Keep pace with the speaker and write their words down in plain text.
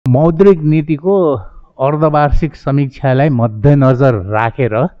मौद्रिक नीतिको अर्धवार्षिक समीक्षालाई मध्यनजर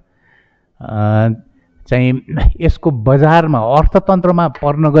राखेर चाहिँ यसको बजारमा अर्थतन्त्रमा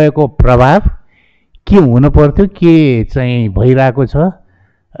पर्न गएको प्रभाव के हुन पर्थ्यो, के चाहिँ भइरहेको छ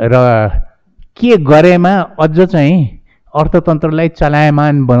र के गरेमा अझ चाहिँ अर्थतन्त्रलाई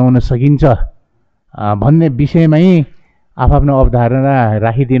चलायमान बनाउन सकिन्छ भन्ने विषयमै आफ्नो अवधारणा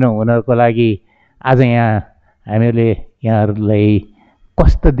राखिदिनु हुनको लागि आज यहाँ हामीले यहाँहरूलाई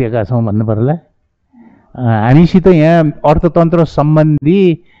कष्ट दिएका छौँ भन्नु पर्ला। हामीसित यहाँ अर्थतन्त्र सम्बन्धी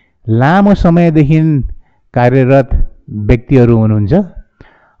लामो समयदेखि कार्यरत व्यक्तिहरू हुनुहुन्छ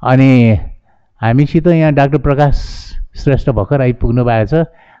अनि हामीसित यहाँ डाक्टर प्रकाश श्रेष्ठ भर्खर आइपुग्नु भएको छ।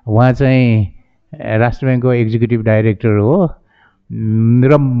 उहाँ चाहिँ राष्ट्र ब्याङ्कको एक्जिक्युटिभ डाइरेक्टर हो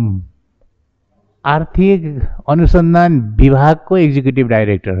र आर्थिक अनुसन्धान विभागको एक्जिक्युटिभ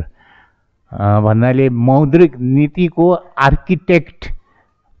डाइरेक्टर भन्नाले मौद्रिक नीतिको आर्किटेक्टको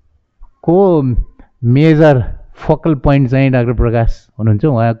मेजर फोकल पोइन्ट चाहिँ डाक्टर प्रकाश हुनुहुन्छ।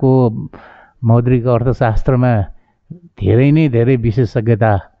 उहाँको मौद्रिक अर्थशास्त्रमा धेरै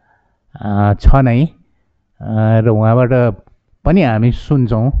विशेषज्ञता छ नै र उहाँबाट पनि हामी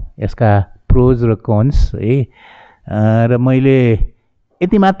सुन्छौँ यसका प्रोज र कन्स है। र मैले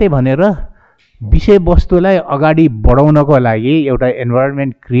यति मात्रै भनेर विषयवस्तुलाई अगाडि बढाउनको लागि एउटा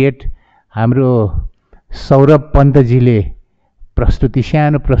इन्भाइरोमेन्ट क्रिएट हाम्रो सौरभ पन्तजीले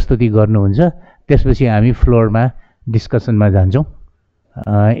सानो प्रस्तुति गर्नुहुन्छ, त्यसपछि हामी फ्लोरमा डिस्कसनमा जान्छौँ।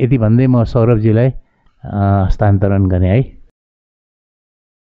 यति भन्दै म सौरभजीलाई हस्तान्तरण गरेँ है।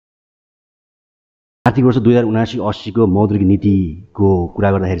 आर्थिक वर्ष 2079-80 को मौद्रिक नीतिको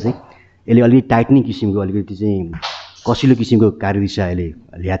कुरा गर्दाखेरि चाहिँ यसले अलिकति टाइटनिङ किसिमको अलिकति चाहिँ कसिलो किसिमको कार्यदिशा यसले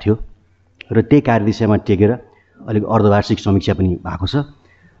ल्याएको थियो र त्यही कार्यदिशामा टेकेर अलिक अर्धवार्षिक समीक्षा पनि भएको छ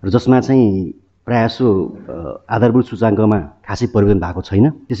र जसमा चाहिँ प्रायःसो आधारभूत सूचाङ्कमा खासै परिवर्तन भएको छैन।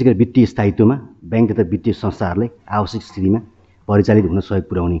 त्यसैगरी वित्तीय स्थायित्वमा ब्याङ्क तथा वित्तीय संस्थाहरूले आवश्यक स्थितिमा परिचालित हुन सहयोग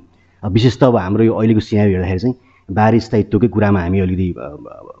पुर्याउने, विशेष त अब हाम्रो यो अहिलेको सिनारी हेर्दाखेरि चाहिँ बाह्य स्थायित्वकै कुरामा हामी अलिकति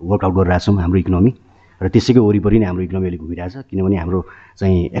वर्कआउट गरिरहेछौँ हाम्रो इकोनोमी र त्यसैको वरिपरि नै हाम्रो इकोनोमी अलिक घुमिरहेछ। किनभने हाम्रो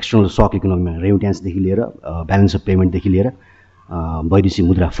चाहिँ एक्सटर्नल सक इकोनोमीमा रेमिट्यान्सदेखि लिएर ब्यालेन्स अफ पेमेन्टदेखि लिएर वैदेशिक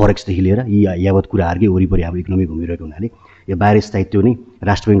मुद्रा फरेक्सदेखि लिएर यी यावत कुराहरूकै वरिपरि हाम्रो इकोनोमी घुमिरहेको हुनाले यो बाह्य स्थायित्व नै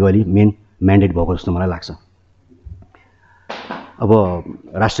राष्ट्र ब्याङ्कको अहिले मेन म्यान्डेट भएको जस्तो मलाई लाग्छ। अब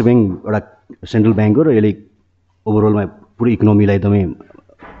राष्ट्र ब्याङ्क एउटा सेन्ट्रल ब्याङ्क हो र यसले ओभरअलमा पुरै इकोनोमीलाई एकदमै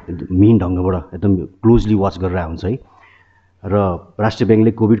मिहिन ढङ्गबाट एकदम क्लोजली वाच गरेर हुन्छ है। र राष्ट्र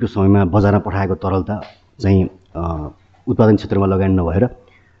ब्याङ्कले कोभिडको समयमा बजारमा पठाएको तरलता चाहिँ उत्पादन क्षेत्रमा लगानी नभएर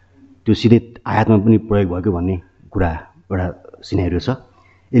त्यो सिधै आयातमा पनि प्रयोग भएको भन्ने कुरा एउटा सिनारियो छ।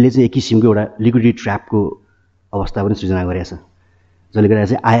 यसले चाहिँ एक किसिमको एउटा लिक्विडिटी ट्र्यापको अवस्था पनि सृजना गरेको छ, जसले गर्दा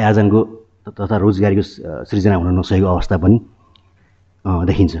चाहिँ आय आर्जनको तथा रोजगारीको सृजना हुन नसकेको अवस्था पनि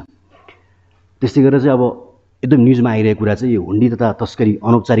देखिन्छ। त्यस्तै गरेर चाहिँ अब एकदम न्युजमा आइरहेको कुरा चाहिँ यो हुन्डी तथा तस्करी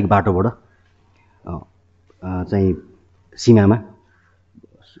अनौपचारिक बाटोबाट चाहिँ सीमामा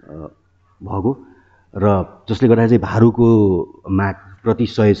भएको र जसले गर्दा चाहिँ भारूको माग प्रति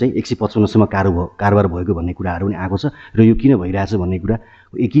 100 चाहिँ 155 सम्म कारोबार भएको भन्ने कुराहरू पनि आएको छ। र यो किन भइरहेछ भन्ने कुरा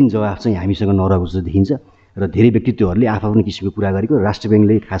यकिन जवाफ चाहिँ हामीसँग नरहेको जस्तो देखिन्छ र धेरै व्यक्तित्वहरूले आफ्नो किसिमको कुरा गरेको, राष्ट्र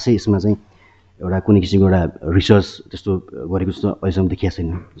ब्याङ्कले खासै यसमा चाहिँ एउटा कुनै किसिमको एउटा रिसर्च त्यस्तो गरेको जस्तो अहिलेसम्म देखिएको छैन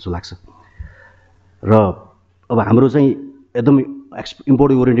जस्तो लाग्छ। र अब हाम्रो चाहिँ एकदम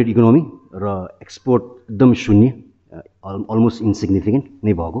इम्पोर्ट ओरिएन्टेड इकोनोमी र एक्सपोर्ट एकदम शून्य, अलमोस्ट इन्सिग्निफिकेन्ट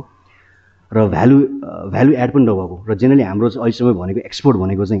नै भएको र भ्यालु एड पनि नभएको र जेनरली हाम्रो चाहिँ अहिलेसम्म भनेको एक्सपोर्ट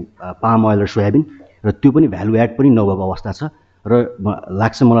भनेको चाहिँ पाम ओइल र सोयाबिन र त्यो पनि भ्यालु एड पनि नभएको अवस्था छ। र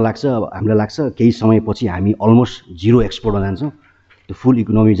मलाई लाग्छ हामीलाई लाग्छ केही समयपछि हामी अलमोस्ट जिरो एक्सपोर्टमा जान्छौँ। त्यो फुल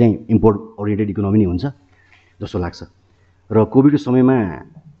इकोनोमी चाहिँ इम्पोर्ट ओरिएन्टेड इकोनोमी नै हुन्छ जस्तो लाग्छ। र कोभिडको समयमा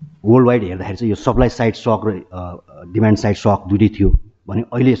वर्ल्ड वाइड हेर्दाखेरि चाहिँ यो सप्लाई साइड सक र डिमान्ड साइड सक दुइटै थियो भने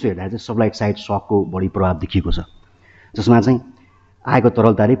अहिले यसो हेर्दाखेरि चाहिँ सप्लाई साइड सकको बढी प्रभाव देखिएको छ, जसमा चाहिँ आएको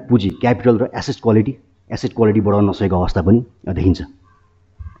तरलताले पुँजी क्यापिटल र एसेट क्वालिटी बढाउन नसकेको अवस्था पनि देखिन्छ।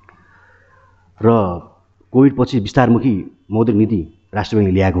 र कोभिड पछि विस्तारमुखी मौद्रिक नीति राष्ट्र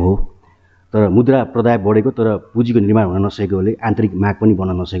ब्याङ्कले ल्याएको हो, तर मुद्रा प्रदाय बढेको तर पुँजीको निर्माण हुन नसकेकोले आन्तरिक माग पनि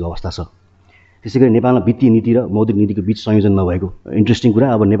बढ्न नसकेको अवस्था छ। त्यसै गरी नेपालमा वित्तीय नीति र मौद्रिक नीतिको बीच संयोजन नभएको इन्ट्रेस्टिङ कुरा।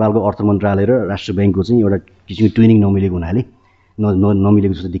 अब नेपालको अर्थ मन्त्रालय र राष्ट्र ब्याङ्कको चाहिँ एउटा किसिमको ट्युनिङ नमिलेको हुनाले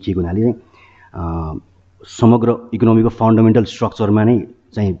नमिलेको जस्तो देखिएको हुनाले चाहिँ समग्र इकोनोमीको फन्डामेन्टल स्ट्रक्चरमा नै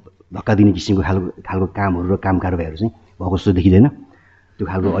चाहिँ धक्का दिने किसिमको खालको कामहरू र काम कारबाहीहरू चाहिँ भएको जस्तो देखिँदैन। त्यो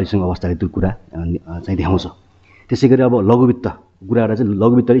खालको अहिलेसँग अवस्थाले त्यो कुरा चाहिँ देखाउँछ। त्यसै गरी अब लघुवित्त कुरा चाहिँ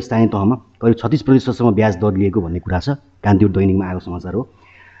लघुवित्तले स्थानीय तहमा करिब 36% ब्याज दर लिएको भन्ने कुरा छ, कान्तिपुर दैनिकमा आएको समाचार हो।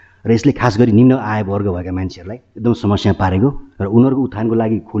 र यसले खास गरी निम्न आय वर्ग भएका मान्छेहरूलाई एकदम समस्या पारेको र उनीहरूको उत्थानको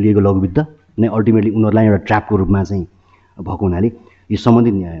लागि खोलिएको लघुवित्त नै अल्टिमेटली उनीहरूलाई एउटा ट्र्यापको रूपमा चाहिँ भएको हुनाले यो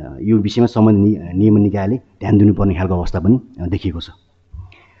सम्बन्धित यो विषयमा सम्बन्धित नियम निकायले ध्यान दिनुपर्ने खालको अवस्था पनि देखिएको छ।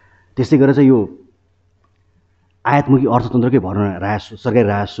 त्यस्तै गरेर चाहिँ यो आयातमुखी अर्थतन्त्रकै भरमा राजस्व सरकारी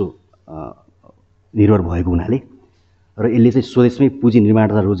राजस्व निर्भर भएको हुनाले र यसले चाहिँ स्वदेशमै पुँजी निर्माण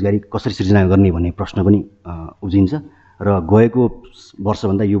तथा रोजगारी कसरी सृजना गर्ने भन्ने प्रश्न पनि उब्जिन्छ र गएको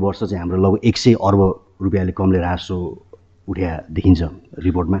वर्षभन्दा यो वर्ष चाहिँ हाम्रो लगभग 100 अर्ब रुपियाँले कमले राजस्व उठ्या देखिन्छ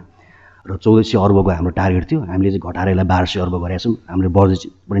रिपोर्टमा र 1400 अर्बको हाम्रो टार्गेट थियो, हामीले चाहिँ घटाएर यसलाई 1200 अर्ब गरेका छौँ। हाम्रो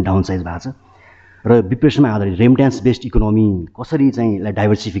बजेट पनि डाउन साइज भएको छ र विप्रेसनमा आधारित रेमिट्यान्स बेस्ड इकोनोमी कसरी चाहिँ यसलाई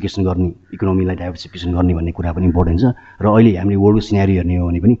डाइभर्सिफिकेसन गर्ने, इकोनोमीलाई डाइभर्सिफिकेसन गर्ने भन्ने कुरा पनि इम्पोर्टेन्ट छ र अहिले हामीले वर्ल्डको सिनेरियो हेर्ने हो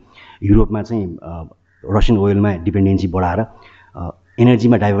भने पनि युरोपमा चाहिँ रसियन ओइलमा डिपेन्डेन्सी बढाएर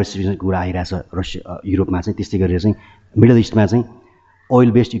एनर्जीमा डाइभर्सिफिकेसनको कुरा आइरहेछ युरोपमा चाहिँ। त्यस्तै गरेर चाहिँ मिडल इस्टमा चाहिँ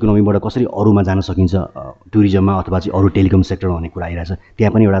ओइल बेस्ड इकोनोमीबाट कसरी अरूमा जान सकिन्छ टुरिज्ममा अथवा चाहिँ अरू टेलिकम सेक्टरमा भन्ने कुरा आइरहेछ।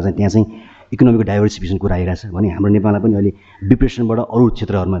 त्यहाँ पनि एउटा चाहिँ त्यहाँ चाहिँ इकोनोमीको डाइभर्सिफिकेसन कुरा आइरहेछ भने हाम्रो नेपालमा पनि अहिले डिप्रेसनबाट अरू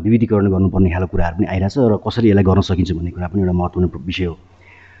क्षेत्रहरूमा विविधीकरण गर्नुपर्ने खालको कुराहरू पनि आइरहेछ र कसरी यसलाई गर्न सकिन्छ भन्ने कुरा पनि एउटा महत्त्वपूर्ण विषय हो।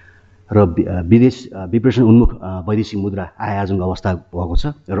 र विदेश विप्रेसन उन्मुख वैदेशिक मुद्रा आय आर्जनको अवस्था भएको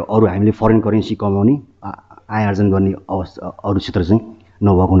छ र अरू हामीले फरेन करेन्सी कमाउने आय आर्जन गर्ने अवस्था अरू क्षेत्र चाहिँ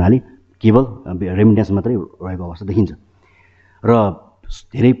नभएको हुनाले केवल रेमिट्यान्स मात्रै रहेको अवस्था देखिन्छ। र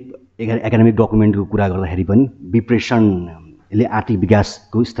धेरै एकाडेमिक डकुमेन्टको कुरा गर्दाखेरि पनि विप्रेसनले आर्थिक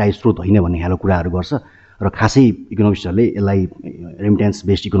विकासको स्थायी स्रोत होइन भन्ने खालको कुराहरू गर्छ र खासै इकोनोमिस्टहरूले यसलाई रेमिट्यान्स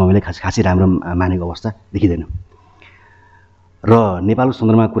बेस्ड इकोनोमीलाई खासै राम्रो मानेको अवस्था देखिँदैन। र नेपालको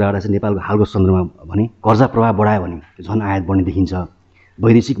सन्दर्भमा कुरा गर्दा चाहिँ नेपालको हालको सन्दर्भमा भने कर्जा प्रभाव बढायो भने झन् आयात बढ्ने देखिन्छ,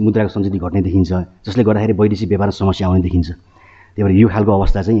 वैदेशिक मुद्राको सञ्चित घट्ने देखिन्छ, जसले गर्दाखेरि वैदेशिक व्यापारमा समस्या आउने देखिन्छ। त्यही भएर यो खालको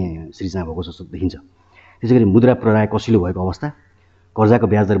अवस्था चाहिँ सृजना भएको जस्तो देखिन्छ। त्यसै गरी मुद्रा प्रवाह कसिलो भएको अवस्था, कर्जाको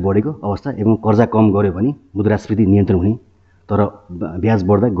ब्याज दर बढेको अवस्था एवं कर्जा कम गर्यो भने मुद्रास्फीति नियन्त्रण हुने तर ब्याज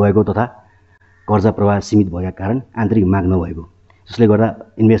बढ्दा गएको तथा कर्जा प्रवाह सीमित भएका कारण आन्तरिक माग नभएको, जसले गर्दा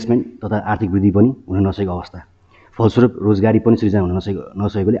इन्भेस्टमेन्ट तथा आर्थिक वृद्धि पनि हुन नसकेको अवस्था। फलस्वरूप रोजगारी पनि सृजना हुन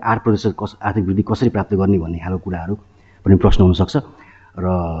नसकेकोले 8% आर्थिक वृद्धि कसरी प्राप्त गर्ने भन्ने खालको कुराहरू पनि प्रश्न हुनसक्छ। र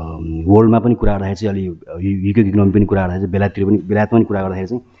वर्ल्डमा पनि कुरा गर्दाखेरि चाहिँ अलि युके इकोनोमी पनि कुरा गर्दाखेरि चाहिँ बेलायतमा पनि कुरा गर्दाखेरि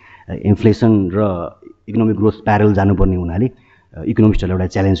चाहिँ इन्फ्लेसन र इकोनोमिक ग्रोथ प्यारल जानुपर्ने हुनाले इकोनोमिस्टहरूलाई एउटा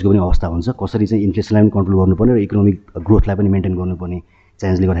च्यालेन्जको पनि अवस्था हुन्छ। कसरी चाहिँ इन्फ्लेसनलाई पनि कन्ट्रोल गर्नुपर्ने र इकोनोमिक ग्रोथलाई पनि मेन्टेन गर्नुपर्ने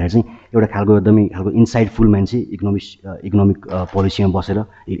च्यालेन्जले गर्दाखेरि चाहिँ एउटा खालको एकदमै खालको इन्साइडफुल मान्छे इकोनोमिक पोलिसीमा बसेर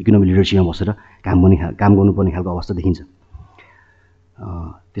इकोनोमिक लिडरसिपमा बसेर काम गर्नुपर्ने खालको अवस्था देखिन्छ।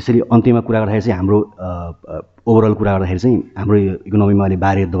 त्यसरी अन्त्यमा कुरा गर्दाखेरि चाहिँ हाम्रो ओभरअल कुरा गर्दाखेरि चाहिँ हाम्रो इकोनोमीमा अहिले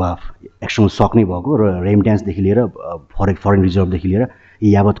बाह्य दबाव एक्सटर्नल सक नै भएको र रेमिट्यान्सदेखि लिएर फरेन रिजर्भदेखि लिएर यी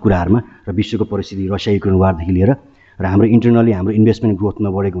यावत कुराहरूमा र विश्वको परिस्थिति रसिया युक्रेन वारदेखि लिएर र हाम्रो इन्टरनली हाम्रो इन्भेस्टमेन्ट ग्रोथ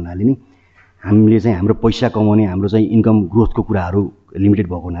नबढेको हुनाले नि हामीले चाहिँ हाम्रो पैसा कमाउने हाम्रो चाहिँ इन्कम ग्रोथको कुराहरू लिमिटेड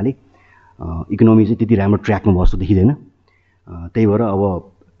भएको हुनाले इकोनोमी चाहिँ त्यति राम्रो ट्र्याकमा बस्छ देखिँदैन। त्यही भएर अब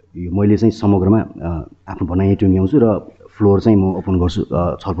यो मैले चाहिँ समग्रमा आफ्नो भनाइ टुङ्ग्याउँछु र फ्लोर चाहिँ म ओपन गर्छु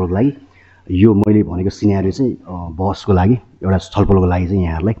छलफलको लागि। यो मैले भनेको सिनेरियो चाहिँ बहसको लागि एउटा छलफलको लागि चाहिँ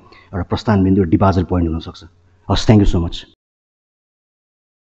यहाँहरूलाई एउटा प्रस्थान बिन्दु डिपार्चर पोइन्ट हुनसक्छ। हस्, थ्याङ्क यू सो मच।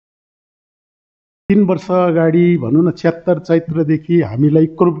 3 वर्ष अगाडि भनौँ न 76 चैत्रदेखि हामीलाई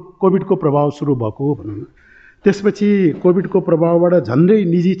कोभिडको प्रभाव सुरु भएको भनौँ न। त्यसपछि कोभिडको प्रभावबाट झन्डै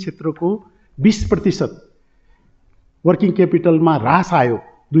निजी क्षेत्रको 20% वर्किङ क्यापिटलमा ह्रास आयो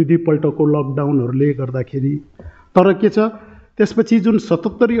 2 पल्टको लकडाउनहरूले गर्दाखेरि। तर के छ, त्यसपछि जुन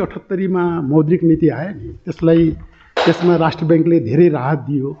 77-78मा मौद्रिक नीति आयो नि त्यसमा राष्ट्र ब्याङ्कले धेरै राहत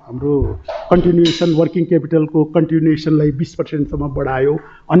दियो। हाम्रो कन्टिन्युएसन वर्किङ क्यापिटलको कन्टिन्युएसनलाई 20% बढायो।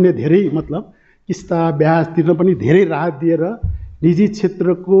 अन्य धेरै मतलब किस्ता ब्याज तिर्न पनि धेरै राहत दिएर निजी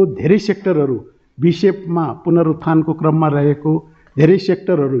क्षेत्रको धेरै सेक्टरहरू भी-सेपमा पुनरुत्थानको क्रममा रहेको, धेरै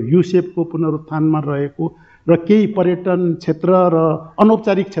सेक्टरहरू यू-सेपको पुनरुत्थानमा रहेको र केही पर्यटन क्षेत्र र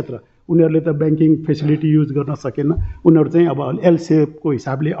अनौपचारिक क्षेत्र उनीहरूले त ब्याङ्किङ फेसिलिटी युज गर्न सकेन, उनीहरू चाहिँ अब एल-सेपको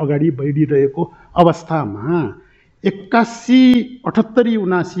हिसाबले अगाडि बढिरहेको अवस्थामा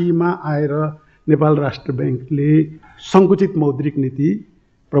 81-78-79मा आएर नेपाल राष्ट्र ब्याङ्कले सङ्कुचित मौद्रिक नीति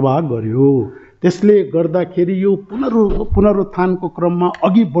प्रवाह गर्यो। त्यसले गर्दाखेरि यो पुनरुत्थानको क्रममा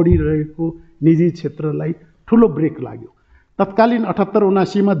अघि बढिरहेको निजी क्षेत्रलाई ठुलो ब्रेक लाग्यो। तत्कालीन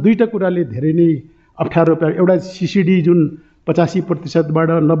 78-79मा दुईवटा कुराले धेरै नै अप्ठ्यारो पार्यो। एउटा सिसिडी जुन 85%बाट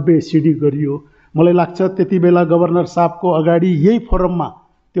 90 सिडी गरियो। मलाई लाग्छ त्यति बेला गभर्नर साहबको अगाडि यही फोरममा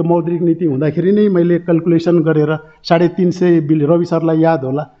त्यो मौद्रिक नीति हुँदाखेरि नै मैले क्यालकुलेसन गरेर 350 बिलियन, रवि सरलाई याद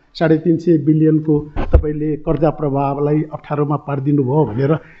होला, 350 बिलियनको त तपाईँले कर्जा प्रभावलाई अप्ठ्यारोमा पारिदिनु भयो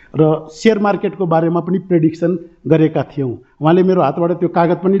भनेर र सेयर मार्केटको बारेमा पनि प्रेडिक्सन गरेका थियौँ। उहाँले मेरो हातबाट त्यो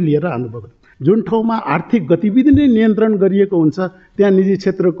कागज पनि लिएर आउनुभएको। जुन ठाउँमा आर्थिक गतिविधि नै नियन्त्रण गरिएको हुन्छ त्यहाँ निजी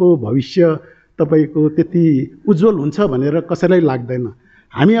क्षेत्रको भविष्य तपाईँको त्यति उज्जवल हुन्छ भनेर कसैलाई लाग्दैन।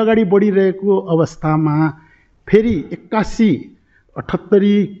 हामी अगाडि बढिरहेको अवस्थामा फेरि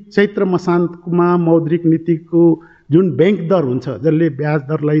 88 चैत्र मसान्तमा मौद्रिक नीतिको जुन ब्याङ्क दर हुन्छ जसले ब्याज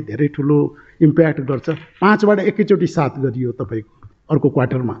दरलाई धेरै ठुलो इम्प्याक्ट गर्छ 5 बाट एकैचोटि 7 गरियो तपाईँको अर्को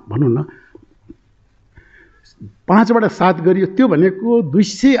क्वार्टरमा भनौँ न 5 बाट 7 गरियो। त्यो भनेको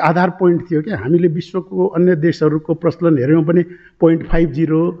 200 आधार पोइन्ट थियो क्या। हामीले विश्वको अन्य देशहरूको प्रचलन हेऱ्यौँ भने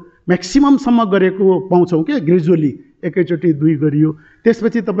 0.50 म्याक्सिममसम्म गरेको पाउँछौँ क्या। ग्रेजुअली एकैचोटि 2 गरियो।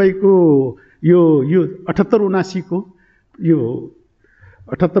 त्यसपछि तपाईँको यो 78-79 को यो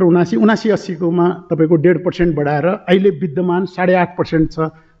 78-79-79-80 तपाईँको 1.5% बढाएर अहिले विद्यमान 8.5% छ।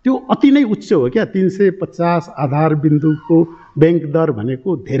 त्यो अति नै उच्च हो क्या। 350 आधार बिन्दुको ब्याङ्क दर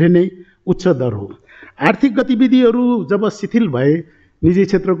भनेको धेरै नै उच्च दर हो। आर्थिक गतिविधिहरू जब शिथिल भए निजी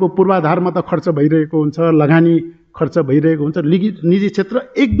क्षेत्रको पूर्वाधारमा त खर्च भइरहेको हुन्छ, लगानी खर्च भइरहेको हुन्छ, निजी क्षेत्र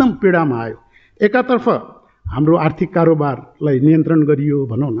एकदम पीडामा आयो। एकातर्फ हाम्रो आर्थिक कारोबारलाई नियन्त्रण गरियो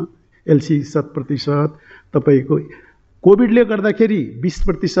भनौँ न, एलसी 100%, तपाईँको कोभिडले गर्दाखेरि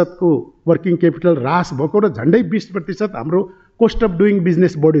 20% को वर्किङ क्यापिटल ह्रास भएको र झन्डै 20% हाम्रो कोस्ट अफ डुइङ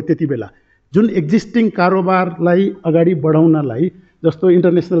बिजनेस बढ्यो त्यति बेला। जुन एक्जिस्टिङ कारोबारलाई अगाडि बढाउनलाई जस्तो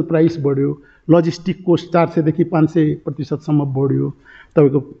इन्टरनेसनल प्राइस बढ्यो, लजिस्टिक कोस्ट 400 देखि 500% सम्म बढ्यो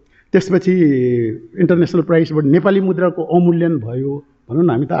तपाईँको। त्यसपछि इन्टरनेसनल प्राइस बढ्यो, नेपाली मुद्राको अवमूल्यन भयो भनौँ न।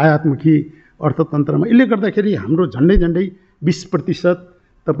 हामी त आयातमुखी अर्थतन्त्रमा, यसले गर्दाखेरि हाम्रो झन्डै 20%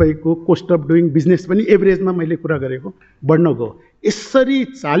 तपाईँको कोस्ट अफ डुइङ बिजनेस पनि एभरेजमा मैले कुरा गरेको बढ्न गयो। यसरी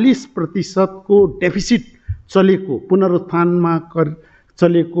 40% को डेफिसिट चलेको पुनरुत्थानमा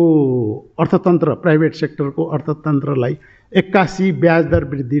चलेको अर्थतन्त्र, प्राइभेट सेक्टरको अर्थतन्त्रलाई 81 ब्याज दर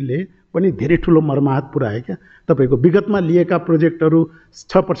वृद्धिले पनि धेरै ठुलो मर्माहत पुर्यायो क्या। तपाईँको विगतमा लिएका प्रोजेक्टहरू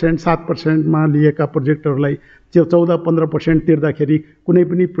 6% 7%मा लिएका प्रोजेक्टहरूलाई 14-15% तिर्दाखेरि कुनै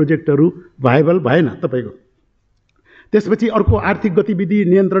पनि प्रोजेक्टहरू भाइबल भएन तपाईँको। त्यसपछि अर्को आर्थिक गतिविधि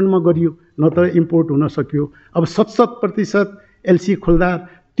नियन्त्रणमा गरियो, न त इम्पोर्ट हुन सक्यो। अब 70% एलसी खोल्दा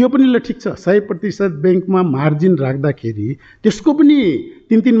त्यो पनि ल ठिक छ, 100% ब्याङ्कमा मार्जिन राख्दाखेरि त्यसको पनि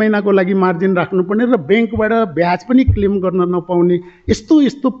 3-3 महिनाको लागि मार्जिन राख्नुपर्ने र ब्याङ्कबाट ब्याज पनि क्लेम गर्न नपाउने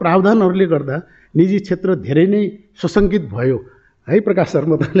यस्तो प्रावधानहरूले गर्दा निजी क्षेत्र धेरै नै सशङ्कित भयो है प्रकाश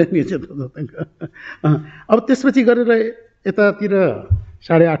शर्मा दाले निजी क्षेत्र। अब त्यसपछि गरेर यतातिर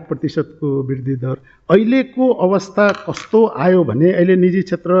 8.5% को वृद्धि दर। अहिलेको अवस्था कस्तो आयो भने अहिले निजी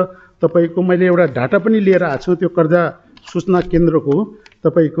क्षेत्र तपाईँको, मैले एउटा डाटा पनि लिएर आएको छु त्यो कर्जा सूचना केन्द्रको,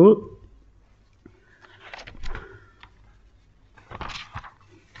 तपाईँको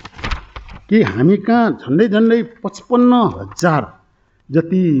कि हामी कहाँ झन्डै 55,000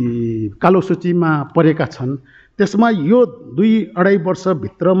 जति कालो सूचीमा परेका छन्। त्यसमा यो 2-2.5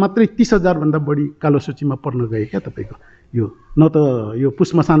 वर्षभित्र मात्रै 30,000 भन्दा बढी कालो सूचीमा पर्न गए क्या तपाईँको। यो न त यो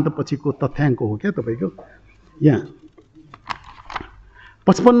पुष मसान्त पछिको तथ्याङ्क हो क्या तपाईँको। यहाँ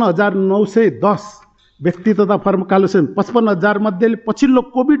 55,910 व्यक्ति तथा फर्म कालो सूची, 55,000 मध्ये पछिल्लो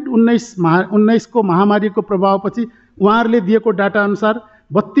कोभिड-19 को महामारीको प्रभावपछि उहाँहरूले दिएको डाटा अनुसार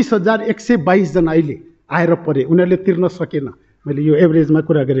 32,122 जना अहिले आएर परे, उनीहरूले तिर्न सकेन। मैले यो एभरेजमा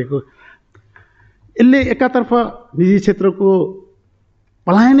कुरा गरेको। यसले एकातर्फ निजी क्षेत्रको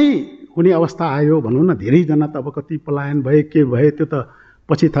पलायनै हुने अवस्था आयो भनौँ न। धेरैजना त अब कति पलायन भए के भए त्यो त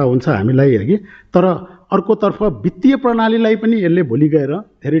पछि थाहा हुन्छ हामीलाई हगि। तर अर्कोतर्फ वित्तीय प्रणालीलाई पनि यसले भोलि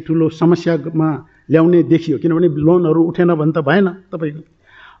गएर धेरै ठुलो समस्यामा ल्याउने देखियो, किनभने लोनहरू उठेन भने त भएन तपाईँको।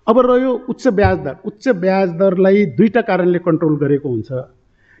 अब रह्यो उच्च ब्याज दर। उच्च ब्याज दरलाई 2टा कारणले कन्ट्रोल गरेको हुन्छ।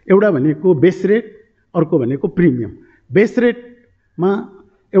 एउटा भनेको बेस रेट, अर्को भनेको प्रिमियम। बेस रेटमा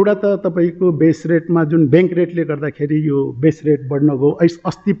एउटा त तपाईँको बेस रेटमा जुन ब्याङ्क रेटले गर्दाखेरि यो बेस रेट बढ्न गयो।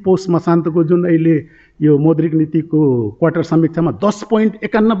 अस्ति पौष मसान्तको जुन अहिले यो मौद्रिक नीतिको क्वार्टर समीक्षामा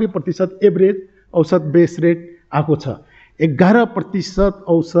 10.91% एभरेज औसत बेस रेट आएको छ। 11%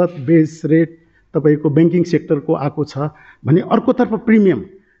 औसत बेस रेट तपाईँको ब्याङ्किङ सेक्टरको आएको छ भने अर्कोतर्फ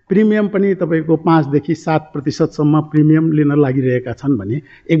प्रिमियम पनि तपाईँको 5 देखि 7% सम्म प्रिमियम लिन लागिरहेका छन् भने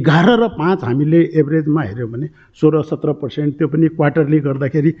 11 र 5 हामीले एभरेजमा हेऱ्यौँ भने 16-17%। त्यो पनि क्वार्टरली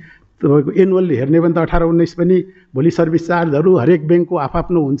गर्दाखेरि तपाईँको एनुअल हेर्ने भने त 18-19 पनि भोलि सर्भिस चार्जहरू हरेक ब्याङ्कको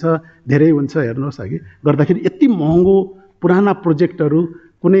आफ्नो हुन्छ, धेरै हुन्छ हेर्नुहोस् अघि गर्दाखेरि यति महँगो पुराना प्रोजेक्टहरू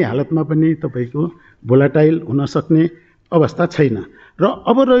कुनै हालतमा पनि तपाईँको भोलाटाइल हुन सक्ने अवस्था छैन। र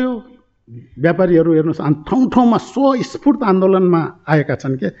अब रह्यो व्यापारीहरू हेर्नुहोस् ठाउँ ठाउँमा स्वस्फूर्त आन्दोलनमा आएका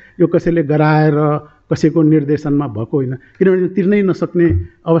छन् क्या। यो कसैले गराएर कसैको निर्देशनमा भएको होइन, किनभने तिर्नै नसक्ने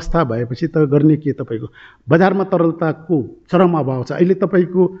अवस्था भएपछि त गर्ने के। तपाईँको बजारमा तरलताको चरम अभाव छ। अहिले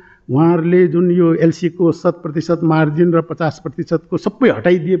तपाईँको उहाँहरूले जुन यो एलसीको 100% मार्जिन र 50%को सबै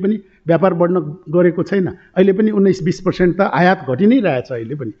हटाइदिए पनि व्यापार बढ्न गरेको छैन। अहिले पनि 19-20% त आयात घटि नै रहेछ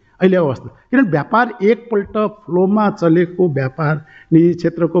अहिले अवस्था। किनभने व्यापार एकपल्ट फ्लोमा चलेको व्यापार, निजी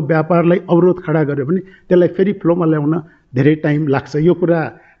क्षेत्रको व्यापारलाई अवरोध खडा गर्यो भने त्यसलाई फेरि फ्लोमा ल्याउन धेरै टाइम लाग्छ। यो कुरा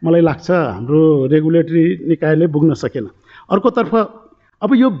मलाई लाग्छ हाम्रो रेगुलेटरी निकायले बुझ्न सकेन। अर्कोतर्फ अब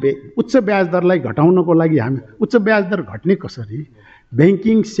यो उच्च ब्याज दरलाई घटाउनको लागि हामी उच्च ब्याज दर घट्ने कसरी,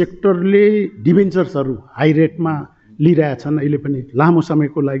 ब्याङ्किङ सेक्टरले डिभेन्चर्सहरू हाई रेटमा लिइरहेछन्, अहिले पनि लामो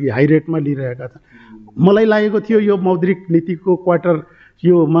समयको लागि हाई रेटमा लिइरहेका छन्। मलाई लागेको थियो यो मौद्रिक नीतिको क्वार्टर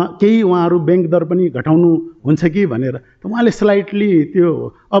योमा केही उहाँहरू ब्याङ्क दर पनि घटाउनु हुन्छ कि भनेर, त उहाँले स्लाइटली त्यो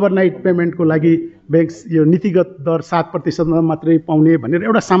ओभरनाइट पेमेन्टको लागि ब्याङ्क यो नीतिगत दर 7% मात्रै पाउने भनेर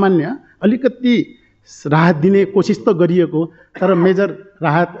एउटा सामान्य अलिकति राहत दिने कोसिस त गरिएको, तर मेजर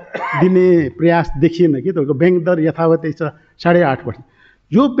राहत दिने प्रयास देखिएन कि। तपाईँको ब्याङ्क दर यथावतै छ 8.5%।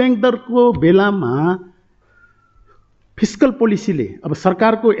 यो ब्याङ्क दरको बेलामा फिस्कल पोलिसीले अब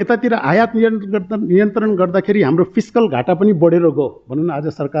सरकारको यतातिर आयात नियन्त्रण गर्दाखेरि हाम्रो फिस्कल घाटा पनि बढेर गयो। भनौँ न आज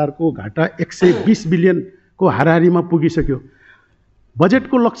सरकारको घाटा 120 बिलियनको हाराहारीमा पुगिसक्यो।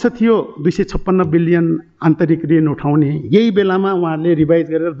 बजेटको लक्ष्य थियो 256 बिलियन आन्तरिक ऋण उठाउने, यही बेलामा उहाँहरूले रिभाइज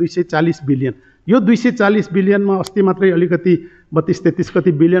गरेर 240 बिलियन। यो 240 बिलियनमा अस्ति मात्रै अलिकति 32-33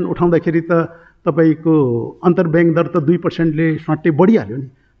 कति बिलियन उठाउँदाखेरि त तपाईँको अन्तर्ब्याङ्क दर त 2%ले स्वाट्टै बढिहाल्यो नि।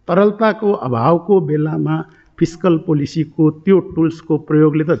 तरलताको अभावको बेलामा फिस्कल पोलिसीको त्यो टुल्सको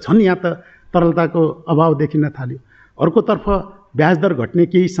प्रयोगले त झन् यहाँ त तरलताको अभाव देखिन थाल्यो। अर्कोतर्फ ब्याज दर घट्ने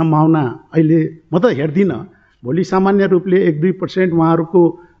केही सम्भावना अहिले म त हेर्दिनँ। भोलि सामान्य रूपले 1-2% उहाँहरूको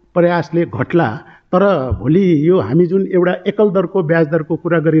प्रयासले घट्ला, तर भोलि यो हामी जुन एउटा एकल दरको ब्याज दरको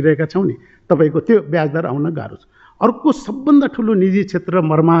कुरा गरिरहेका छौँ नि, तपाईँको त्यो ब्याज दर आउन गाह्रो छ। अर्को सबभन्दा ठुलो निजी क्षेत्र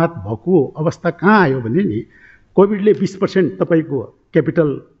मर्माहत भएको अवस्था कहाँ आयो भने नि, कोभिडले 20% तपाईँको क्यापिटल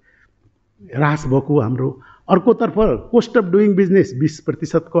ह्रास भएको हाम्रो। अर्कोतर्फ कोस्ट अफ डुइङ बिजनेस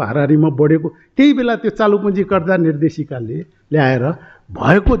 20% को हाराहारीमा बढेको। त्यही बेला त्यो चालु पुँजी कर्जा निर्देशिकाले ल्याएर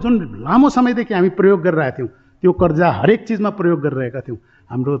भएको जुन लामो समयदेखि हामी प्रयोग गरिरहेका थियौँ, त्यो कर्जा हरेक चिजमा प्रयोग गरिरहेका थियौँ,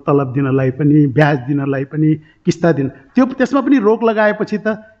 हाम्रो तलब दिनलाई पनि, ब्याज दिनलाई पनि, किस्ता दिन, त्यो त्यसमा पनि रोक लगाएपछि त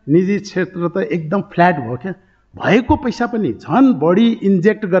निजी क्षेत्र त एकदम फ्ल्याट भयो क्या। भएको पैसा पनि झन् बढी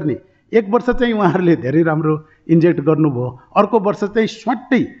इन्जेक्ट गर्ने। एक वर्ष चाहिँ उहाँहरूले धेरै राम्रो इन्जेक्ट गर्नुभयो, अर्को वर्ष चाहिँ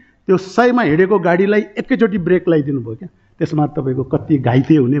स्वाट्टै त्यो 100मा हिँडेको गाडीलाई एकैचोटि ब्रेक लगाइदिनु भयो क्या। त्यसमा तपाईँको कति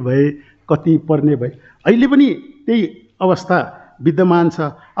घाइते हुने भए, कति पर्ने भए। अहिले पनि त्यही अवस्था विद्यमान छ।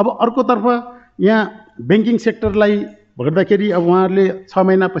 अब अर्कोतर्फ यहाँ ब्याङ्किङ सेक्टरलाई भर्दाखेरि अब उहाँहरूले 6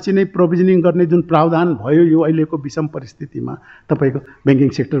 महिनापछि नै प्रोभिजनिङ गर्ने जुन प्रावधान भयो, यो अहिलेको विषम परिस्थितिमा तपाईँको ब्याङ्किङ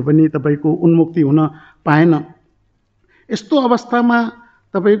सेक्टर पनि तपाईँको उन्मुक्ति हुन पाएन। यस्तो अवस्थामा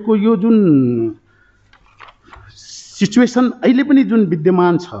तपाईँको यो जुन सिचुएसन अहिले पनि जुन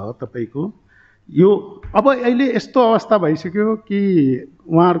विद्यमान छ तपाईँको यो अब अहिले यस्तो अवस्था भइसक्यो कि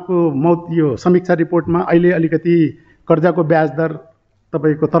उहाँहरूको यो समीक्षा रिपोर्टमा अहिले अलिकति कर्जाको ब्याज दर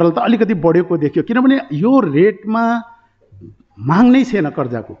तपाईँको तरलता अलिकति बढेको देखियो, किनभने यो रेटमा माग नै छैन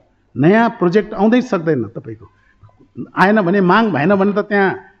कर्जाको। नयाँ प्रोजेक्ट आउँदै सक्दैन, तपाईँको आएन भने माग भएन भने त त्यहाँ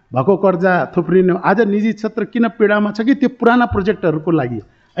भएको कर्जा थुप्रिने। आज निजी क्षेत्र किन पीडामा छ कि त्यो पुराना प्रोजेक्टहरूको लागि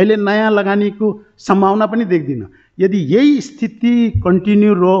अहिले नयाँ लगानीको सम्भावना पनि देख्दिनँ। यदि यही स्थिति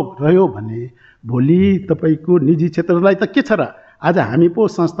कन्टिन्यू रह्यो भने भोलि तपाईँको निजी क्षेत्रलाई त के छ र, आज हामी पो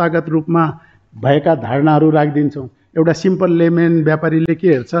संस्थागत रूपमा भएका धारणाहरू राखिदिन्छौँ। एउटा सिम्पल लेमेन व्यापारीले के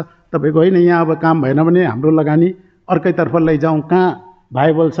हेर्छ, तपाईँको होइन यहाँ अब काम भएन भने हाम्रो लगानी अर्कैतर्फ लैजाउँ, कहाँ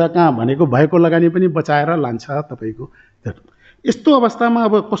भाइबल छ, कहाँ भनेको भएको लगानी पनि बचाएर लान्छ तपाईँको। यस्तो अवस्थामा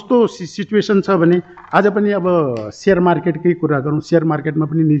अब कस्तो सिचुएसन छ भने आज पनि अब सेयर मार्केटकै कुरा गरौँ, सेयर मार्केटमा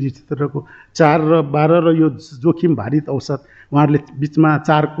पनि निजी क्षेत्रको 4 र 12 र यो जोखिम भारित औसत उहाँहरूले बिचमा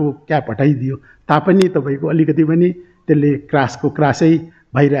 4 को क्याप हटाइदियो तापनि तपाईँको अलिकति पनि त्यसले क्रासै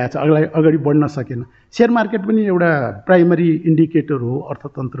भइरहेछ, अगाडि बढ्न सकेन। सेयर मार्केट पनि एउटा प्राइमरी इन्डिकेटर हो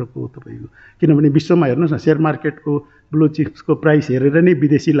अर्थतन्त्रको तपाईँको, किनभने विश्वमा हेर्नुहोस् न, सेयर मार्केटको ब्लू चिप्सको प्राइस हेरेर नै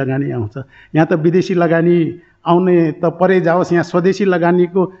विदेशी लगानी आउँछ। यहाँ त विदेशी लगानी आउने त परे जाओस्, यहाँ स्वदेशी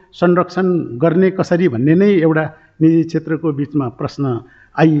लगानीको संरक्षण गर्ने कसरी भन्ने नै एउटा निजी क्षेत्रको बिचमा प्रश्न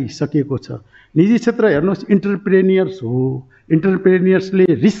आइसकेको छ। निजी क्षेत्र हेर्नुहोस् इन्टरप्रेनियर्स हो, इन्टरप्रेनियर्सले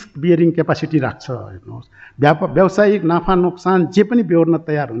रिस्क बियरिङ क्यापासिटी राख्छ। हेर्नुहोस् व्यावसायिक नाफा नोक्सान जे पनि बेहोर्न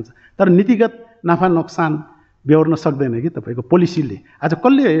तयार हुन्छ, तर नीतिगत नाफा नोक्सान बेहोर्न सक्दैन कि तपाईँको पोलिसीले। आज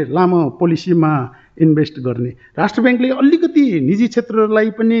कसले लामो पोलिसीमा इन्भेस्ट गर्ने? राष्ट्र ब्याङ्कले अलिकति निजी क्षेत्रलाई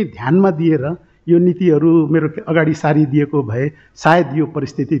पनि ध्यानमा दिएर यो नीतिहरू मेरो अगाडि सारिदिएको भए सायद यो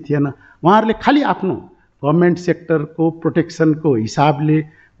परिस्थिति थिएन। उहाँहरूले खालि आफ्नो गभर्मेन्ट सेक्टरको प्रोटेक्सनको हिसाबले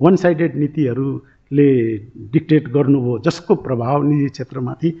वान साइडेड नीतिहरूले डिक्टेट गर्नुभयो, जसको प्रभाव निजी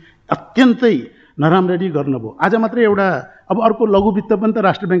क्षेत्रमाथि अत्यन्तै नराम्ररी गर्नुभयो। आज मात्रै एउटा अब अर्को लघुवित्त पनि त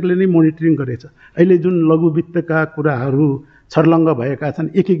राष्ट्र ब्याङ्कले नै मोनिटरिङ गरेछ। अहिले जुन लघुवित्तका कुराहरू छर्लङ्ग भएका छन्,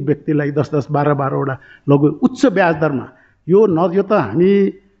 एक एक व्यक्तिलाई 10-10, 12-12वटा लघु उच्च ब्याज दरमा, यो त हामी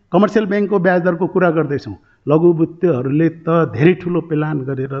कमर्सियल ब्याङ्कको ब्याज दरको कुरा गर्दैछौँ। लघुवित्तहरूले त धेरै ठुलो प्लान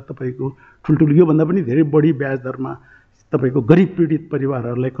गरेर तपाईँको ठुल्ठुलो योभन्दा पनि धेरै बढी ब्याज दरमा तपाईँको गरिब पीडित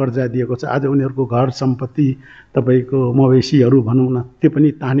परिवारहरूलाई कर्जा दिएको छ। आज उनीहरूको घर सम्पत्ति तपाईँको मवेशीहरू भनौँ न, त्यो पनि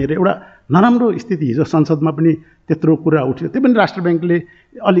तानेर एउटा नराम्रो स्थिति हिजो संसदमा पनि त्यत्रो कुरा उठ्यो, त्यो पनि राष्ट्र ब्याङ्कले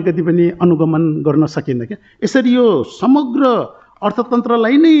अलिकति पनि अनुगमन गर्न सकेन क्या। यसरी यो समग्र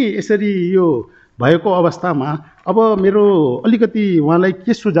अर्थतन्त्रलाई नै यसरी यो भएको अवस्थामा अब मेरो अलिकति उहाँलाई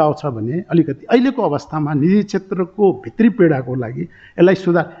के सुझाव छ भने, अलिकति अहिलेको अवस्थामा निजी क्षेत्रको भित्री पीडाको लागि यसलाई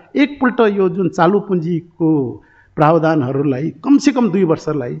सुधार, एकपल्ट यो जुन चालु पुँजीको प्रावधानहरूलाई कमसेकम 2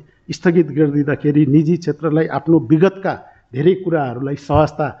 वर्षलाई स्थगित गरिदिँदाखेरि निजी क्षेत्रलाई आफ्नो विगतका धेरै कुराहरूलाई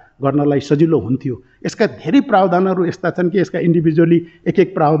सहजता गर्नलाई सजिलो हुन्थ्यो। यसका धेरै प्रावधानहरू यस्ता छन् कि यसका इन्डिभिजुअली एक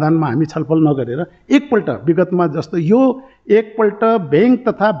एक प्रावधानमा हामी छलफल नगरेर एकपल्ट विगतमा जस्तो यो एकपल्ट ब्याङ्क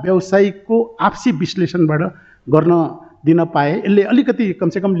तथा व्यवसायिकको आपसी विश्लेषणबाट गर्न दिन पाए यसले अलिकति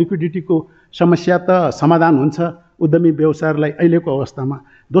कमसेकम लिक्विडिटीको समस्या त समाधान हुन्छ उद्यमी व्यवसायलाई अहिलेको अवस्थामा।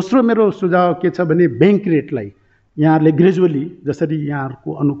 दोस्रो मेरो सुझाव के छ भने ब्याङ्क रेटलाई यहाँहरूले ग्रेजुअली जसरी यहाँहरूको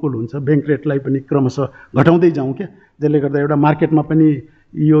अनुकूल हुन्छ ब्याङ्क रेटलाई पनि क्रमशः घटाउँदै जाउँ क्या, जसले गर्दा एउटा मार्केटमा पनि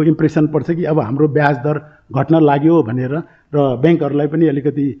यो इम्प्रेसन पर्छ कि अब हाम्रो ब्याज दर घट्न लाग्यो भनेर, र ब्याङ्कहरूलाई पनि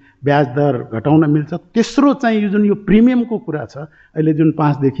अलिकति ब्याज दर घटाउन मिल्छ। तेस्रो चाहिँ यो जुन यो प्रिमियमको कुरा छ, अहिले जुन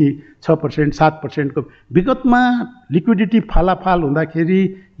 5 देखि 6%, 7%को विगतमा लिक्विडिटी फालाफाल हुँदाखेरि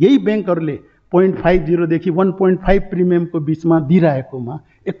यही ब्याङ्कहरूले 0.50 देखि 1.5 प्रिमियमको बिचमा दिइरहेकोमा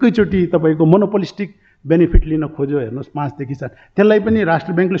एकैचोटि तपाईँको मोनोपोलिस्टिक बेनिफिट लिन खोज्यो हेर्नुहोस् 5 देखि 7, त्यसलाई पनि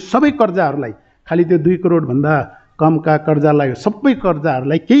राष्ट्र ब्याङ्कले सबै कर्जाहरूलाई, खालि त्यो 2 करोडभन्दा कमका कर्जालाई, सबै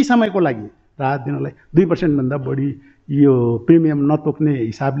कर्जाहरूलाई केही समयको लागि राहत दिनलाई 2% भन्दा बढी यो प्रिमियम नतोक्ने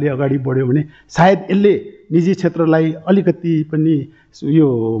हिसाबले अगाडि बढ्यो भने सायद यसले निजी क्षेत्रलाई अलिकति पनि यो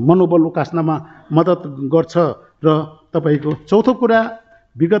मनोबल उकास्नमा मद्दत गर्छ। र तपाईँको चौथो कुरा,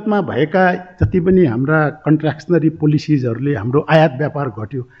 विगतमा भएका जति पनि हाम्रा कन्ट्राक्सनरी पोलिसिजहरूले हाम्रो आयात व्यापार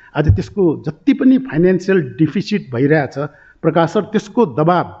घट्यो। आज त्यसको जति पनि फाइनेन्सियल डिफिसिट भइरहेछ प्रकाश सर, त्यसको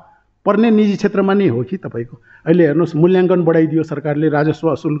दबाब पर्ने निजी क्षेत्रमा नै हो कि तपाईँको। अहिले हेर्नुहोस् मूल्याङ्कन बढाइदियो सरकारले राजस्व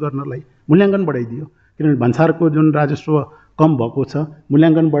असुल गर्नलाई, मूल्याङ्कन बढाइदियो किनभने भन्सारको जुन राजस्व कम भएको छ,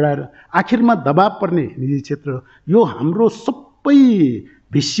 मूल्याङ्कन बढाएर आखिरमा दबाब पर्ने निजी क्षेत्र। यो हाम्रो सबै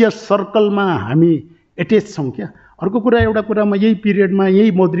भिसियस सर्कलमा हामी एटेच छौँ क्या। अर्को कुरा, एउटा कुरा म यही पिरियडमा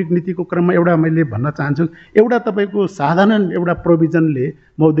यही मौद्रिक नीतिको क्रममा एउटा मैले भन्न चाहन्छु, एउटा तपाईँको साधारण एउटा प्रोभिजनले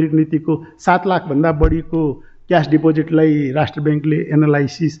मौद्रिक नीतिको 7 लाखभन्दा बढीको क्यास डिपोजिटलाई राष्ट्र ब्याङ्कले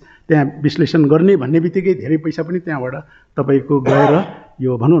एनालाइसिस त्यहाँ विश्लेषण गर्ने भन्ने बित्तिकै धेरै पैसा पनि त्यहाँबाट तपाईँको गएर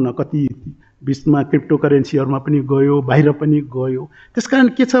यो भनौँ न कति बिचमा क्रिप्टो करेन्सीहरूमा पनि गयो, बाहिर पनि गयो। त्यसकारण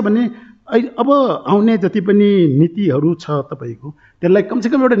के छ भने अब आउने जति पनि नीतिहरू छ तपाईँको त्यसलाई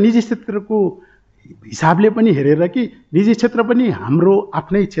कमसेकम एउटा निजी क्षेत्रको हिसाबले पनि हेरेर कि निजी क्षेत्र पनि हाम्रो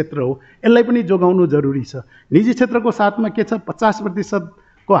आफ्नै क्षेत्र हो, यसलाई पनि जोगाउनु जरुरी छ। निजी क्षेत्रको साथमा के छ, 50%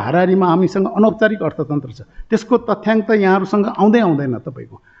 को हाराहारीमा हामीसँग अनौपचारिक अर्थतन्त्र छ, त्यसको तथ्याङ्क त यहाँहरूसँग आउँदैन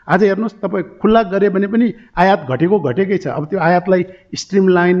तपाईँको। आज हेर्नुहोस् तपाईँ खुल्ला गरे भने पनि आयात घटेकै छ। अब त्यो आयातलाई स्ट्रिम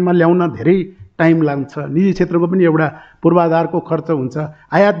लाइनमा ल्याउन धेरै टाइम लाग्छ, निजी क्षेत्रको पनि एउटा पूर्वाधारको खर्च हुन्छ।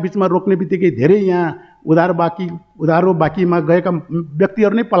 आयात बिचमा रोक्ने बित्तिकै धेरै यहाँ उधारो बाँकीमा गएका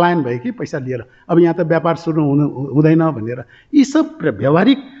व्यक्तिहरू नै पलायन भए कि पैसा लिएर, अब यहाँ त व्यापार सुरु हुँदैन भनेर। यी सब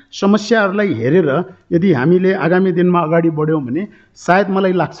व्यावहारिक समस्याहरूलाई हेरेर यदि हामीले आगामी दिनमा अगाडि बढ्यौँ भने सायद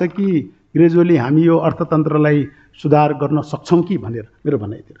मलाई लाग्छ कि ग्रेजुअली हामी यो अर्थतन्त्रलाई सुधार गर्न सक्छौँ कि भनेर मेरो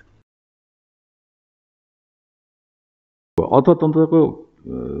भनाइतिर। अर्थतन्त्रको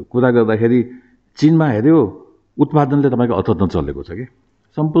कुरा गर्दाखेरि चीनमा हेऱ्यो उत्पादनले तपाईँको अर्थतन्त्र चलेको छ कि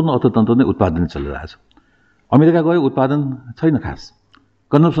सम्पूर्ण अर्थतन्त्र नै उत्पादनले चलिरहेछ। अमेरिका गयो उत्पादन छैन, खास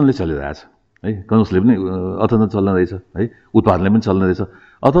कन्जम्सनले चलिरहेछ है, कन्जम्सनले पनि अर्थतन्त्र चल्ने रहेछ है, उत्पादनले पनि चल्ने रहेछ।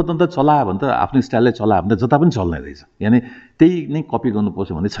 अर्थतन्त्र चलायो भने त आफ्नो स्टाइलले चलायो भने त जता पनि चल्ने रहेछ, यानि त्यही नै कपी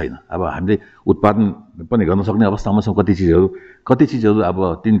गर्नुपर्छ भन्ने छैन। अब हामीले उत्पादन पनि गर्न सक्ने अवस्थामा छौँ। कति चिजहरू अब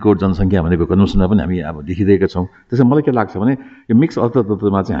 3 करोड जनसङ्ख्या भनेको कन्जम्सनमा पनि हामी अब देखिरहेका छौँ। त्यसैले मलाई के लाग्छ भने यो मिक्स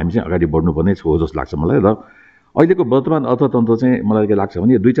अर्थतन्त्रमा चाहिँ हामी चाहिँ अगाडि बढ्नुपर्ने हो जस्तो लाग्छ मलाई। र अहिलेको वर्तमान अर्थतन्त्र चाहिँ मलाई के लाग्छ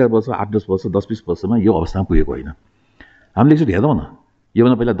भने यो 2-4 वर्ष, 8-10 वर्ष, 10-20 वर्षमा यो अवस्थामा पुगेको होइन। हामीले एकचोटि हेरौँ न,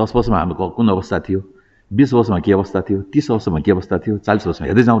 योभन्दा पहिला 10 वर्षमा हाम्रो कुन अवस्था थियो, 20 वर्षमा के अवस्था थियो, 30 वर्षमा के अवस्था थियो, 40 वर्षमा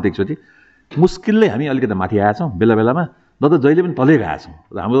हेर्दै जाउँ त एकचोटि मुस्किलले हामी अलिकति माथि आएका छौँ बेला बेलामा, न त जहिले पनि तलै गएका छौँ।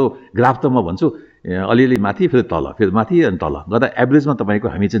 हाम्रो ग्राफ त म भन्छु अलिअलि माथि फेरि तल फेरि माथि अनि तल गर्दा एभरेजमा तपाईँको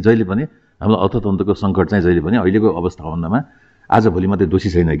हामी चाहिँ जहिले पनि हाम्रो अर्थतन्त्रको सङ्कट चाहिँ जहिले पनि अहिलेको अवस्थामा आज भोलि मात्रै दोषी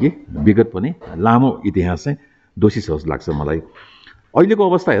छैन कि विगत पनि लामो इतिहास चाहिँ दोषी छ जस्तो लाग्छ मलाई। अहिलेको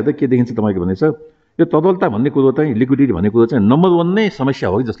अवस्था हेर्दा के देखिन्छ तपाईँको भने चाहिँ यो तरलता भन्ने कुरो चाहिँ लिक्विडिटी भन्ने कुरो चाहिँ नम्बर 1 नै समस्या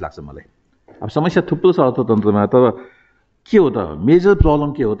हो कि जस्तो लाग्छ मलाई। अब समस्या थुप्रो छ अर्थतन्त्रमा, तर के हो त मेजर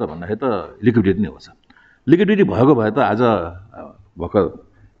प्रब्लम के हो त भन्दाखेरि त लिक्विडिटी नै हो। लिक्विडिटी भएको भए त आज भर्खर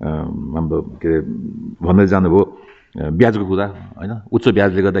हाम्रो के अरे भन्दै जानुभयो ब्याजको कुरा होइन, उच्च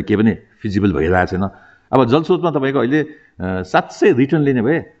ब्याजले गर्दा के पनि फिजिबल भइरहेको छैन। अब जलस्रोतमा तपाईँको अहिले 700 रिटर्न लिने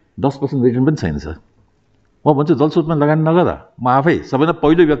भए 10% रिटर्न पनि छैन सर। म भन्छु जलस्रोतमा लगानी नगर। म आफै सबैभन्दा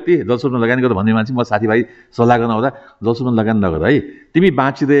पहिलो व्यक्ति जलस्रोतमा लगानी गर भन्ने मान्छे म साथीभाइ सल्लाह गर्न आउँदा जलस्रोतमा लगानी नगर है, तिमी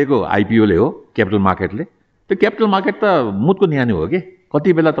बाँचिरहेको आइपिओले हो, क्यापिटल मार्केटले। त्यो क्यापिटल मार्केट त मुटको न्यानो हो कि कति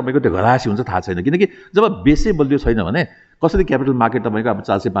बेला तपाईँको त्यो घरासी हुन्छ थाहा छैन, किनकि जब बेसै बलियो छैन भने कसरी क्यापिटल मार्केट तपाईँको अब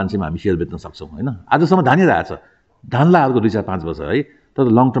 400-500मा हामी सेयर बेच्न सक्छौँ होइन। आजसम्म धानिरहेछ, धान्ला अर्को 2-4-5 वर्ष है, तर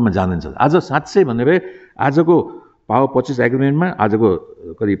लङ टर्ममा जाँदैन। आज 700 भन्ने भए आजको पावर पर्चेस एग्रिमेन्टमा आजको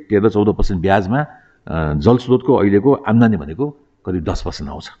करिब 13-14% ब्याजमा जलस्रोतको अहिलेको आम्दानी भनेको करिब 10%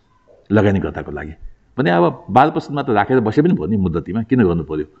 आउँछ लगानीकर्ताको लागि भने। अब 12% मात्र राखेर बसे पनि भयो नि मुद्दतीमा, किन गर्नु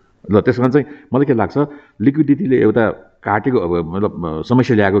पर्यो ल। त्यसमा चाहिँ मलाई के लाग्छ लिक्विडिटीले एउटा काटेको अब मतलब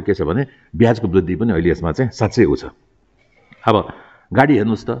समस्या ल्याएको के छ भने ब्याजको वृद्धि पनि अहिले यसमा चाहिँ साँच्चै हो छ। अब गाडी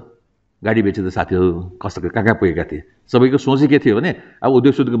हेर्नुहोस् त, गाडी बेचेर साथीहरू कस्तो कहाँ पुगेका थिए, सबैको सोचै के थियो भने अब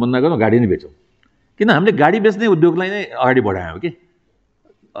उद्योग सुद्योग बन्द नगरौँ गाडी नै बेचौँ, किन हामीले गाडी बेच्ने उद्योगलाई नै अगाडि बढायौँ कि।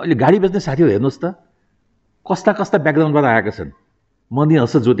 अहिले गाडी बेच्ने साथीहरू हेर्नुहोस् त कस्ता कस्ता ब्याकग्राउन्डबाट आएका छन्, मनी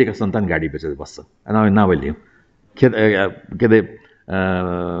हस जोतेका सन्तान गाडी बेचेर बस्छन्। नभए लिउँ के अरे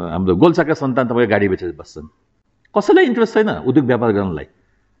हाम्रो गोल्साका सन्तान तपाईँको गाडी बेचेर बस्छन्। कसैलाई इन्ट्रेस्ट छैन उद्योग व्यापार गर्नलाई,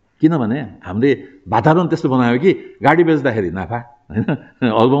 किनभने हामीले वातावरण त्यस्तो बनायो कि गाडी बेच्दाखेरि नाफा होइन,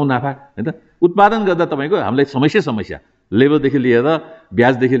 अर्बाउँ नाफा होइन, उत्पादन गर्दा तपाईँको हामीलाई समस्या लेबरदेखि लिएर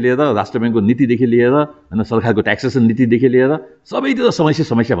ब्याजदेखि लिएर राष्ट्र ब्याङ्कको नीतिदेखि लिएर होइन, सरकारको ट्याक्सेसन नीतिदेखि लिएर सबैतिर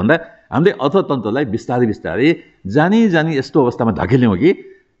समस्या भन्दा हामीले अर्थतन्त्रलाई बिस्तारै जानी यस्तो अवस्थामा धकेल्यौँ कि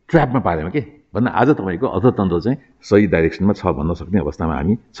ट्र्यापमा पार्यौँ कि भन्दा आज तपाईँको अर्थतन्त्र चाहिँ सही डाइरेक्सनमा छ भन्न सक्ने अवस्थामा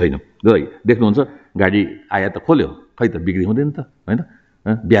हामी छैनौँ। र देख्नुहुन्छ गाडी आयात त खोल्यो, खै त बिक्री हुँदैन त होइन,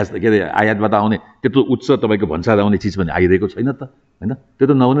 ब्याज के अरे आयातबाट आउने त्यत्रो उच्च तपाईँको भन्सार आउने चिज पनि आइरहेको छैन त होइन, त्यो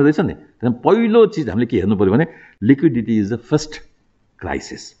त नहुने रहेछ नि। पहिलो चिज हामीले के हेर्नु पऱ्यो भने liquidity is the first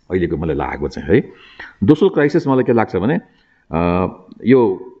crisis अहिलेको मलाई लागेको चाहिँ है। दोस्रो क्राइसिस मलाई के लाग्छ भने यो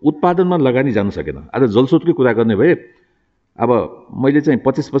उत्पादनमा लगानी जानु सकेन। आज जलस्रोतकै कुरा गर्ने भए अब मैले चाहिँ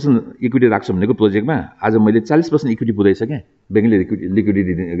 25% इक्विटी राख्छु भनेको प्रोजेक्टमा आज मैले 40% इक्विटी पुऱ्याइसकेँ, ब्याङ्कले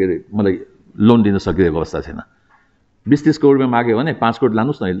लिक्विडिटी मलाई लोन दिन सकिरहेको अवस्था छैन। 20-30 करोडमा माग्यो भने 5 करोड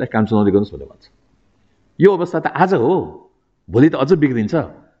लानुहोस् न, यसलाई काम सुनाउँदै गर्नुहोस् भनेर भन्छ। यो अवस्था त आज हो, भोलि त अझ बिग्रिन्छ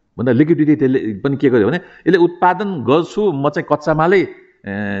भन्दा लिक्विडिटी त्यसले पनि के गर्यो भने यसले उत्पादन गर्छु म चाहिँ कच्चा मालै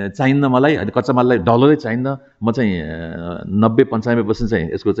चाहिन्न, मलाई होइन कच्चा माललाई डलरै चाहिन्न, म चाहिँ 90-95%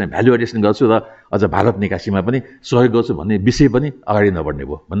 चाहिँ यसको चाहिँ भ्यालु एडिसन गर्छु र अझ भारत निकासीमा पनि सहयोग गर्छु भन्ने विषय पनि अगाडि नबढ्ने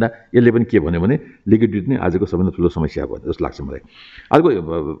भयो भन्दा यसले पनि के भन्यो भने लिक्विडिटी नै आजको सबैभन्दा ठुलो समस्या भयो जस्तो लाग्छ मलाई। अर्को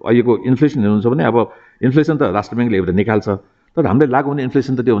अहिलेको इन्फ्लेसन हेर्नुहुन्छ भने अब इन्फ्लेसन त राष्ट्र ब्याङ्कले एउटा निकाल्छ, तर हामीले लागु हुने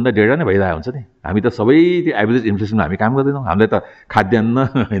इन्फ्लेसन त त्योभन्दा डेढा नै भइरहेको हुन्छ नि। हामी त सबै त्यो एभरेज इन्फ्लेसनमा हामी काम गर्दैनौँ। हामीलाई त खाद्यान्न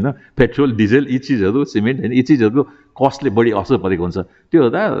होइन, पेट्रोल डिजेल यी चिजहरू, सिमेन्ट होइन, यी चिजहरूको कस्टले बढी असर परेको हुन्छ। त्यो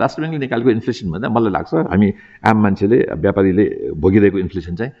हुँदा राष्ट्र ब्याङ्कले निकालेको इन्फ्लेसन भन्दा मलाई लाग्छ हामी आम मान्छेले व्यापारीले भोगिरहेको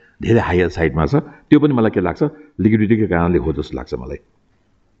इन्फ्लेसन चाहिँ धेरै हायर साइडमा छ। त्यो पनि मलाई के लाग्छ लिक्विडिटीको कारणले हो जस्तो लाग्छ मलाई।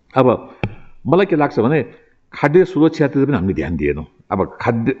 अब मलाई के लाग्छ भने खाद्य सुरक्षातिर पनि हामीले ध्यान दिएनौँ। अब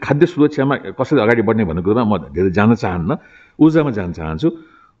खाद्य सुरक्षामा कसरी अगाडि बढ्ने भन्ने कुरोमा म धेरै जान चाहन्न, ऊर्जामा जान चाहन्छु।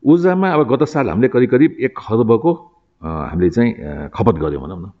 ऊर्जामा अब गत साल हामीले करिब 1 खर्बको हामीले चाहिँ खपत गऱ्यौँ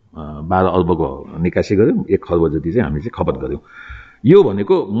भनौँ न, 12 अर्बको निकासी गऱ्यौँ, 1 खर्ब जति चाहिँ हामीले चाहिँ खपत गऱ्यौँ। यो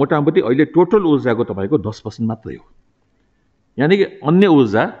भनेको मोटामोटी अहिले टोटल ऊर्जाको तपाईँको 10% मात्रै हो। यानि कि अन्य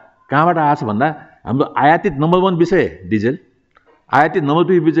ऊर्जा कहाँबाट आएछ भन्दा हाम्रो आयातित नम्बर 1 विषय डिजेल, आयातित नम्बर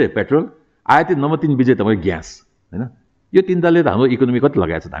 2 विषय पेट्रोल, आयातित नम्बर 3 विषय तपाईँको ग्यास होइन। यो तिनवटाले त हाम्रो इकोनोमी कति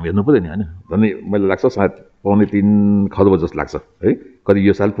लगाएको छ त हामी हेर्नु पऱ्यो नि होइन। भन्ने मलाई लाग्छ सायद 3.25 खर्ब जस्तो लाग्छ है, कति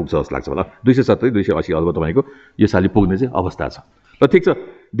यो साल पुग्छ जस्तो लाग्छ होला। 270-280 अर्ब तपाईँको यो साल पुग्ने चाहिँ अवस्था छ। र ठिक छ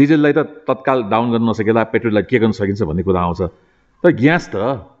डिजेललाई त तत्काल डाउन गर्न नसकेला, पेट्रोललाई के गर्न सकिन्छ भन्ने कुरा आउँछ, तर ग्यास त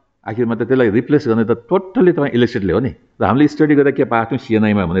आखिरमा त त्यसलाई रिप्लेस गर्ने त टोटल्ली तपाईँ इलेक्ट्रिकले हो नि। र हामीले स्टडी गर्दा के पाएको थियौँ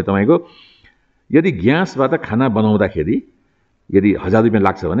सिएनआईमा भने तपाईँको यदि ग्यासबाट खाना बनाउँदाखेरि यदि 1000 रुपियाँ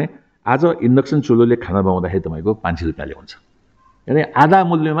लाग्छ भने आज इन्डक्सन चुलोले खाना बनाउँदाखेरि तपाईँको 500 रुपियाँले हुन्छ। यानि आधा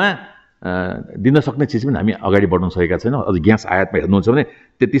मूल्यमा दिन सक्ने चिज पनि हामी अगाडि बढ्न सकेका छैनौँ। अझ ग्यास आयातमा हेर्नुहुन्छ भने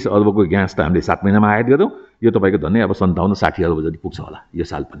 33 अर्बको ग्यास त हामीले 7 महिनामा आयात गऱ्यौँ। यो तपाईँको धन्य अब 57-60 अर्ब जति पुग्छ होला यो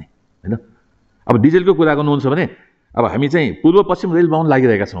साल पनि, होइन? अब डिजेलको कुरा गर्नुहुन्छ भने अब हामी चाहिँ पूर्व पश्चिम रेल बनाउन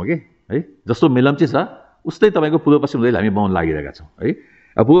लागिरहेका छौँ कि है। जस्तो मेलम्ची छ उस्तै तपाईँको पूर्व पश्चिम रेल हामी बनाउन लागिरहेका छौँ है।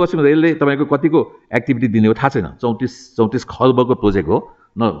 अब पूर्व पश्चिम रेलले तपाईँको कतिको एक्टिभिटी दिने हो थाहा छैन। 34 खर्बको प्रोजेक्ट हो,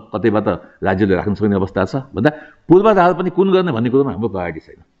 न कतैबाट राज्यले राख्न सक्ने अवस्था छ भन्दा पूर्वाधार पनि कुन गर्ने भन्ने कुरोमा हाम्रो प्रायोरिटी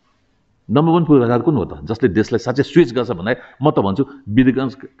छैन। नम्बर 1 पूर्वाधार कुन हो त जसले देशलाई साँच्चै स्विच गर्छ भन्दा म त भन्छु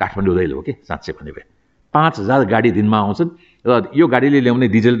वीरगञ्ज काठमाडौँ रेल हो कि साँच्चै भने भए 5000 गाडी दिनमा आउँछन् र यो गाडीले ल्याउने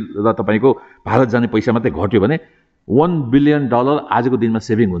डिजेल र तपाईँको भारत जाने पैसा मात्रै घट्यो भने $1 बिलियन आजको दिनमा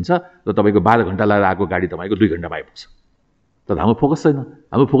सेभिङ हुन्छ र तपाईँको 12 घन्टा लागेर आएको गाडी तपाईँको 2 घन्टामा आइपुग्छ। तर हाम्रो फोकस छैन।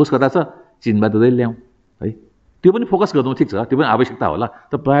 हाम्रो फोकस कता छ? चीनबाट रेल ल्याउँ है। त्यो पनि फोकस गर्नु ठिक छ, त्यो पनि आवश्यकता होला।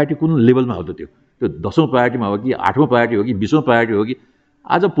 तर प्रायोरिटी कुन लेभलमा हो त? त्यो 10औं प्रायोरिटीमा हो कि 8औं प्रायोरिटी हो कि 20औं प्रायोरिटी हो कि?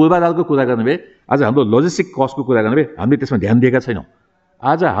 आज पूर्वाधारको कुरा गर्ने भए, आज हाम्रो लजिस्टिक कस्टको कुरा गर्ने भए हामीले त्यसमा ध्यान दिएका छैनौँ।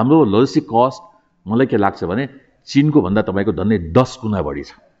 आज हाम्रो लजिस्टिक कस्ट मलाई के लाग्छ भने चीनको भन्दा तपाईँको धन्य 10 गुणा बढी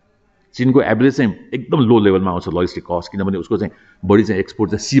छ। चीनको एभरेज चाहिँ एकदम लो लेभलमा आउँछ लजिस्टिक कस्ट, किनभने उसको चाहिँ बढी चाहिँ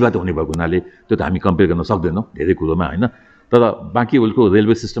एक्सपोर्ट चाहिँ सीबाट हुने भएको हुनाले त्यो त हामी कम्पेयर गर्न सक्दैनौँ धेरै कुरोमा, होइन? तर बाँकी उसको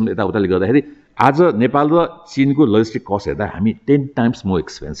रेलवे सिस्टम यताउताले गर्दाखेरि आज नेपाल र चीनको लजिस्टिक कस्ट हेर्दा हामी 10 टाइम्स मोर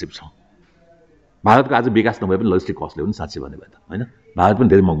एक्सपेन्सिभ छौँ। भारतको आज विकास नभए पनि लजिस्टिक कस्टले पनि साँच्चै भन्ने भए त, होइन? भारत पनि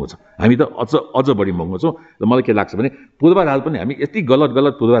धेरै महँगो छ, हामी त अझ बढी महँगो छौँ। र मलाई के लाग्छ भने पूर्वाधार पनि हामी यति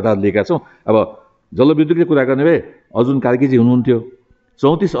गलत पूर्वाधार लिएका छौँ। अब जलविद्युतको कुरा गर्ने भए अर्जुन कार्कीजी हुनुहुन्थ्यो,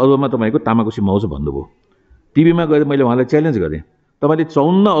 34 अर्बमा तपाईँको तामाकोसी मौज भन्नुभयो। टिभीमा गएर मैले उहाँलाई च्यालेन्ज गरेँ, तपाईँले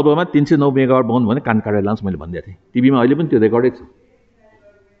 54 अर्बमा 309 मेगावाट बनाउनु भने कान काटेर लान्छ मैले भनिदिएको थिएँ। टिभीमा अहिले पनि त्यो रेकर्डै छ।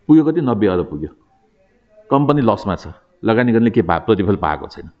 पुग्यो कति? 90 अर्ब पुग्यो। कम्पनी लसमा छ, लगानी गर्नेले के प्रतिफल पाएको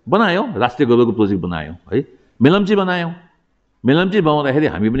छैन। बनायौँ, राष्ट्रिय गौरवको प्रोजेक्ट बनायौँ है। मेलम्ची बनायौँ। मेलम्ची बनाउँदाखेरि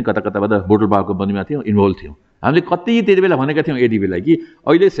हामी पनि कता कताबाट बोटल पावर कम्पनीमा थियौँ, इन्भल्भ थियौँ। हामीले कति त्यति बेला भनेका थियौँ एडिबीलाई कि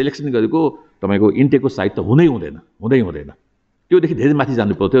अहिले सेलेक्सन गरेको तपाईँको इन्टेकको साइट त हुँदै हुँदैन। त्योदेखि धेरै माथि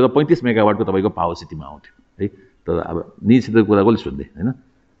जानु पर्थ्यो र 35 मेगावाटको तपाईँको पावर सिटीमा आउँथ्यो है। तर अब निजी क्षेत्रको कुरा कसले सुन्दै, होइन?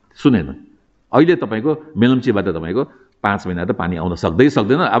 सुनेन। अहिले तपाईँको मेलम्चीबाट तपाईँको 5 महिना त पानी आउन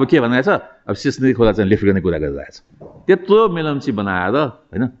सक्दैन। अब के भनिरहेछ? अब सिस्ने खोला चाहिँ लिफ्ट गर्ने कुरा गरिरहेछ। त्यत्रो मेलम्ची बनाएर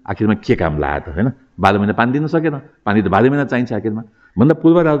होइन आखिरमा के काम लाग्यो त, होइन? 12 महिना पानी दिन सकेन। पानी त 12 महिना चाहिन्छ आखिरमा भन्दा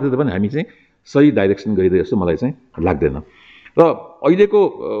पूर्वाधारतिर पनि हामी चाहिँ सही डाइरेक्सन गइदियो जस्तो मलाई चाहिँ लाग्दैन। र अहिलेको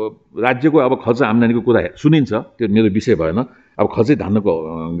राज्यको अब खर्च आम्दानीको कुरा सुनिन्छ, त्यो मेरो विषय भएन। अब खर्चै धान्नको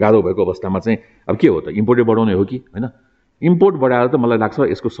गाह्रो भएको अवस्थामा चाहिँ अब के हो त? इम्पोर्टै बढाउने हो कि, होइन? इम्पोर्ट बढाएर त मलाई लाग्छ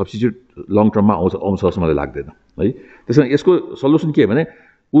यसको सब्स्टिट्युट लङ टर्ममा आउँछ जस्तो मलाई लाग्दैन है। त्यस कारण यसको सल्युसन के भने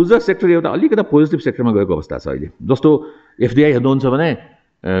ऊर्जा सेक्टर एउटा अलिकति पोजिटिभ सेक्टरमा गएको अवस्था छ अहिले। जस्तो एफडिआई हेर्नुहुन्छ भने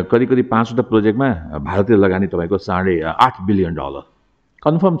करिब 5वटा प्रोजेक्टमा भारतीय लगानी तपाईँको $8.5 बिलियन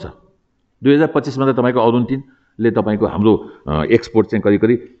कन्फर्म छ। 2025मा त तपाईँको अरुण 3ले तपाईँको हाम्रो एक्सपोर्ट चाहिँ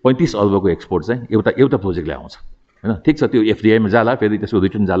करिब 35 अर्बको एक्सपोर्ट चाहिँ एउटा प्रोजेक्टले आउँछ, होइन? ठिक छ, त्यो एफडिआईमा जाला, फेरि त्यसको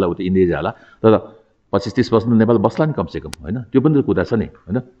रिटर्न जाला, उता इन्डिया जाला, तर 25-30% नेपाल बस्ला नि कमसेकम, होइन? त्यो पनि त कुरा छ नि,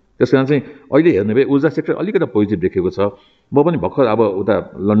 होइन? त्यस कारण चाहिँ अहिले हेर्ने भए ऊर्जा सेक्टर अलिकति पोजिटिभ देखेको छ। म पनि भर्खर अब उता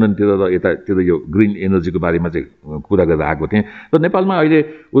लन्डनतिर र यतातिर यो ग्रिन एनर्जीको बारेमा चाहिँ कुरा गरेर आएको थिएँ। र नेपालमा अहिले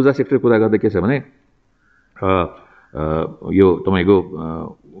ऊर्जा सेक्टर कुरा गर्दा के छ भने यो तपाईँको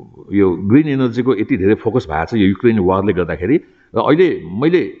यो ग्रिन एनर्जीको यति धेरै फोकस भएको छ यो युक्रेन वारले गर्दाखेरि। र अहिले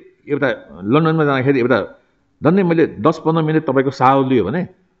मैले एउटा लन्डनमा जाँदाखेरि एउटा धन्य मैले 10-15 मिनट तपाईँको सावर लियो भने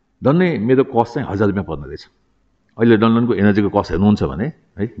धन्य मेरो कस्ट चाहिँ $1000 पर्ने रहेछ। अहिले लन्डनको एनर्जीको कस्ट हेर्नुहुन्छ भने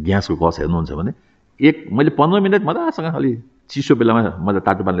है, ग्यासको कस्ट हेर्नुहुन्छ भने मैले 15 मिनट मजासँग अलि चिसो बेलामा मैले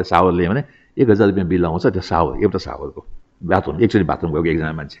तातो पानीले सावर लिएँ भने $1000 बिल आउँछ। त्यो सावर एउटा सावरको बाथरुम एकचोटि बाथरुम गएको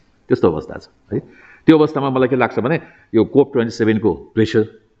एकजना मान्छे, त्यस्तो अवस्था छ है। त्यो अवस्थामा मलाई के लाग्छ भने यो COP27 को प्रेसर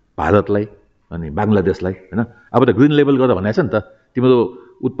भारतलाई अनि बङ्गलादेशलाई, होइन? अब त ग्रिन लेभल गरेर भनेको छ नि त, तिम्रो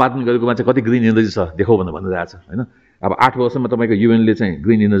उत्पादन गरेकोमा चाहिँ कति ग्रिन एनर्जी छ देखाउ भनेर भनिरहेको छ, होइन? अब 8 वर्षमा तपाईँको युएनले चाहिँ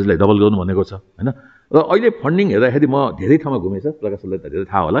ग्रिन एनर्जीलाई डबल गर्नु भनेको छ, होइन? र अहिले फन्डिङ हेर्दाखेरि म धेरै ठाउँमा घुमेँ, प्रकाशलाई त धेरै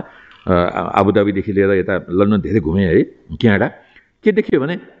थाहा होला, आबुधाबीदेखि लिएर यता लन्डन धेरै घुमेँ है, क्यानाडा। के देखियो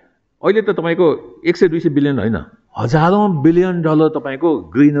भने अहिले त तपाईँको 100-200 बिलियन होइन, $1000 बिलियन तपाईँको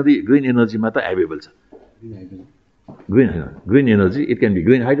ग्रिन एनर्जीमा त एभाइलेबल छ। Green energy, it can be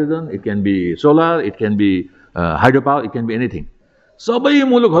green hydrogen, it can be solar, it can be hydro power, it can be anything. सबै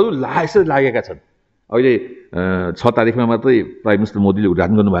मुलुकहरू यसरी लागेका छन्। अहिले 6 तारिखमा मात्रै प्राइम मिनिस्टर मोदीले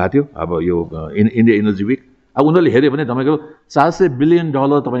उद्घाटन गर्नुभएको थियो अब यो इन्डिया एनर्जी विक। अब उनीहरूले हेऱ्यो भने तपाईँको $400 बिलियन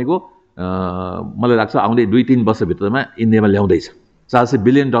तपाईँको मलाई लाग्छ आउँदै 2-3 वर्षभित्रमा इन्डियामा ल्याउँदैछ। $400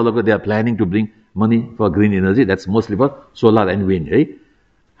 billion they are planning to bring money for green energy, that's mostly for solar and wind है।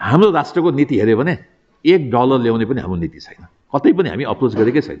 हाम्रो राष्ट्रको नीति हेऱ्यो भने $1 ल्याउने पनि हाम्रो नीति छैन, कतै पनि हामी अप्रोच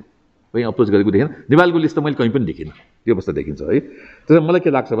गरेकै छैन। कहीँ अप्रोच गरेको देखेन। नेपालको लिस्ट त मैले कहीँ पनि देखिनँ, त्यो अवस्था देखिन्छ है। त्यसमा मलाई के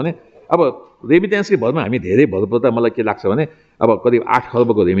लाग्छ भने अब रेमिट्यान्सकै भरमा हामी धेरै भर पर्दा मलाई के लाग्छ भने अब करिब 8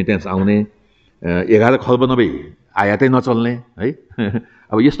 खर्बको रेमिट्यान्स आउने, 11 खर्ब नभई आयातै नचल्ने है।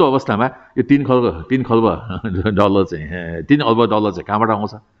 अब यस्तो अवस्थामा यो 3 खर्ब डलर चाहिँ 3 अर्ब डलर चाहिँ कहाँबाट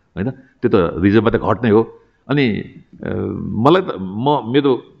आउँछ होइन? त्यो त रिजर्भबाट घट्ने हो। अनि मलाई त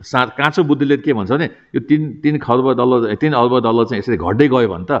मेरो काँचो बुद्धिले के भन्छ भने यो 3 खर्ब डलर 3 अर्ब डलर चाहिँ यसरी घट्दै गयो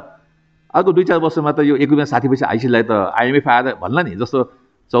भने त अर्को 2-4 वर्षमा त यो 1 रुपियाँ 60 पैसा आइसीलाई त आइएमएफ आएर भन्ला नि, जस्तो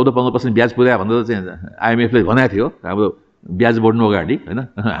 14-15% ब्याज पुर्यायो भनेर चाहिँ आइएमएफले भनेको थियो हाम्रो ब्याज बढ्नु अगाडि होइन,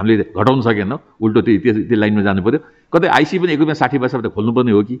 हामीले घटाउन सकेनौँ, उल्टो त्यो लाइनमा जानु पऱ्यो। कतै आइसी पनि 1 रुपियाँ 60 पैसाबाट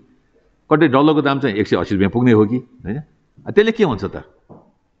खोल्नुपर्ने हो कि, कतै डलरको दाम चाहिँ 180 रुपियाँ पुग्ने हो कि होइन? त्यसले के हुन्छ त?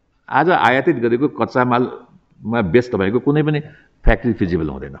 आज आयातित गरेको कच्चा मालमा बेस तपाईँको कुनै पनि फ्याक्ट्री फिजिबल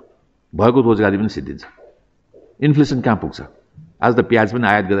हुँदैन, भएको रोजगारी पनि सिद्धिन्छ। इन्फ्लेसन कहाँ पुग्छ? आज त प्याज पनि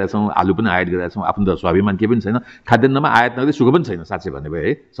आयात गरेका छौँ, आलु पनि आयात गरेका छौँ, आफ्नो त स्वाभिमान केही पनि छैन, खाद्यान्नमा आयात नगरी सुख पनि छैन। साँच्चै भन्ने भयो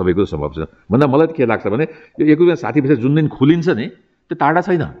है, सबै कुरो सम्भव छ भन्दा मलाई त के लाग्छ भने यो 1 रुपियाँ 60 पैसा जुन दिन खुलिन्छ नि त्यो टाढा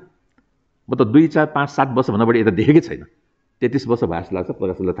छैन। म त 2, 4, 5, 7 वर्षभन्दा बढी यता देखेकै छैन। 33 वर्ष भयो जस्तो लाग्छ,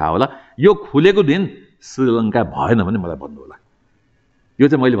 प्रकाशलाई थाहा होला। यो खुलेको दिन श्रीलङ्का भएन भने मलाई भन्नु होला। यो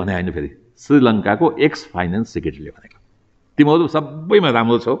चाहिँ मैले भने होइन, फेरि श्रीलङ्काको एक्स फाइनेन्स सेक्रेटरीले भनेको। तिमीहरू सबैमा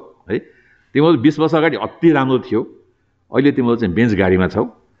राम्रो छौ है, तिमीहरू 20 वर्ष अगाडि अति राम्रो थियो, अहिले तिमीहरू चाहिँ बेन्च गाडीमा छौ,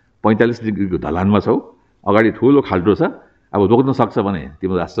 45 डिग्रीको ढलानमा छौ, अगाडि ठुलो खाल्टो छ, अब रोक्न सक्छ भने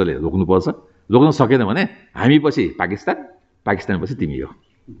तिम्रो राष्ट्रले रोक्नुपर्छ, रोक्न सकेन भने हामी पछि पाकिस्तान पछि तिमी हो।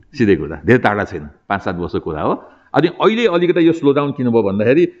 सिधै कुरा, धेरै टाढा छैन, 5-7 वर्षको कुरा हो। अनि अहिले अलिकति यो स्लो डाउन किन भयो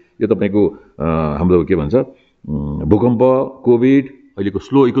भन्दाखेरि यो तपाईँको हाम्रो के भन्छ भूकम्प, कोभिड, अहिलेको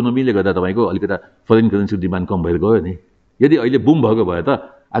स्लो इकोनोमीले गर्दा तपाईँको अलिकति फरेन करेन्सी डिमान्ड कम भएर गयो नि। यदि अहिले बुम भएको भए त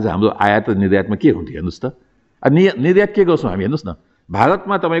आज हाम्रो आयात र निर्यातमा के हुन्थ्यो हेर्नुहोस् त। निर्यात के गर्छौँ हामी हेर्नुहोस् न,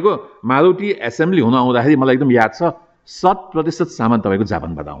 भारतमा तपाईँको मारुति एसेम्ब्ली हुन आउँदाखेरि मलाई एकदम याद छ 100% सामान तपाईँको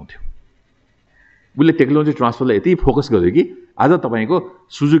जापानबाट आउँथ्यो। उसले टेक्नोलोजी ट्रान्सफरलाई यति फोकस गर्यो कि आज तपाईँको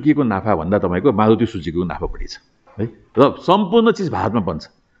सुजुकीको नाफा भन्दा तपाईँको मारुति सुजुकीको नाफा बढी छ है, र सम्पूर्ण चिज भारतमा बन्छ।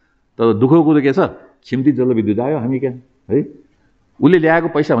 तर दुःखको कुरो के छ, खिम्ती जलविद्युत आयो हामी क्या है, उसले ल्याएको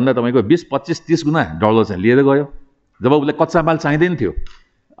पैसा भन्दा तपाईँको 20, 25, 30 गुणा डलर चाहिँ लिएर गयो। जब उसले कच्चा माल चाहिँदैन थियो,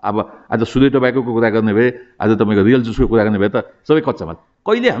 अब आज सुदे टोब्याकोको कुरा गर्ने भए, आज तपाईँको रियल जुसको कुरा गर्ने भए त सबै कच्चा माल।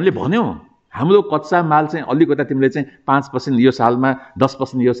 कहिले हामीले भन्यौँ हाम्रो कच्चा माल चाहिँ अलिकता तिमीले चाहिँ 5% यो सालमा,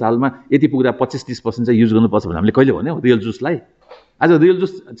 10% यो सालमा, यति पुग्दा 25-30% चाहिँ युज गर्नुपर्छ भने हामीले कहिले भन्यौँ रियल जुसलाई? आज रियल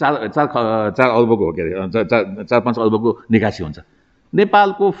जुस 4 अर्बको हो, के अरे 4-5 अर्बको निकासी हुन्छ।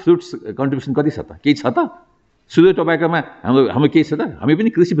 नेपालको फ्रुट्स कन्ट्रिब्युसन कति छ त? केही छ त? सुदे टोब्याकोमा हाम्रो केही छ त? हामी पनि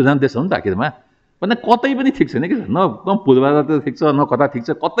कृषि प्रधान देश हो नि त आखिरमा, भन्दा कतै पनि ठिक छैन कि, न पूर्वाधार त ठिक छ, न कता ठिक छ,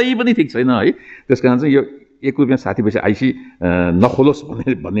 कतै पनि ठिक छैन है। त्यस कारण चाहिँ यो 1 रुपियाँ 60 पैसा आइसी नखोलोस्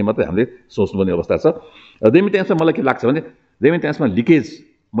भन्ने मात्रै हामीले सोच्नुपर्ने अवस्था छ। रेमिट्यान्समा मलाई के लाग्छ भने रेमिट्यान्समा लिकेज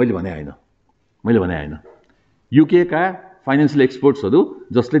मैले भने होइन। युकेका फाइनेन्सियल एक्सपर्ट्सहरू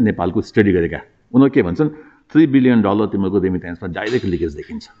जसले नेपालको स्टडी गरेका उनीहरू के भन्छन्, $3 बिलियन तिमीहरूको रेमिट्यान्समा डाइरेक्ट लिकेज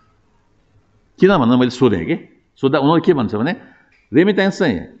देखिन्छ। किन भनेर मैले सोधेँ कि, सोद्धा उनीहरू के भन्छ भने रेमिट्यान्स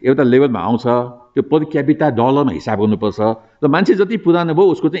चाहिँ एउटा लेभलमा आउँछ, त्यो पर क्यापिटा डलरमा हिसाब गर्नुपर्छ, र मान्छे जति पुरानो भयो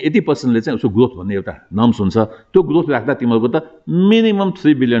उसको चाहिँ 80%ले चाहिँ उसको ग्रोथ भन्ने एउटा नर्म्स हुन्छ। त्यो ग्रोथ राख्दा तिमीहरूको त मिनिमम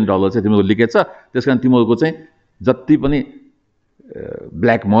 $3 बिलियन चाहिँ तिमीहरूको लिकेज छ। त्यस कारण तिमीहरूको चाहिँ जति पनि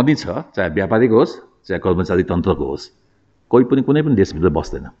ब्ल्याक मनी छ, चाहे व्यापारिक होस् चाहे कर्मचारी तन्त्रको होस्, कोही पनि कुनै पनि देशभित्र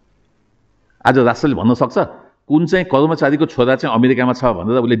बस्दैन। आज राष्ट्रले भन्न सक्छ कुन चाहिँ कर्मचारीको छोरा चाहिँ अमेरिकामा छ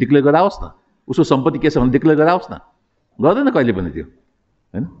भनेर उसले डिक्लेयर गराओस् न, उसको सम्पत्ति के छ भने डिक्लेयर गराओस् न, गर्दैन कहिले पनि त्यो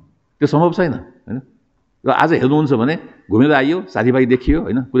होइन, त्यो सम्भव छैन होइन। र आज हेर्नुहुन्छ भने घुमेर आइयो, साथीभाइ देखियो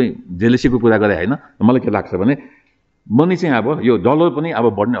होइन, कुनै जेलेसीको कुरा गरे होइन। मलाई के लाग्छ भने मनी चाहिँ अब यो डलर पनि अब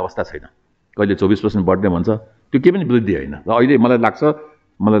बढ्ने अवस्था छैन, कहिले 24% बढ्ने भन्छ, त्यो केही पनि वृद्धि होइन। र अहिले मलाई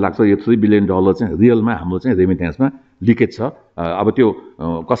लाग्छ यो $3 बिलियन चाहिँ रियलमा हाम्रो चाहिँ रेमिट्यान्समा लिकेज छ। अब त्यो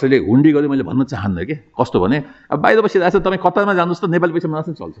कसैले हुन्डी गर्यो मैले भन्न चाहन्न कि, कस्तो भने अब बाहिर बसिरहेको छ, तपाईँ कतारमा जानुहोस् त नेपाली पैसा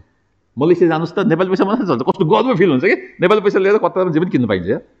मात्रै चल्छ, मलेसिया जानुहोस् त नेपाली पैसा मात्रै चल्छ, कस्तो गर्व फिल हुन्छ कि नेपाली पैसा लिएर कतारमा जे पनि किन्नु पाइन्छ।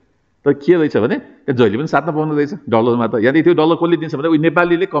 तर के रहेछ भने जहिले पनि साट्न पाउनु रहेछ डलरमा त, यदि त्यो डलर कसले दिन्छ भने उयो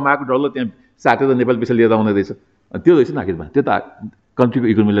नेपालीले कमाएको डलर त्यहाँ साटेर नेपाली पैसा लिएर आउने रहेछ, त्यो रहेछ नि आखिरमा। त्यो त कन्ट्रीको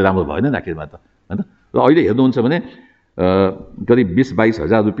इकोनोमीले राम्रो भएन नि आखिरमा त होइन। र अहिले हेर्नुहुन्छ भने करिब 20-22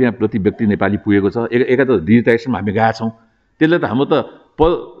 हजार रुपियाँ प्रति व्यक्ति नेपाली पुगेको छ। एका त डिजिटाइजेसनमा हामी गएका छौँ, त्यसले त हाम्रो त पर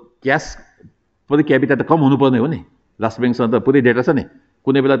क्यास पर क्यापिटा त कम हुनुपर्ने हो नि। राष्ट्र ब्याङ्कसँग त पुरै डेटा छ नि,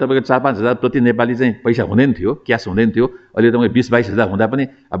 कुनै बेला तपाईँको 4-5 हजार प्रति नेपाली चाहिँ पैसा हुँदैन थियो, क्यास हुँदैन थियो। अहिले तपाईँको 20-22 हजार हुँदा पनि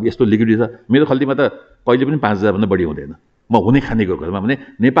अब यस्तो लिक्विडिटी छ। मेरो खल्तीमा त कहिले पनि 5 हजारभन्दा बढी हुँदैन म हुने खानेको घरमा भने।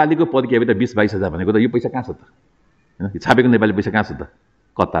 नेपालीको पर क्यापिटा 20-22 हजार भनेको त यो पैसा कहाँ छ त होइन, छापेको नेपाली पैसा कहाँ छ त?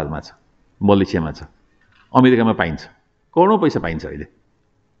 कतारमा छ, मलेसियामा छ, अमेरिकामा पाइन्छ, करोडौँ पैसा पाइन्छ अहिले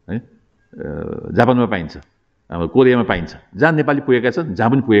है, जापानमा पाइन्छ, कोरियामा पाइन्छ, जहाँ नेपाली पुगेका छन्, जहाँ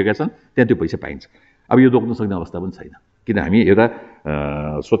पनि पुगेका छन् त्यहाँ त्यो पैसा पाइन्छ। अब यो रोक्न सक्ने अवस्था पनि छैन, किन हामी एउटा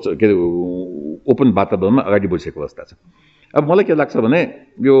स्वच्छ के अरे ओपन वातावरणमा अगाडि बढिसकेको अवस्था छ। अब मलाई के लाग्छ भने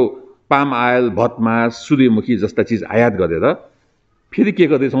यो पाम आयल, भटमास, सूर्यमुखी जस्ता चिज आयात गरेर फेरि के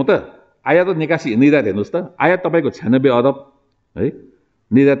गर्दैछौँ त, आयात र निकासी निर्यात हेर्नुहोस् त, आयात तपाईँको 96 अरब है,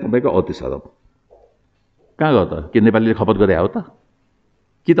 निर्यात तपाईँको 38 अरब। कहाँ गयो त? के नेपालीले खपत गरे हो त?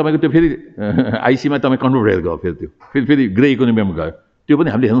 कि तपाईँको त्यो फेरि आइसीमा तपाईँ कन्भर्ट भएर गयो, फेरि त्यो फेरि ग्रे इकोनोमीमा गयो? त्यो पनि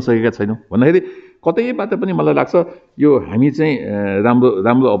हामीले हेर्न सकेका छैनौँ। भन्दाखेरि कतैबाट पनि मलाई लाग्छ यो हामी चाहिँ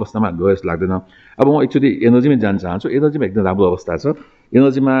राम्रो अवस्थामा गयो जस्तो लाग्दैन। अब म एकचोटि एनर्जीमै जान चाहन्छु। एनर्जीमा एकदम राम्रो अवस्था छ।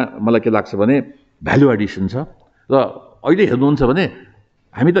 एनर्जीमा मलाई के लाग्छ भने भ्यालु एडिसन छ, र अहिले हेर्नुहुन्छ भने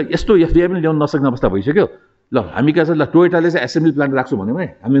हामी त यस्तो एफडिआई पनि ल्याउन नसक्ने अवस्था भइसक्यो। ल हामी कहाँ छ, ल टोयोटाले चाहिँ एसेम्ब्ली प्लान्ट राख्छु भन्यो भने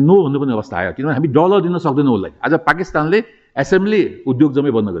हामीले नो भन्नुपर्ने अवस्था आयो, किनभने हामी डलर दिन सक्दैनौँ उसलाई। आज पाकिस्तानले एसेम्ब्ली उद्योग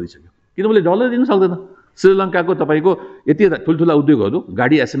जम्मै बन्द गरिसक्यो, किनभने डलर दिन सक्दैन। श्रीलङ्काको तपाईँको यति ठुल्ठुला उद्योगहरू,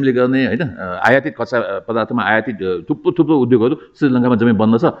 गाडी एसेम्ब्ली गर्ने होइन, आयातित कच्चा पदार्थमा आयातित थुप्रो उद्योगहरू श्रीलङ्कामा जम्मै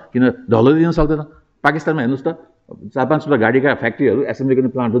बन्द छ, किन डलर दिन सक्दैन। पाकिस्तानमा हेर्नुहोस् त 4-5वटा गाडीका फ्याक्ट्रीहरू, एसेम्ब्ली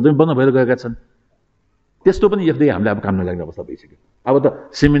गर्ने प्लान्टहरू जम्मै बन्द भएर गएका छन्। त्यस्तो पनि यस्तै हामीलाई अब काम नलाग्ने अवस्था भइसक्यो। अब त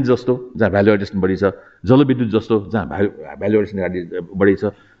सिमेन्ट जस्तो जहाँ भ्यालु एडिसन बढी छ, जलविद्युत जस्तो जहाँ भ्यालु एडिसन बढी छ,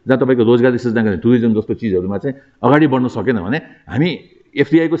 जहाँ तपाईँको रोजगारी सृजना गर्ने टुरिज्म जस्तो चिजहरूमा चाहिँ अगाडि बढ्न सकेन भने हामी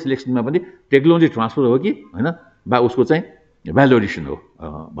एफडिआईको सिलेक्सनमा पनि टेक्नोलोजी ट्रान्सफर हो कि होइन, बा उसको चाहिँ भ्यालु एडिसन हो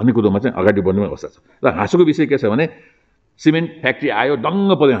भन्ने कुरोमा चाहिँ अगाडि बढ्ने अवस्था छ। र हाँसोको विषय के छ भने सिमेन्ट फ्याक्ट्री आयो,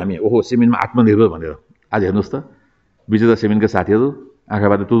 दङ्ग पऱ्यो हामी, ओहो सिमेन्टमा आत्मनिर्भर भनेर। आज हेर्नुहोस् त विजेता सिमेन्टका साथीहरू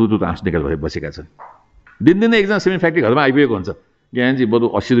आँखाबाट तुरु हाँसो निकाल भएर बसेका छन्। दिनदिनै एकजना सिमेन्ट फ्याक्ट्री घरमा आइपुगेको हुन्छ, ज्ञानजी बरु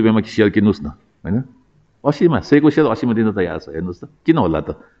 80 रुपियाँमा सेयर किन्नुहोस् न होइन, 80मा 100को सेयर 80मा दिन तयार छ। हेर्नुहोस् त किन होला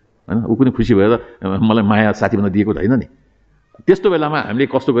त होइन, ऊ पनि खुसी भएर मलाई माया साथी भन्न दिएको त होइन नि। त्यस्तो बेलामा हामीले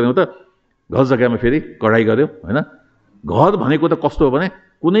कस्तो गऱ्यौँ त, घर जग्गामा फेरि कडाइ गऱ्यौँ होइन। घर भनेको त कस्तो हो भने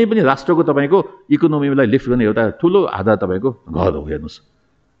कुनै पनि राष्ट्रको तपाईँको इकोनोमीलाई लिफ्ट गर्ने एउटा ठुलो आधार तपाईँको घर हो। हेर्नुहोस्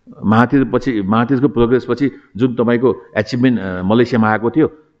महातिरको प्रोग्रेसपछि जुन तपाईँको एचिभमेन्ट मलेसियामा आएको थियो,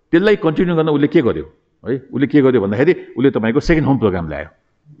 त्यसलाई कन्टिन्यू गर्न उसले के गर्यो है, उसले के गर्यो भन्दाखेरि उसले तपाईँको सेकेन्ड होम प्रोग्राम ल्यायो।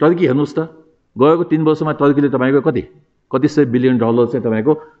 टर्की हेर्नुहोस् त, गएको 3 वर्षमा टर्कीले तपाईँको कति सय बिलियन डलर चाहिँ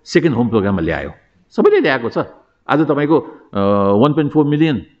तपाईँको सेकेन्ड होम प्रोग्राममा ल्यायो। सबैले ल्याएको छ। आज तपाईँको 1.4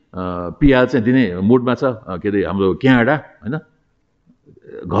 मिलियन पिआर चाहिँ दिने मोडमा छ के अरे हाम्रो क्यानाडा होइन।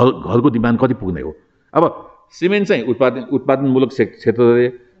 घरको डिमान्ड कति पुग्ने हो। अब सिमेन्ट चाहिँ उत्पादनमूलक क्षेत्र रे,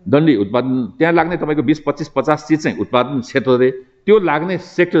 डन्डी उत्पादन त्यहाँ लाग्ने तपाईँको 20, 25, 50 चिज चाहिँ उत्पादन क्षेत्र रे, त्यो लाग्ने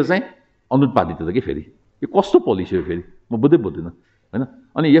सेक्टर चाहिँ अनुत्पादित हो कि। फेरि यो कस्तो पोलिसी हो फेरि, म बुझ्दिनँ होइन।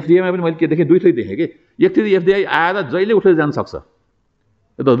 अनि एफडिआईमा पनि मैले के देखेँ, दुईटै देखेँ कि एकतिर एफडिआई आएर जहिले उठेर जान सक्छ।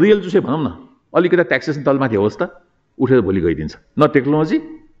 यो त रियल जुसै भनौँ न, अलिकति ट्याक्सेसन तलमाथि होस् त उठेर भोलि गइदिन्छ। न टेक्नोलोजी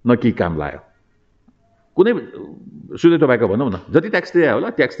न केही काम लाग्यो, कुनै सुधे टोबाको भनौँ न, जति ट्याक्स दिए होला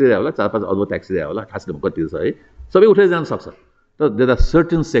 4-5 अर्ब ट्याक्स दिए होला, खास गरी कति छ है, सबै उठेर जान सक्छ। तर देयर आर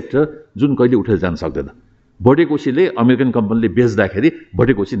सर्टेन सेक्टर जुन कहिले उठेर जान सक्दैन। भोटेकोसीले अमेरिकन कम्पनीले बेच्दाखेरि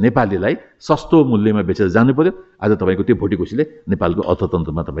भोटेकोसी नेपालीलाई सस्तो मूल्यमा बेचेर जानु पर्यो। आज तपाईँको त्यो भोटेकोसीले नेपालको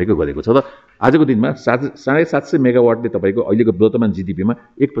अर्थतन्त्रमा तपाईँको गरेको छ। र आजको दिनमा 750 मेगावाटले तपाईँको अहिलेको वर्तमान जिडिपीमा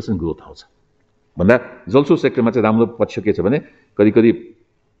 1% ग्रोथ आउँछ भन्दा जलसो सेक्टरमा चाहिँ राम्रो पक्ष के छ भने करिब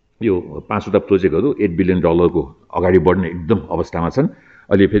यो 5वटा प्रोजेक्टहरू 8 बिलियन डलरको अगाडि बढ्ने एकदम अवस्थामा छन्।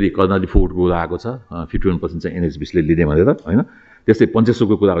 अहिले फेरि कर्णाली फोर्टको कुरा आएको छ, 51% चाहिँ एनएचबिसीले लिने भनेर होइन। त्यस्तै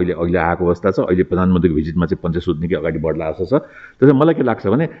पञ्चेश्वरको कुरा अहिले आएको अवस्था छ। अहिले प्रधानमन्त्रीको भिजिटमा चाहिँ पञ्चेश्वर निकै अगाडि बढ्ला जस्तो छ। त्यसैले मलाई के लाग्छ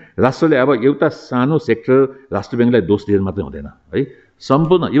भने राष्ट्रले अब एउटा सानो सेक्टर राष्ट्र ब्याङ्कलाई दोष दिएर मात्रै हुँदैन है।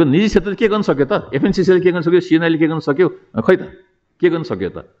 सम्पूर्ण इभन निजी क्षेत्रले के गर्न सक्यो त, एफएनसिसीले के गर्न सक्यो, सिएनआईले के गर्न सक्यो, खै त के गर्न सक्यो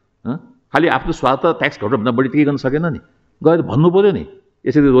त। खालि आफ्नो स्वार्थ ट्याक्स घटाउनुभन्दा बढी केही गर्न सकेन नि। गएर भन्नु पऱ्यो नि,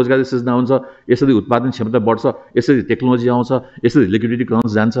 यसरी रोजगारी सृजना हुन्छ, यसरी उत्पादन क्षमता बढ्छ, यसरी टेक्नोलोजी आउँछ, यसरी लिक्विडिटी क्रन्च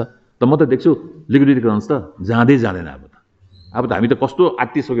जान्छ। त म त देख्छु लिक्विडिटी क्रन्च त जाँदैन। अब त हामी त कस्तो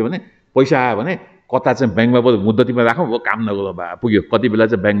आत्तिसक्यो भने पैसा आयो भने कता चाहिँ ब्याङ्कमा मुद्दतीमा राखौँ, वो काम नगरौँ बा पुग्यो। कति बेला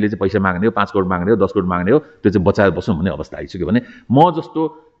चाहिँ ब्याङ्कले चाहिँ पैसा माग्ने हो, 5 करोड माग्ने हो, 10 करोड माग्ने हो, त्यो चाहिँ बचाएर बसौँ भन्ने अवस्था आइसक्यो भने म जस्तो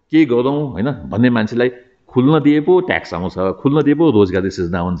के गरौँ होइन भन्ने मान्छेलाई खुल्न दिए पो ट्याक्स आउँछ, खुल्न दिए पो रोजगारी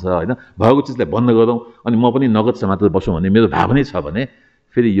सृजना हुन्छ होइन। भएको चिजलाई बन्द गरौँ अनि म पनि नगद समातेर बसौँ भन्ने मेरो भावनै छ भने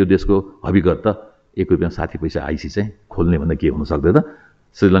फेरि यो देशको हविगत त 1 रुपियाँ 60 पैसा आइसी चाहिँ खोल्ने भन्दा के हुन सक्दैन।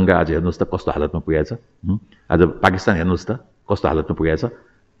 श्रीलङ्का आज हेर्नुहोस् त कस्तो हालतमा पुगेको छ। आज पाकिस्तान हेर्नुहोस् त कस्तो हालतमा पुगेको छ।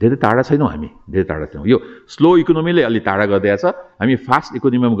 धेरै टाढा छैनौँ हामी, धेरै टाढा छैनौँ। यो स्लो इकोनोमीले अलि टाढा गरिदिएको छ। हामी फास्ट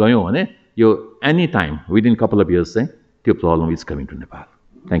इकोनोमीमा गयौँ भने यो any time within couple of years चाहिँ त्यो problem is coming to Nepal.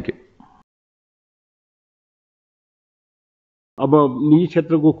 Thank you. अब निजी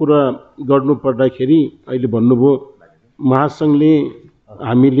क्षेत्रको कुरा गर्नु पर्दाखेरि अहिले भन्नुभयो महासङ्घले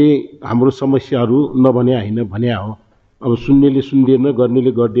हामीले हाम्रो समस्याहरू नभने होइन भने हो। अब सुन्नेले सुन्दैन,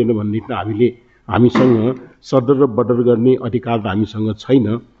 गर्नेले गर्दैन भन्ने हामीसँग सदर र बदर गर्ने अधिकार त हामीसँग छैन।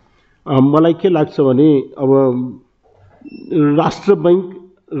 मलाई के लाग्छ भने अब राष्ट्र बैंक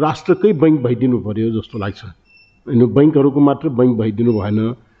राष्ट्रकै बैंक भइदिनु पर्यो जस्तो लाग्छ। होइन, बैंकहरूको मात्र बैंक भइदिनु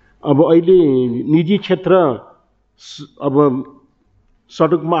भएन। अब अहिले निजी क्षेत्र अब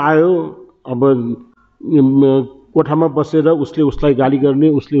सडकमा आयो, अब कोठामा बसेर उसले उसलाई गाली गर्ने,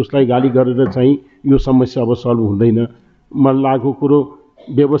 उसले उसलाई गाली गरेर चाहिँ यो समस्या अब सल्भ हुँदैन। मलाई लागेको कुरो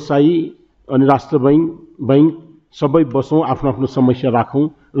व्यवसायी अनि राष्ट्र बैंक सबै बसौँ, आफ्नो आफ्नो समस्या राखौँ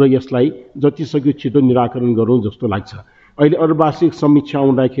र यसलाई जति सक्यो छिटो निराकरण गरौँ जस्तो लाग्छ। अहिले अर्धवार्षिक समीक्षा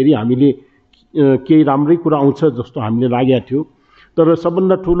आउँदाखेरि हामीले केही राम्रै कुरा आउँछ जस्तो हामीले लागेको थियो। तर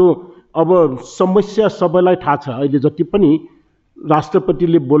सबभन्दा ठुलो अब समस्या सबैलाई थाहा छ। अहिले जति पनि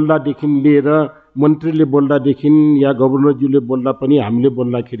राष्ट्रपतिले बोल्दादेखि लिएर मन्त्रीले बोल्दादेखि या गभर्नरज्यूले बोल्दा पनि हामीले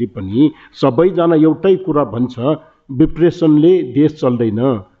बोल्दाखेरि पनि सबैजना एउटै कुरा भन्छ, डिप्रेसनले देश चल्दैन।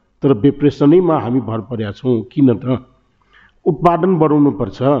 तर डिप्रेसनैमा हामी भर परेका छौँ। किन त? उत्पादन बढाउनु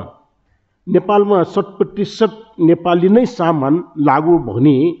पर्छ। नेपालमा 60% नेपाली नै सामान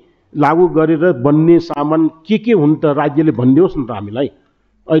लागू गरेर बन्ने सामान के हुन् त राज्यले भनिदियोस् न त हामीलाई।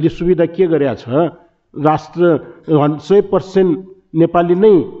 अहिले सुविधा के गरेका छ? राष्ट्र 100% नेपाली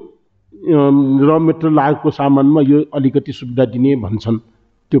नै र मेटेरियल लागेको सामानमा यो अलिकति सुविधा दिने भन्छन्,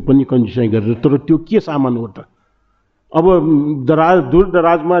 त्यो पनि कन्डिसन गरेर। तर त्यो के सामान हो त? अब दूर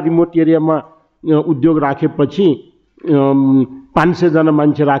दराजमा रिमोट एरियामा उद्योग राखेपछि 500 जना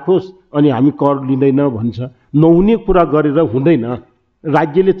मान्छे राखोस् अनि हामी कर लिँदैन भन्छ। नहुने कुरा गरेर हुँदैन।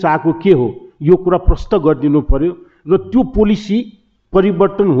 राज्यले चाहेको के हो यो कुरा प्रष्ट गरिदिनु पर्यो र त्यो पोलिसी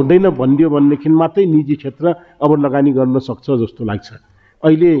परिवर्तन हुँदैन भनिदियो भनेदेखि मात्रै निजी क्षेत्र अब लगानी गर्न सक्छ जस्तो लाग्छ।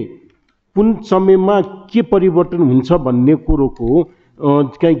 अहिले कुन समयमा के परिवर्तन हुन्छ भन्ने कुरोको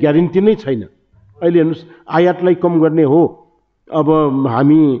कहीँ ग्यारेन्टी नै छैन। अहिले हेर्नुहोस्, आयातलाई कम गर्ने हो। अब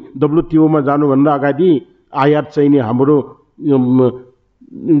हामी WTO मा जानुभन्दा अगाडि आयात चाहिँ नि हाम्रो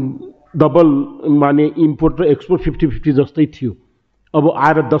डबल माने इम्पोर्ट र एक्सपोर्ट 50-50 जस्तै थियो। अब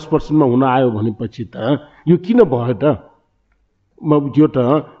आएर 10% हुन आयो भनेपछि त यो किन भयो त? यो त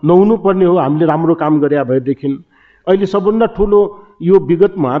नहुनु पर्ने हो। हामीले राम्रो काम गरे भएदेखि। अहिले सबभन्दा ठुलो यो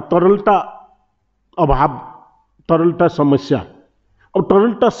विगतमा तरलता अभाव, तरलता समस्या। अब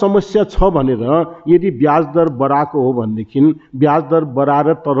तरलता समस्या छ भनेर यदि ब्याज दर बढाएको हो भनेदेखि, ब्याज दर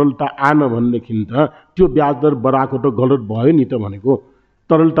बढाएर तरलता आएन भनेदेखि त त्यो ब्याज दर बढाएको त गलत भयो नि त। भनेको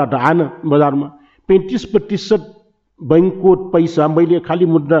तरलता त आएन बजारमा। 35% बैंकको पैसा मैले खालि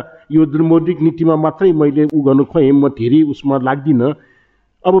मुद्दा यो मौद्रिक नीतिमा मात्रै मैले गर्नु खोएँ, म धेरै उसमा लाग्दिनँ।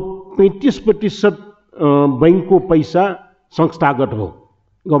 अब 35% बैंकको पैसा संस्थागत हो।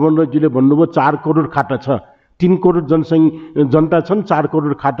 गभर्नरजीले भन्नुभयो 4 करोड खाता छ, 3 करोड जनता छन्, 4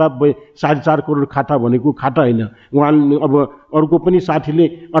 करोड खाता, 4.5 करोड खाता भनेको खाता होइन। उहाँले अब अर्को पनि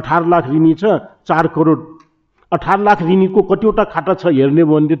साथीले 18 लाख ऋणी छ, 4 करोड 18 लाख ऋणीको कतिवटा खाता छ हेर्ने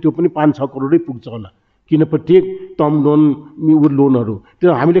हो भने त्यो पनि 5-6 करोडै पुग्छ होला। किन प्रत्येक टर्म लोन लोनहरू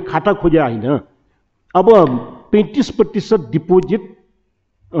त्यो हामीले खाता खोज्या होइन। अब 35% डिपोजिट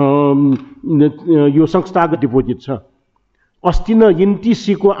यो संस्थागत डिपोजिट छ। अस्ति न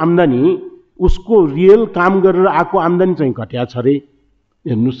एनटिसीको आम्दानी उसको रियल काम गरेर आएको आम्दानी चाहिँ घट्या छ रे।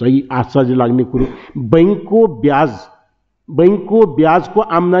 हेर्नुहोस् है, आश्चर्य लाग्ने कुरो। बैंकको ब्याजको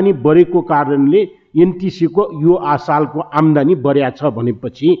आम्दानी बढेको कारणले एनटिसीको यो सालको आम्दानी बढ्या छ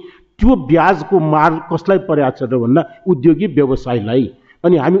भनेपछि त्यो ब्याजको मार कसलाई परेको छ त भन्दा उद्योगी व्यवसायलाई।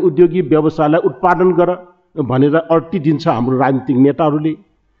 अनि हामी उद्योगी व्यवसायलाई उत्पादन गर भनेर अड्टी दिन्छ हाम्रो राजनीतिक नेताहरूले।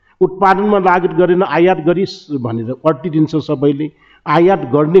 उत्पादनमा लागत गरेन, आयात गरिस् भनेर अड्टी दिन्छ सबैले। आयात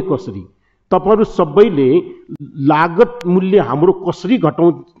गर्ने कसरी? तपाईहरु सबैले लागत मूल्य हाम्रो कसरी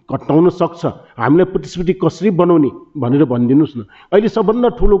घटाउन सक्छ, हामीलाई प्रतिस्पर्धी कसरी बनाउने भनेर भनिदिनुस् न। अहिले सबभन्दा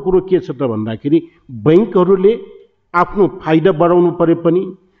ठुलो कुरो के छ त भन्दाखेरि बैंकहरूले आफ्नो फाइदा बढाउनु परे पनि,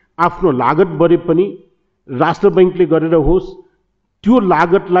 आफ्नो लागत बढे पनि राष्ट्र बैंकले गरेर होस्, त्यो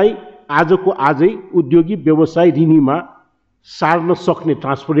लागतलाई आजको आजै उद्योगी व्यवसाय ऋणीमा सार्न सक्ने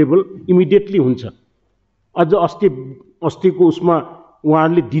ट्रान्सफरेबल इमिडिएटली हुन्छ। अझ अस्तिको उसमा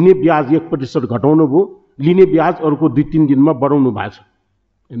उहाँहरूले दिने ब्याज 1% घटाउनु भयो, लिने ब्याज अर्को 2-3 दिनमा बढाउनु भएको छ।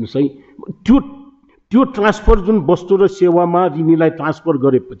 हेर्नुहोस् है, त्यो ट्रान्सफर जुन वस्तु र सेवामा ऋणीलाई ट्रान्सफर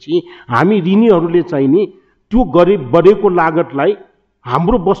गरेपछि हामी ऋणीहरूले चाहिँ नि त्यो बढेको लागतलाई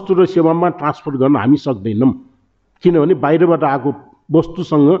हाम्रो वस्तु र सेवामा ट्रान्सफर गर्न हामी सक्दैनौँ। किनभने बाहिरबाट आएको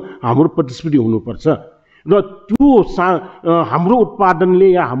वस्तुसँग हाम्रो प्रतिस्पर्धी हुनुपर्छ र त्यो हाम्रो उत्पादनले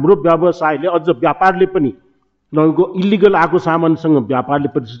या हाम्रो व्यवसायले अझ व्यापारले पनि तपाईँको इलिगल आएको सामानसँग व्यापारले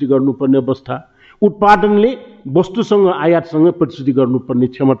प्रतिश्रुति गर्नुपर्ने अवस्था, उत्पादनले वस्तुसँग आयातसँग प्रतिश्रुति गर्नुपर्ने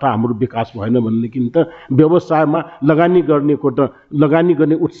क्षमता हाम्रो विकास भएन भनेदेखि त व्यवसायमा लगानी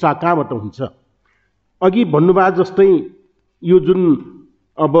गर्ने उत्साह कहाँबाट हुन्छ? अघि भन्नुभयो जस्तै यो जुन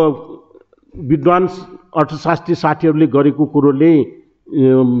अब विद्वान अर्थशास्त्री साथीहरूले गरेको कुरोले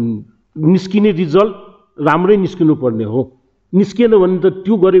निस्किने रिजल्ट राम्रै निस्किनु पर्ने हो। निस्किएन भने त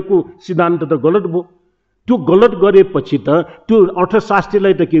त्यो गरेको सिद्धान्त त गलत भयो। त्यो गलत गरेपछि त त्यो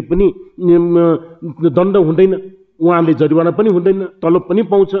अर्थशास्त्रीलाई त केही पनि दण्ड हुँदैन, उहाँले जरिवाना पनि हुँदैन, तलब पनि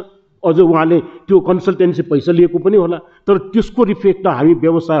पाउँछ, अझ उहाँले त्यो कन्सल्टेन्सी पैसा लिएको पनि होला। तर त्यसको रिफ्लेक्ट त हामी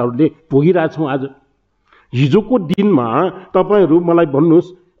व्यवसायहरूले भोगिरहेछौँ। आज हिजोको दिनमा तपाईँहरू मलाई भन्नुहोस्,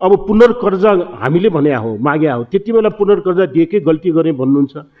 अब पुनर्कर्जा हामीले भने हो माग्या हो, त्यति बेला पुनर्कर्जा दिएकै गल्ती गरेँ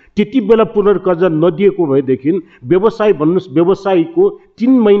भन्नुहुन्छ। त्यति बेला पुनर्कर्जा नदिएको भएदेखि व्यवसाय भन्नुहोस्, व्यवसायको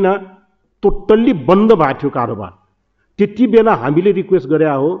 3 महिना टोटल्ली बन्द भएको थियो कारोबार। त्यति बेला हामीले रिक्वेस्ट गरे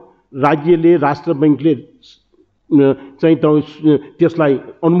हो, राज्यले राष्ट्र बैङ्कले चाहिँ त्यसलाई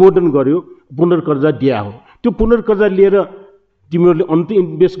अनुमोदन गर्यो, पुनर्कर्जा दिया हो। त्यो पुनर्कर्जा लिएर तिमीहरूले अन्त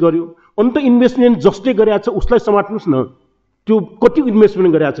इन्भेस्ट गर्यो, अन्त इन्भेस्टमेन्ट जसले गरेछ उसलाई समात्नुहोस् न। त्यो कति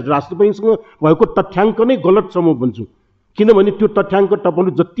इन्भेस्टमेन्ट गरेछ राष्ट्र बैङ्कसँग भएको तथ्याङ्क नै गलत छ म भन्छु। किनभने त्यो तथ्याङ्क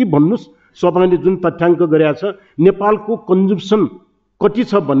तपाईँले जति भन्नुहोस्, सबैले जुन तथ्याङ्क गरेछ नेपालको कन्जम्सन कति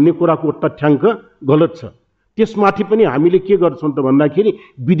छ भन्ने कुराको तथ्याङ्क गलत छ। त्यसमाथि पनि हामीले के गर्छौँ त भन्दाखेरि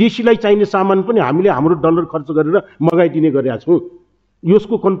विदेशीलाई चाहिने सामान पनि हामीले हाम्रो डलर खर्च गरेर मगाइदिने गरेका छौँ।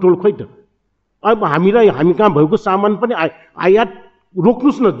 यसको कन्ट्रोल खोइ त? अब हामी कहाँ भएको सामान पनि आयात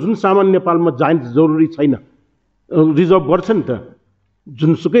रोक्नुहोस् न। जुन सामान नेपालमा जान जरुरी छैन रिजर्भ गर्छ नि त।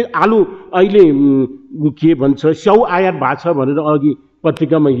 जुनसुकै आलु अहिले के भन्छ स्याउ आयात भएको छ भनेर अघि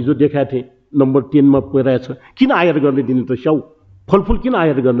पत्रिकामा हिजो देखाएको थिएँ, नम्बर 10 मा पुगेछ। किन आयात गर्ने दिने त? स्याउ फलफुल किन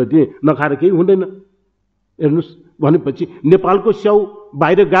आयात गर्न दिने? नखाएर केही हुँदैन। हेर्नुहोस्, भनेपछि नेपालको स्याउ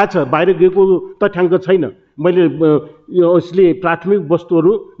बाहिर गएछ, बाहिर गएको तथ्याङ्क छैन। मैले यसले प्राथमिक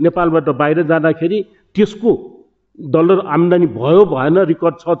वस्तुहरू नेपालबाट बाहिर जाँदाखेरि त्यसको डलर आम्दानी भयो भएन,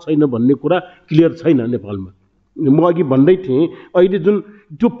 रेकर्ड छ छैन भन्ने कुरा क्लियर छैन नेपालमा। म अघि भन्दै थिएँ, अहिले जुन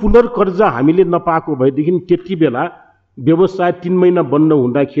त्यो पुनर्कर्जा हामीले नपाएको भएदेखि त्यति बेला व्यवसाय 3 महिना बन्द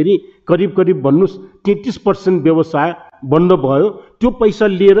हुँदाखेरि करिब भन्नुहोस् 33% व्यवसाय बन्द भयो। त्यो पैसा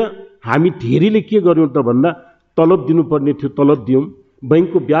लिएर हामी धेरैले के गर्यौँ त भन्दा तलब दिनुपर्ने थियो तलब दियौँ,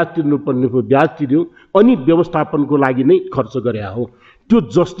 बैङ्कको ब्याज तिर्नुपर्ने थियो ब्याज तिर्यौँ, अनि व्यवस्थापनको लागि नै खर्च गरे हो। त्यो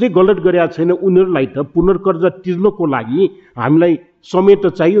जसले गलत गरेका छैन उनीहरूलाई त पुनर्कर्जा तिर्नको लागि हामीलाई समय त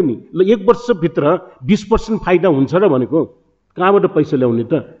चाहियो नि। ल 1 वर्षभित्र 20% फाइदा हुन्छ र भनेको कहाँबाट पैसा ल्याउने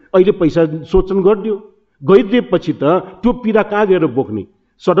त? अहिले पैसा सोचन गरिदियो, गइदिएपछि त त्यो पीडा कहाँ गएर बोक्ने?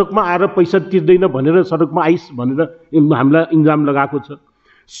 सडकमा आएर पैसा तिर्दैन भनेर सडकमा आइस भनेर हामीलाई इन्जाम लगाएको छ।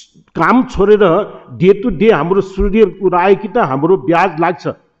 काम छोडेर डे टु डे हाम्रो सूर्य उदाए कि त हाम्रो ब्याज लाग्छ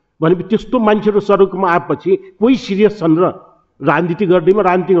भनेपछि त्यस्तो मान्छेहरू सडकमा आएपछि कोही सिरियस छन् र? राजनीति गर्दैमा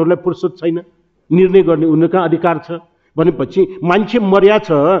राजनीतिकहरूलाई फुर्सद छैन, निर्णय गर्ने उनीहरूका अधिकार छ। भनेपछि मान्छे मर्या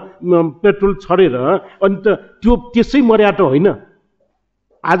छ पेट्रोल छरेर, अनि त त्यो त्यसै मर्या त होइन।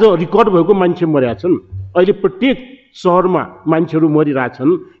 आज रेकर्ड भएको मान्छे मर्या छन्। अहिले प्रत्येक सहरमा मान्छेहरू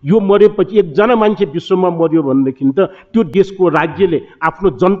मरिरहेछन्। यो मरेपछि एकजना मान्छे विश्वमा मर्यो भनेदेखि त त्यो देशको राज्यले आफ्नो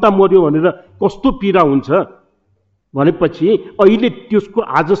जनता मर्यो भनेर कस्तो पीडा हुन्छ? भनेपछि अहिले त्यसको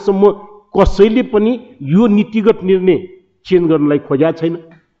आजसम्म कसैले पनि यो नीतिगत निर्णय चेन्ज गर्नलाई खोजेको छैन।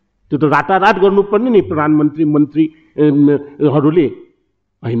 त्यो त रातारात गर्नुपर्ने नि प्रधानमन्त्री मन्त्रीहरूले,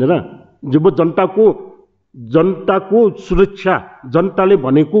 होइन र? जब जनताको सुरक्षा, जनताले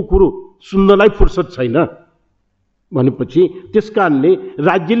भनेको कुरो सुन्नलाई फुर्सद छैन भनेपछि त्यस कारणले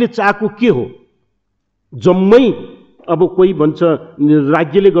राज्यले चाहेको के हो? जम्मै अब कोही भन्छ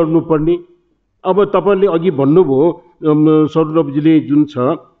राज्यले गर्नुपर्ने। अब तपाईँले अघि भन्नुभयो सौरभजीले जुन छ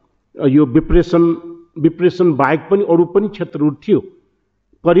यो डिप्रेसन बाहेक पनि अरू पनि क्षेत्रहरू थियो।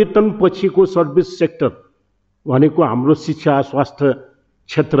 पर्यटन पछिको सर्भिस सेक्टर भनेको हाम्रो शिक्षा स्वास्थ्य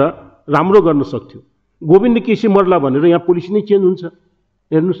क्षेत्र राम्रो गर्न सक्थ्यो। गोविन्द केसी मर्ला भनेर यहाँ पुलिस नै चेन्ज हुन्छ?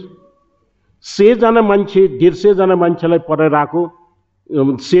 हेर्नुहोस्, 100 जना मान्छे 150 जना मान्छेलाई पढाएर आएको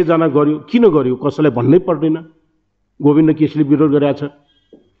 100 जना गर्यो, किन गर्यो कसैलाई भन्नै पर्दैन। गोविन्द केसीले विरोध गरेको छ।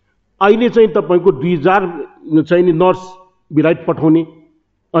 अहिले चाहिँ तपाईँको 2000 चाहिँ नि नर्स बिराइट पठाउने,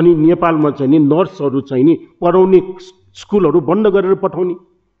 अनि नेपालमा चाहिँ नि नर्सहरू चाहिँ नि पढाउने स्कुलहरू बन्द गरेर पठाउने।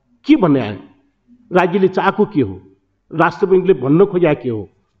 के भन्ने आयो? राज्यले चाहेको के हो? राष्ट्र बैङ्कले भन्न खोजेको के हो?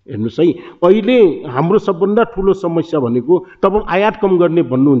 हेर्नुहोस् है, अहिले हाम्रो सबभन्दा ठुलो समस्या भनेको तपाईँ आयात कम गर्ने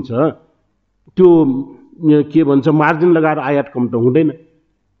भन्नुहुन्छ, त्यो के भन्छ मार्जिन लगाएर आयात कम त हुँदैन।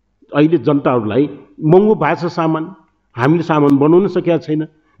 अहिले जनताहरूलाई महँगो भएको छ सामान, हामीले सामान बनाउन सकेका छैन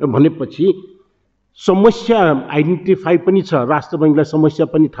भनेपछि समस्या आइडेन्टिफाई पनि छ, राष्ट्र बैङ्कलाई समस्या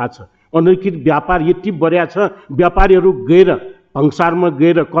पनि थाहा छ। अनधिकृत व्यापार यति बढ्या छ, व्यापारीहरू गएर भङ्सारमा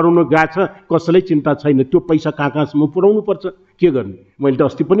गएर कराउन गएको छ, कसैलाई चिन्ता छैन। त्यो पैसा कहाँ कहाँसम्म पुर्याउनु पर्छ, के गर्ने? मैले त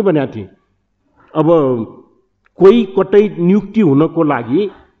अस्ति पनि भनेको थिएँ, अब कोही कतै नियुक्ति हुनको लागि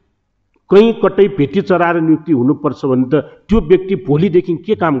कहीँ कतै भेटी चराएर नियुक्ति हुनुपर्छ भने त त्यो व्यक्ति भोलिदेखि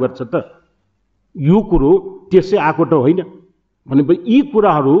के काम गर्छ त? यो कुरो त्यसै आएको त होइन। भनेपछि यी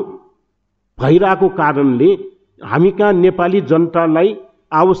कुराहरू भइरहेको कारणले हामी कहाँ नेपाली जनतालाई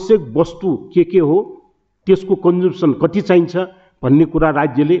आवश्यक वस्तु के हो, त्यसको कन्जम्सन कति चाहिन्छ भन्ने कुरा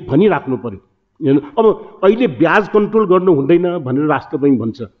राज्यले भनिराख्नु पर्यो। अब अहिले ब्याज कन्ट्रोल गर्नु हुँदैन भनेर राष्ट्र बैङ्क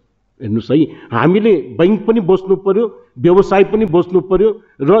भन्छ। हेर्नुहोस् है, हामीले बैङ्क पनि बस्नु पर्यो, व्यवसाय पनि बस्नु पर्यो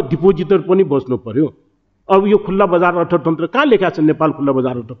र डिपोजिटर पनि बस्नु पर्यो। अब यो खुल्ला बजार अर्थतन्त्र कहाँ लेखा छ? नेपाल खुल्ला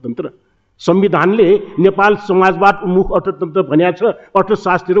बजार अर्थतन्त्र संविधानले नेपाल समाजवाद उन्मुख अर्थतन्त्र भनिएको छ,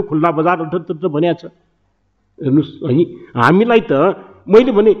 अर्थशास्त्री खुल्ला बजार अर्थतन्त्र भनिएको छ। हेर्नुहोस् है, हामीलाई त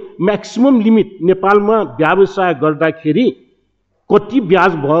मैले भने म्याक्सिमम लिमिट नेपालमा व्यवसाय गर्दाखेरि कति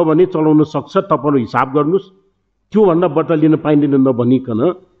ब्याज भयो भने चलाउन सक्छ तपाईँहरू हिसाब गर्नुहोस्। त्योभन्दा बढ्ता लिन पाइँदैन नभनिकन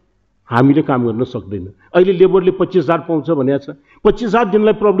हामीले काम गर्न सक्दैन। अहिले लेबरले 25,000 पाउँछ भनेको छ, 25,000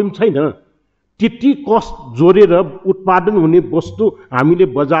 दिनलाई प्रब्लम छैन। त्यति कस्ट जोडेर उत्पादन हुने वस्तु हामीले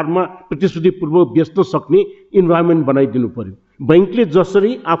बजारमा प्रतिश्रुतिपूर्वक बेच्न सक्ने इन्भाइरोमेन्ट बनाइदिनु पर्यो। बैङ्कले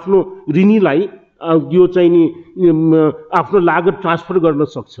जसरी आफ्नो ऋणीलाई यो चाहिँ नि आफ्नो लागत ट्रान्सफर गर्न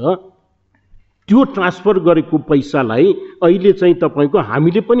सक्छ, त्यो ट्रान्सफर गरेको पैसालाई अहिले चाहिँ तपाईँको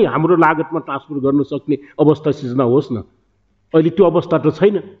हामीले पनि हाम्रो लागतमा ट्रान्सफर गर्न सक्ने अवस्था सिर्जना होस् न। अहिले त्यो अवस्था त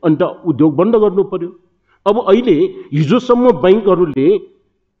छैन, अन्त उद्योग बन्द गर्नु पर्यो। अब अहिले हिजोसम्म बैङ्कहरूले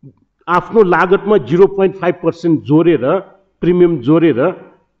आफ्नो लागतमा 0.5% जोडेर प्रिमियम जोडेर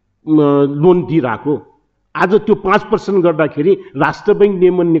लोन दिइरहेको, आज त्यो 5% गर्दाखेरि राष्ट्र बैङ्क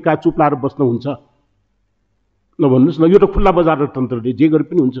नियमन निकाय चुप्लाएर बस्नुहुन्छ? नभन्नुहोस् न, यो त खुल्ला बजार अर्थतन्त्रले जे गरे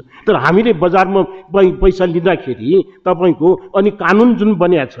पनि हुन्छ। तर हामीले बजारमा पैसा लिँदाखेरि तपाईँको अनि कानुन जुन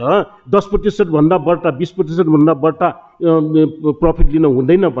बनिएको छ 10% भन्दा बढ्ता 20% भन्दा बढ्ता प्रफिट लिन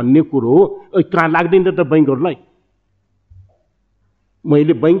हुँदैन भन्ने कुरो कहाँ लाग्दैन त बैङ्कहरूलाई?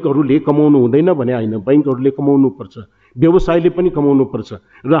 मैले बैङ्कहरूले कमाउनु हुँदैन भने होइन, बैङ्कहरूले कमाउनु पर्छ, व्यवसायले पनि कमाउनु पर्छ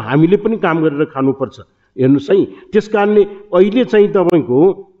र हामीले पनि काम गरेर खानुपर्छ। हेर्नुहोस् है, त्यस कारणले अहिले चाहिँ तपाईँको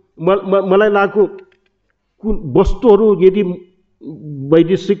मलाई लागेको वस्तुहरू यदि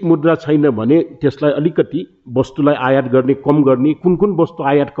वैदेशिक मुद्रा छैन भने त्यसलाई अलिकति वस्तुलाई आयात गर्ने कम गर्ने, कुन कुन वस्तु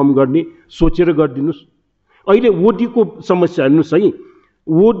आयात कम गर्ने सोचेर गरिदिनुहोस्। अहिले ओडीको समस्या हेर्नुहोस् है,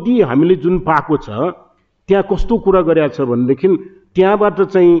 ओडी हामीले जुन पाएको छ त्यहाँ कस्तो कुरा गरेको छ भनेदेखि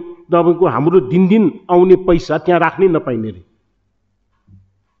त्यहाँबाट चाहिँ तपाईँको हाम्रो दिनदिन आउने पैसा त्यहाँ राख्नै नपाइने रे,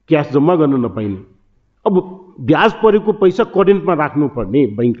 क्यास जम्मा गर्न नपाइने। अब ब्याज परेको पैसा करेन्टमा राख्नुपर्ने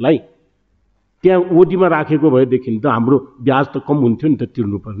बैङ्कलाई, त्यहाँ ओडीमा राखेको भएदेखि त हाम्रो ब्याज त कम हुन्थ्यो नि त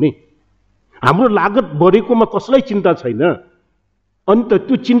तिर्नुपर्ने। हाम्रो लागत बढेकोमा कसैलाई चिन्ता छैन। अनि त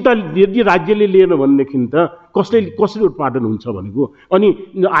त्यो चिन्ता यदि राज्यले लिएन भनेदेखि त कसरी उत्पादन हुन्छ भनेको। अनि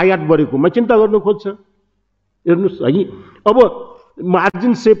आयात बढेकोमा चिन्ता गर्न खोज्छ। हेर्नुहोस् है, अब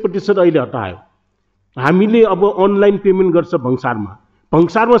मार्जिन 100% अहिले हटायो। हामीले अब अनलाइन पेमेन्ट गर्छ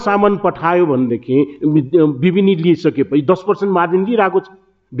भङ्सारमा सामान पठायो भनेदेखि विभिन्न लिइसकेपछि 10% मार्जिन लिइरहेको छ,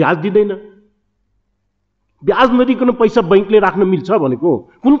 ब्याज दिँदैन। ब्याज नदिकन पैसा बैङ्कले राख्न मिल्छ भनेको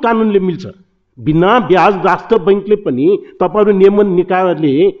कुन कानुनले मिल्छ? बिना ब्याज राष्ट्र बैङ्कले पनि तपाईँहरू नियमन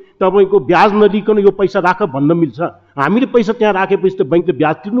निकायले तपाईँको ब्याज नदिकन यो पैसा राख भन्न मिल्छ? हामीले पैसा त्यहाँ राखेपछि त बैङ्कले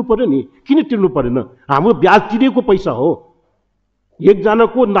ब्याज तिर्नु पर्यो नि, किन तिर्नु परेन? हाम्रो ब्याज तिरेको पैसा हो।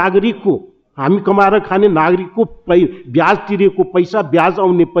 एकजनाको नागरिकको, हामी कमाएर खाने नागरिकको ब्याज तिरेको पैसा, ब्याज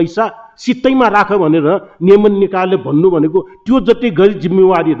आउने पैसा सित्तैमा राख भनेर नियमन निकायले भन्नु भनेको त्यो जति गैर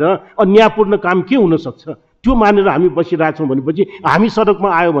जिम्मेवारी र अन्यायपूर्ण काम के हुन सक्छ? त्यो मानेर हामी बसिरहेछौँ भनेपछि हामी सडकमा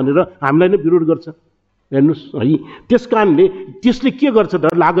आयो भनेर हामीलाई नै विरोध गर्छ। हेर्नुहोस् है, त्यस कारणले त्यसले के गर्छ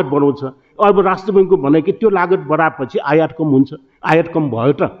त लागत बढाउँछ। अब राष्ट्र बैङ्कको भनाइ कि त्यो लागत बढाएपछि आयात कम हुन्छ। आयात कम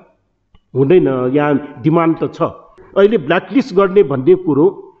भयो त हुँदैन, यहाँ डिमान्ड त छ। अहिले ब्ल्याकलिस्ट गर्ने भन्ने कुरो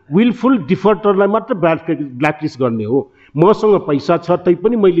विलफुल डिफल्टरलाई मात्र ब्ल्याकलिस्ट गर्ने हो। मसँग पैसा छ तै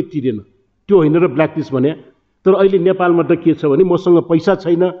पनि मैले तिरेन, त्यो होइन र ब्ल्याकलिस्ट भने। तर अहिले नेपालमा त के छ भने मसँग पैसा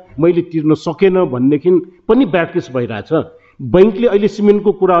छैन, मैले तिर्न सकेन भनेदेखि पनि ब्ल्याकलिस्ट भइरहेछ। बैङ्कले अहिले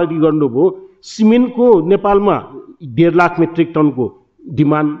सिमेन्टको कुरा अघि गर्नुभयो, सिमेन्टको नेपालमा 1.5 lakh metric टनको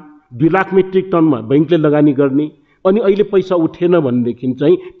demand, 2 lakh metric टनमा बैङ्कले लगानी गर्ने। अनि अहिले पैसा उठेन भनेदेखि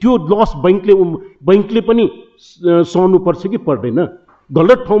चाहिँ त्यो लस बैङ्कले पनि सहनुपर्छ कि पर्दैन?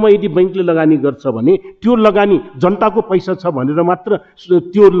 गलत ठाउँमा यदि बैङ्कले लगानी गर्छ भने त्यो लगानी जनताको पैसा छ भनेर मात्र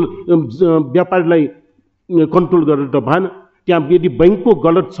त्यो व्यापारीलाई कन्ट्रोल गरेर त भएन। त्यहाँ यदि बैङ्कको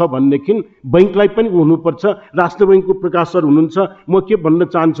गलत छ भनेदेखि बैङ्कलाई पनि हुनुपर्छ। राष्ट्र बैङ्कको प्रकाश सर हुनुहुन्छ। म के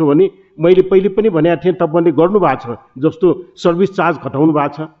भन्न चाहन्छु भने मैले पहिले पनि भनेको थिएँ, तपाईँले गर्नुभएको छ जस्तो सर्भिस चार्ज घटाउनु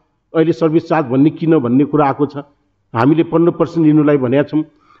भएको छ। अहिले सर्भिस चार्ज भन्ने किन भन्ने कुरा आएको छ। हामीले 15% लिनुलाई भनेका छौँ।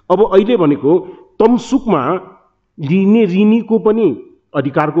 अब अहिले भनेको तमसुकमा लिने ऋणीको पनि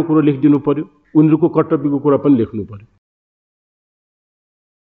अधिकारको कुरो लेखिदिनु पर्यो, उनीहरूको कर्तव्यको कुरा पनि लेख्नु पर्यो।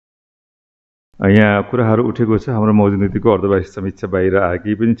 यहाँ कुराहरू उठेको छ। हाम्रो मौद्रिक नीतिको अर्धवार्षिक समीक्षा बाहिर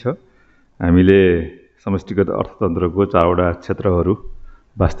आएकै पनि छ। हामीले समष्टिगत अर्थतन्त्रको 4वटा क्षेत्रहरू,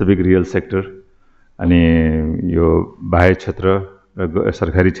 वास्तविक रियल सेक्टर, अनि यो बाह्य क्षेत्र र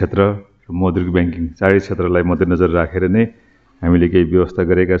सरकारी क्षेत्र र मौद्रिक ब्याङ्किङ, चारै क्षेत्रलाई मध्यनजर राखेर नै हामीले केही व्यवस्था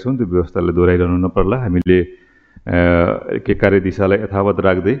गरेका छौँ। त्यो व्यवस्थालाई दोहोऱ्याइरहनु नपर्ला। हामीले के कार्यदिशालाई यथावत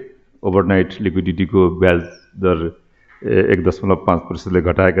राख्दै ओभरनाइट लिक्विडिटीको ब्याज दर 1.5%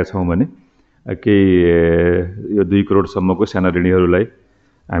 घटाएका छौँ भने केही यो 2 करोडसम्मको साना ऋणीहरूलाई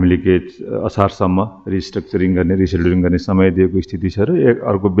हामीले के असारसम्म रिस्ट्रक्चरिङ गर्ने, रिसेड्युलिङ गर्ने समय दिएको स्थिति छ र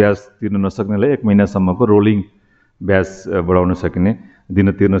अर्को ब्याज तिर्न नसक्नेलाई 1 महिनासम्मको रोलिङ ब्याज बढाउन सकिने,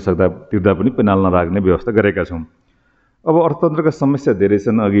 तिर्न सक्दा तिर्दा पनि पेनाल नराख्ने व्यवस्था गरेका छौँ। अब अर्थतन्त्रका समस्या धेरै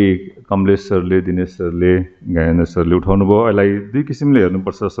छन्। अघि कमलेश सरले, दिनेश सरले, गायन सरले उठाउनु भयो। यसलाई 2 किसिमले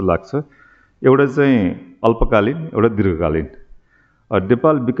हेर्नुपर्छ जस्तो लाग्छ। एउटा चाहिँ अल्पकालीन, एउटा दीर्घकालीन।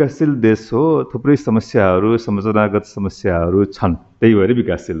 नेपाल विकासशील देश हो। थुप्रै समस्याहरू, संरचनागत समस्याहरू छन्, त्यही भएर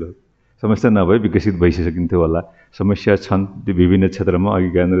विकासशील हो। समस्या नभए विकसित भइसकिन्थ्यो होला। समस्या छन् त्यो विभिन्न क्षेत्रमा। अघि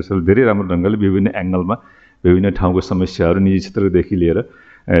ज्ञानेन्द्र सरले धेरै राम्रो ढङ्गले विभिन्न एङ्गलमा विभिन्न ठाउँको समस्याहरू, निजी क्षेत्रदेखि लिएर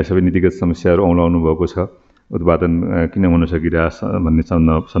सबै नीतिगत समस्याहरू औँलाउनु भएको छ। उत्पादन किन हुन सकिरहेछ भन्ने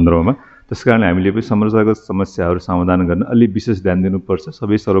सन्दर्भमा। त्यसकारणले हामीले पनि संरचनागत समस्याहरू समाधान गर्न अलि विशेष ध्यान दिनुपर्छ।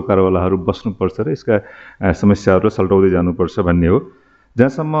 सबै सरोकारवालाहरू बस्नुपर्छ र यसका समस्याहरू सल्टाउँदै जानुपर्छ भन्ने हो।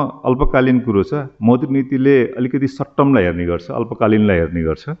 जहाँसम्म अल्पकालीन कुरो छ, मौद्रिक नीतिले अलिकति सर्ट टर्मलाई हेर्ने गर्छ, अल्पकालीनलाई हेर्ने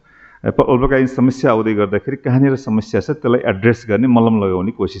गर्छ। अल्पकालीन समस्या आउँदै गर्दाखेरि कहाँनिर समस्या छ त्यसलाई एड्रेस गर्ने, मलम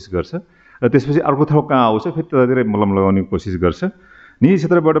लगाउने कोसिस गर्छ र त्यसपछि अर्को ठाउँ कहाँ आउँछ फेरि त्यतातिर मलम लगाउने कोसिस गर्छ। निजी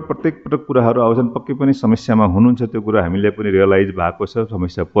क्षेत्रबाट प्रत्येक पटक कुराहरू आउँछन्, पक्कै पनि समस्यामा हुनुहुन्छ, त्यो कुरा हामीले पनि रियलाइज भएको छ,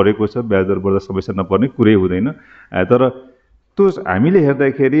 समस्या परेको छ। ब्याज दर बढ्दा समस्या नपर्ने कुरै हुँदैन। तर त्यो हामीले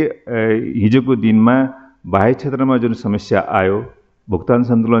हेर्दाखेरि हिजोको दिनमा बाह्य क्षेत्रमा जुन समस्या आयो, भुक्तान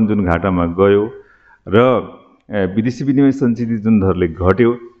सन्तुलन जुन घाटामा गयो र विदेशी विनिमय सञ्चित जुन दरले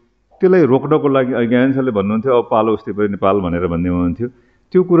घट्यो, त्यसलाई रोक्नको लागि ज्ञान सरले भन्नुहुन्थ्यो अब पालो उस्तै पऱ्यो नेपाल भनेर भन्ने हुनुहुन्थ्यो।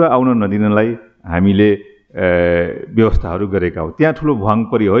 त्यो कुरा आउन नदिनलाई हामीले व्यवस्थाहरू गरेका हौँ। त्यहाँ ठुलो भङ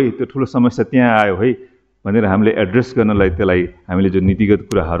पर्यो है, त्यो ठुलो समस्या त्यहाँ आयो है भनेर हामीले एड्रेस गर्नलाई त्यसलाई हामीले जो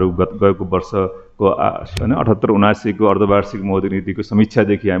नीतिगत कुराहरू गएको वर्षको 78-79 को अर्धवार्षिक मौद्रिक नीतिको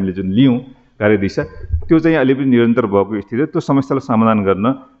समीक्षादेखि हामीले जुन लियौँ कार्यदिशा, त्यो चाहिँ अहिले पनि निरन्तर भएको स्थिति। त्यो समस्यालाई समाधान गर्न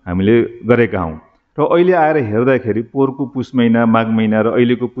हामीले गरेका हौँ। र अहिले आएर हेर्दाखेरि पोहोरको पुस महिना, माघ महिना र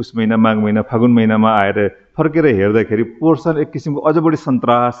अहिलेको पुस महिना, माघ महिना, फागुन महिनामा आएर फर्केर हेर्दाखेरि पोहोरसम्म एक किसिमको अझ बढी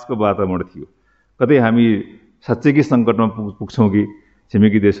सन्तासको वातावरण थियो। कतै हामी साँच्चैकै सङ्कटमा पुग्छौँ कि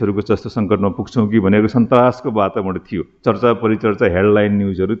छिमेकी देशहरूको जस्तो सङ्कटमा पुग्छौँ कि भनेको सन्तासको वातावरण थियो। चर्चा परिचर्चा, हेडलाइन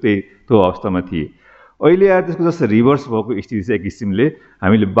न्युजहरू त्यो अवस्थामा थिए। अहिले आएर त्यसको जस्तो रिभर्स भएको स्थिति चाहिँ एक किसिमले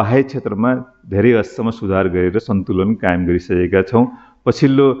हामीले बाह्य क्षेत्रमा धेरै हदसम्म सुधार गरेर सन्तुलन कायम गरिसकेका छौँ।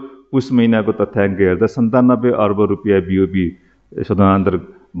 पछिल्लो पुस महिनाको तथ्याङ्क हेर्दा 97 अर्ब रुपियाँ बिओबी स्वतन्त्र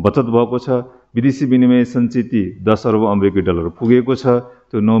बचत भएको छ। विदेशी विनिमय सञ्चिति 10 अर्ब अमेरिकी डलर पुगेको छ।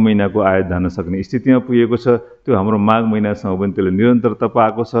 त्यो 9 महिनाको आयात धान्न सक्ने स्थितिमा पुगेको छ। त्यो हाम्रो माघ महिनासम्म पनि त्यसले निरन्तरता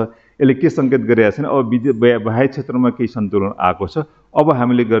पाएको छ। यसले के सङ्केत गरिरहेको छैन, अब बाह्य क्षेत्रमा केही सन्तुलन आएको छ। अब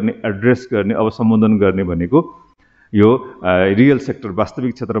हामीले गर्ने, एड्रेस गर्ने, अब सम्बोधन गर्ने भनेको यो रियल सेक्टर,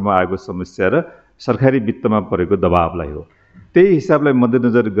 वास्तविक क्षेत्रमा आएको समस्या र सरकारी वित्तमा परेको दबावलाई हो। त्यही हिसाबलाई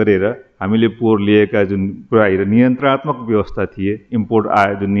मध्यनजर गरेर हामीले पोहोर लिएका जुन पुरा नियन्त्रणात्मक व्यवस्था थिए, इम्पोर्ट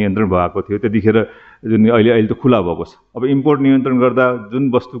आयो जुन नियन्त्रण भएको थियो, त्यतिखेर जुन अहिले त खुला भएको छ। अब इम्पोर्ट नियन्त्रण गर्दा जुन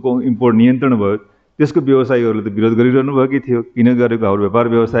वस्तुको इम्पोर्ट नियन्त्रण भयो त्यसको व्यवसायीहरूले त विरोध गरिरहनु भएकै थियो। किन गरेको, हाम्रो व्यापार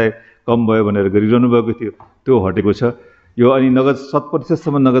व्यवसाय कम भयो भनेर गरिरहनु भएको थियो, त्यो हटेको छ। यो अनि नगद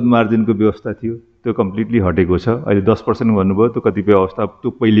 7% नगद मार्जिनको व्यवस्था थियो, त्यो कम्प्लिटली हटेको छ। अहिले 10% भन्नुभयो, त्यो कतिपय अवस्था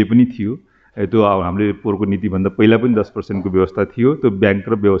त्यो पहिले पनि थियो। त्यो हामीले पोहोरको नीतिभन्दा पहिला पनि 10% को व्यवस्था थियो। त्यो ब्याङ्क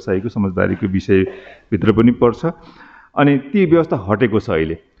र व्यवसायीको समझदारीको विषयभित्र पनि पर्छ। अनि ती व्यवस्था हटेको छ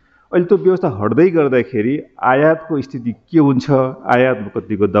अहिले त्यो व्यवस्था हट्दै गर्दाखेरि आयातको स्थिति के हुन्छ, आयातमा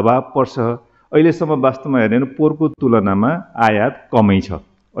कतिको दबाव पर्छ। अहिलेसम्म वास्तवमा हेर्ने हो भने पोहोरको तुलनामा आयात कमै छ।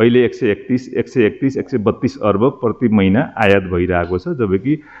 अहिले 131 अर्ब प्रति महिना आयात भइरहेको छ,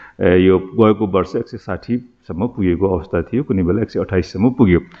 जबकि यो गएको वर्ष 160 सम्म पुगेको अवस्था थियो, कुनै बेला 128 सम्म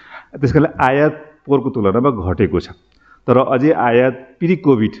पुग्यो। त्यसकारणले आयात पोहोरको तुलनामा घटेको छ। तर अझै आयात प्री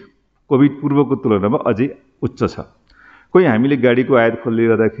कोभिड पूर्वको तुलनामा अझै उच्च छ। कोही हामीले गाडीको आयात खोल्दै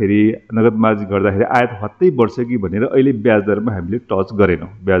गर्दाखेरि नगद मार्जिन गर्दाखेरि आयात हत्तै बढ्छ कि भनेर अहिले ब्याज दरमा हामीले टच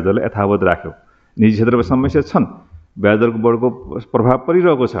गरेनौँ, ब्याज दरलाई यथावत राख्यौँ। निजी क्षेत्रमा समस्या छन्, ब्याज दरको बढ्को प्रभाव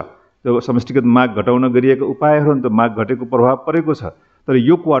परिरहेको छ, त्यो समष्टिगत माग घटाउन गरिएका उपायहरू त माग घटेको प्रभाव परेको छ, तर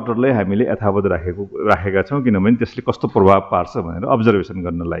यो क्वार्टरलाई हामीले यथावत राखेका छौँ, किनभने त्यसले कस्तो प्रभाव पार्छ भनेर अब्जर्भेसन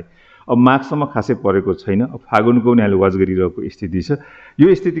गर्नलाई। अब माघसम्म खासै परेको छैन, अब फागुनको उनीहरूले वाच गरिरहेको स्थिति छ।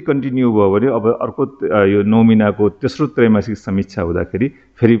 यो स्थिति कन्टिन्यू भयो भने अब अर्को यो 9 महिनाको तेस्रो त्रैमासिक समीक्षा हुँदाखेरि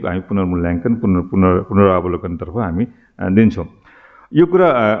फेरि हामी पुनर्मूल्याङ्कन पुनरावलोकनतर्फ हामी दिन्छौँ। यो कुरा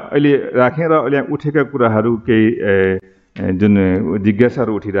अहिले राखेँ र अहिले उठेका कुराहरू केही जुन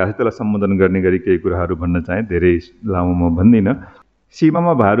जिज्ञासाहरू उठिरहेको छ त्यसलाई सम्बोधन गर्ने गरी केही कुराहरू भन्न चाहेँ, धेरै लामो म भन्दिनँ।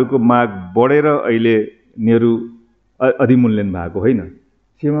 सीमामा भारूको माग बढेर अहिले नेहरू अधिमूल्यन भएको होइन,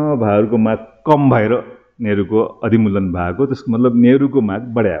 सीमामा भारूको माग कम भएर नेहरूको अधिमूल्यन भएको, त्यसको मतलब नेहरूको माग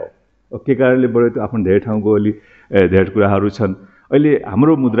बढ्या हो। के कारणले बढ्यो त्यो आफ्नो धेरै ठाउँको अलि धेरै कुराहरू छन्। अहिले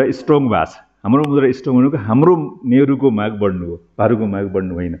हाम्रो मुद्रा स्ट्रङ भएको छ, हाम्रो मुद्रा स्ट्रङ हुनुको हाम्रो नेहरूको माग बढ्नु हो, भारूको माग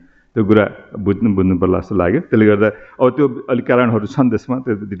बढ्नु होइन। त्यो कुरा बुझ्नु पर्ला जस्तो लाग्यो। त्यसले गर्दा अब त्यो अलिक कारणहरू छन् त्यसमा,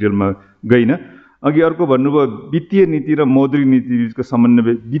 त्यो डिटेलमा गइनँ। अघि अर्को भन्नुभयो वित्तीय नीति र मौद्रिक नीतिको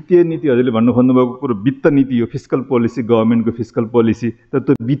समन्वय। वित्तीय नीति हजुरले भन्नु खोज्नुभएको कुरो वित्त नीति हो, फिस्कल पोलिसी, गभर्मेन्टको फिस्कल पोलिसी, तर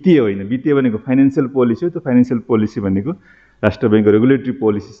त्यो वित्तीय होइन। वित्तीय भनेको फाइनेन्सियल पोलिसी हो। त्यो फाइनेन्सियल पोलिसी भनेको राष्ट्र ब्याङ्कको रेगुलेटरी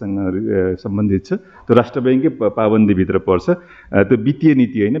पोलिसीसँग सम्बन्धित छ, त्यो राष्ट्र ब्याङ्ककै पाबन्दीभित्र पर्छ। त्यो वित्तीय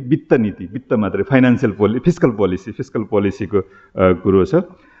नीति होइन, वित्त नीति, वित्त मात्रै, फाइनेन्सियल फिस्कल पोलिसीको कुरो छ।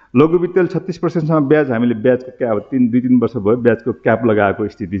 लघु वित्तले 36%सम्म ब्याज, हामीले ब्याजको क्याप 2-3 वर्ष भयो ब्याजको क्याप लगाएको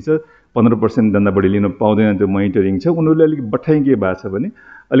स्थिति छ। 15% भन्दा बढी लिन पाउँदैन, त्यो मोनिटरिङ छ। उनीहरूले अलिक बठाइ के भएको छ भने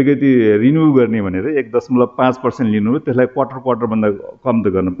अलिकति रिन्यू गर्ने भनेर 1.5% लिनु हो, त्यसलाई क्वार्टरभन्दा कम त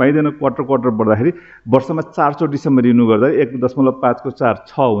गर्न पाइँदैन। क्वार्टर बढ्दाखेरि वर्षमा 4 चोटिसम्म रिन्यू गर्दा 1.5 को 4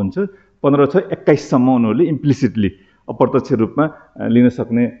 6 हुन्छ। 15 6 21सम्म उनीहरूले इम्प्लिसिटली अप्रत्यक्ष रूपमा लिन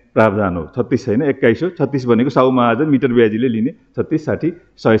सक्ने प्रावधान हो। 36 होइन 21 हो। 36 भनेको साउ महाजन मिटर ब्याजीले लिने 36 60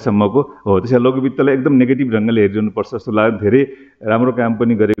 100सम्मको हो। त्यसैले लघु वित्तलाई एकदम नेगेटिभ ढङ्गले हेरिरहनुपर्छ जस्तो लाग्यो। धेरै राम्रो काम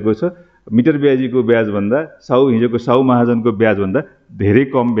पनि गरेको छ। मिटर ब्याजीको ब्याजभन्दा हिजोको साउ महाजनको ब्याजभन्दा धेरै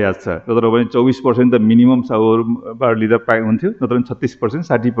कम ब्याज छ। तर भने 24% त मिनिमम साउहरूबाट लिँदा हुन्थ्यो, नत्र 36%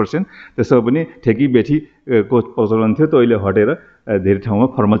 60%। त्यसो पनि ठेकी बेठीको प्रचलन थियो, त्यो अहिले हटेर धेरै ठाउँमा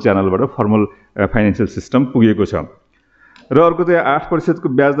फर्मल च्यानलबाट फर्मल फाइनेन्सियल सिस्टम पुगेको छ। र अर्को चाहिँ 8%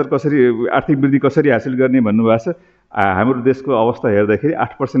 ब्याज दर कसरी, आर्थिक वृद्धि कसरी हासिल गर्ने भन्नुभएको छ। हाम्रो देशको अवस्था हेर्दाखेरि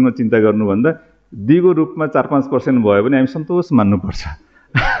 8%मा चिन्ता गर्नुभन्दा दिगो रूपमा 4-5% भयो भने हामी सन्तोष मान्नुपर्छ।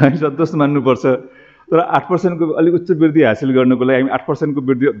 तर 8%को अलिक उच्च वृद्धि हासिल गर्नको लागि हामी 8%को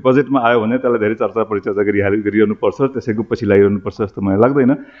वृद्धि बजेटमा आयो भने त्यसलाई धेरै चर्चा परिचर्चा गरिरहनुपर्छ, त्यसैको पछि लागिरहनुपर्छ जस्तो मलाई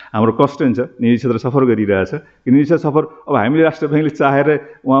लाग्दैन। हाम्रो कन्स्टेन्ट छ, निजी क्षेत्र सफर गरिरहेछ। निजी क्षेत्र सफर अब हामीले राष्ट्र ब्याङ्कले चाहेर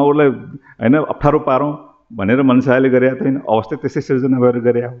उहाँहरूलाई होइन अप्ठ्यारो पारौँ भनेर मनसायले गरे त होइन, अवस्था त्यसै सिर्जना भएर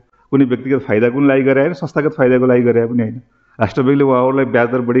गरे हो। कुनै व्यक्तिगत फाइदाको लागि गरे होइन, संस्थागत फाइदाको लागि गरे पनि होइन। राष्ट्र ब्याङ्कले उहाँहरूलाई ब्याज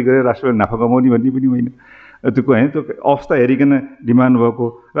दर बढी गरेर राष्ट्र ब्याङ्क नाफा कमाउने भन्ने पनि होइन। त्यो होइन, त्यो अवस्था हेरिकन डिमान्ड भएको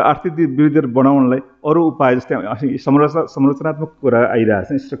र आर्थिक वृद्धि दर बढाउनलाई अरू उपाय जस्तै संरचनात्मक कुरा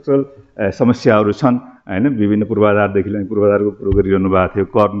आइरहेको छ। स्ट्रक्चरल समस्याहरू छन् होइन, विभिन्न पूर्वाधारदेखि पूर्वाधारको कुरो गरिरहनु भएको थियो,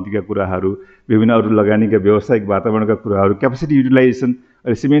 कर नीतिका कुराहरू, विभिन्न अरू लगानीका व्यावसायिक वातावरणका कुराहरू, क्यापेसिटी युटिलाइजेसन।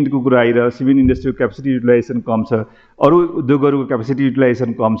 अहिले सिमेन्टको कुरा आइरह्यो, सिमेन्ट इन्डस्ट्रीको क्यापेसिटी युटिलाइजेसन कम छ, अरू उद्योगहरूको क्यापेसिटी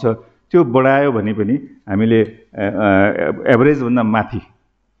युटिलाइजेसन कम छ। त्यो बढायो भने पनि हामीले एभरेजभन्दा माथि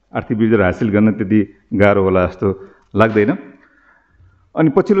आर्थिक वृद्धि हासिल गर्न त्यति गाह्रो होला जस्तो लाग्दैन। अनि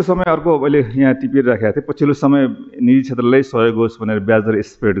पछिल्लो समय अर्को अहिले यहाँ टिपेर राखेको थिएँ, पछिल्लो समय निजी क्षेत्रलाई सहयोग होस् भनेर ब्याज दर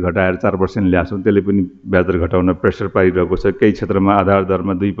स्प्रेड घटाएर 4% ल्याएको छौँ। त्यसले पनि ब्याज दर घटाउन प्रेसर पारिरहेको छ। केही क्षेत्रमा आधार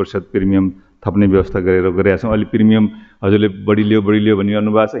दरमा 2% प्रिमियम थप्ने व्यवस्था गरेका छौँ। अहिले प्रिमियम हजुरले बढी लियो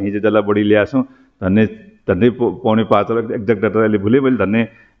भनिरहनु भएको छ। हिजो जसलाई बढी ल्याएको छौँ धन्ने पाउने 5 अर्ब, एक्ज्याक्ट डाटा अहिले भुलेँ मैले, धन्ने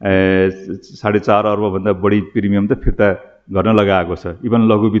 4.5 अर्बभन्दा बढी प्रिमियम त फिर्ता गर्न लगाएको छ। इभन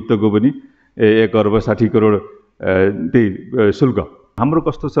लघु वित्तको पनि 1 अर्ब 60 करोड त्यही शुल्क। हाम्रो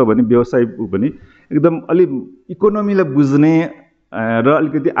कस्तो छ भने व्यवसाय पनि एकदम अलि इकोनोमीलाई बुझ्ने र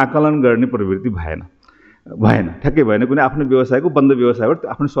अलिकति आकलन गर्ने प्रवृत्ति भएन, ठ्याक्कै भएन। कुनै आफ्नो व्यवसायको बन्द व्यवसायबाट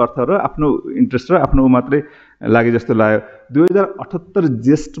आफ्नो स्वार्थ र आफ्नो इन्ट्रेस्ट र आफ्नो मात्रै लागे जस्तो लाग्यो। 2078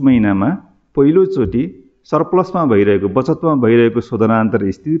 ज्येष्ठ महिनामा पहिलोचोटि सरप्लसमा भइरहेको, बचतमा भइरहेको शोधनान्तर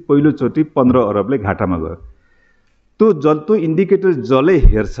स्थिति पहिलोचोटि 15 अरबले घाटामा गयो। त्यो इन्डिकेटर जसले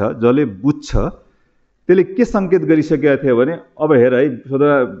हेर्छ, जसले बुझ्छ, त्यसले के सङ्केत गरिसकेको थियो भने अब हेर है,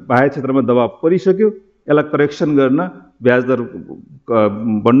 शोधना बाह्य क्षेत्रमा दबाब परिसक्यो, यसलाई करेक्सन गर्न ब्याज दर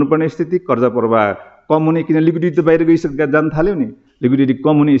बढ्नुपर्ने स्थिति, कर्जा प्रवाह कम हुने, किन लिक्विडिटी त बाहिर जान थाल्यो नि, लिक्विडिटी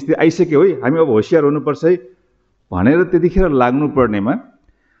कम हुने स्थिति आइसक्यो है, हामी अब होसियार हुनुपर्छ है भनेर त्यतिखेर लाग्नुपर्नेमा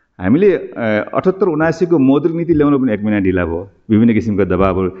हामीले 78-79 को मौद्रिक नीति ल्याउन पनि 1 महिना ढिला भयो, विभिन्न किसिमका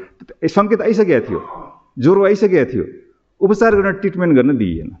दबावहरू, सङ्केत आइसकेका थियो, ज्वरो आइसकेका थियो, उपचार गर्न ट्रिटमेन्ट गर्न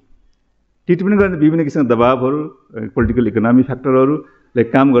दिइएन। ट्रिटमेन्ट गर्न विभिन्न किसिमका दबावहरू, पोलिटिकल इकोनोमी फ्याक्टरहरूले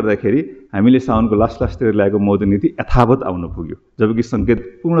काम गर्दाखेरि हामीले साउनको लास्टतिर ल्याएको मौद्रिक नीति यथावत आउन पुग्यो, जबकि सङ्केत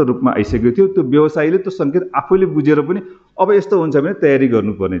पूर्ण रूपमा आइसकेको थियो। त्यो व्यवसायीले त्यो सङ्केत आफैले बुझेर पनि अब यस्तो हुन्छ भने तयारी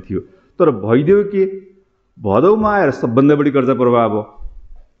गर्नुपर्ने थियो। तर भइदियो के, भदौमा आएर सबभन्दा बढी कर्जा प्रवाह भयो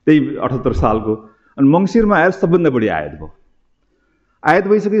त्यही 78 सालको, अनि मङ्सिरमा आएर सबभन्दा बढी आयात भयो। आयात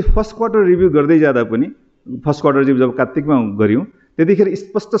भइसकेपछि फर्स्ट क्वार्टर रिभ्यू गर्दै जाँदा पनि, फर्स्ट क्वार्टर रिभ्यू जब कार्तिकमा गऱ्यौँ त्यतिखेर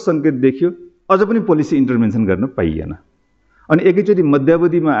स्पष्ट सङ्केत देखियो अझ पनि पोलिसी इन्टरभेन्सन गर्न पाइएन। अनि एकैचोटि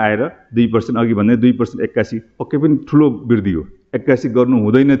मध्यावधिमा आएर 2%, अघि भन्दै 2% 81 पक्कै पनि ठुलो वृद्धि हो, 81 गर्नु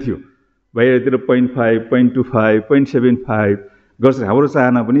हुँदैन थियो, बाहिरतिर 0.5, 0.25, 0.75 गर्छ। हाम्रो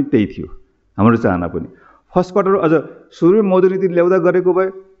चाहना पनि त्यही थियो, हाम्रो चाहना पनि फर्स्ट क्वार्टर अझ सुरुमै मौद्रिक नीति ल्याउँदा गरेको भए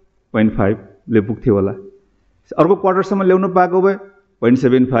 0.5 ले पुग्थ्यो होला, अर्को क्वार्टरसम्म ल्याउनु पाएको भए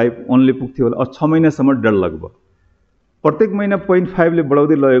 0.75 ओन्ली पुग्थ्यो होला। 6 महिनासम्म डेढलग भयो, प्रत्येक महिना 0.5 ले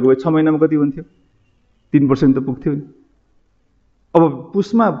बढाउँदै लगेको भए 6 महिनामा कति हुन्थ्यो, 3% त पुग्थ्यो नि। अब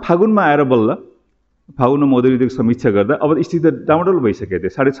पुसमा फागुनमा आएर बल्ल फागुनमा मौद्रिक नीतिको समीक्षा गर्दा अब स्थिति त डाउनडल भइसकेको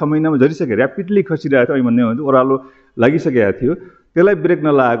थियो, 6.5 महिनामा झरिसक्यो, ऱ्यापिडली खसिरहेको थियो, भन्ने हो ओह्रालो लागिसकेको थियो। त्यसलाई ब्रेक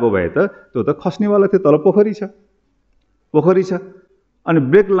नलागेको भए त त्यो त खस्नेवाला थियो, तल पोखरी छ, पोखरी छ। अनि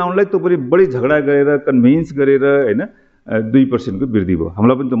ब्रेक लाउनलाई त्यो पनि बढी झगडा गरेर कन्भिन्स गरेर होइन 2% को वृद्धि भयो।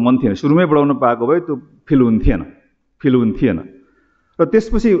 हामीलाई पनि त्यो मन थिएन, सुरुमै बढाउन पाएको भए त्यो फिल हुन्थेन। र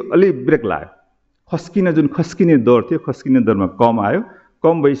त्यसपछि अलि ब्रेक लाग्यो, जुन खस्किने दर थियो, खस्किने दरमा कम आयो।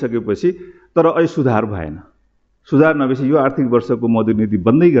 कम भइसकेपछि तर अहिले सुधार भएन। सुधार नभएपछि यो आर्थिक वर्षको मौद्रिक नीति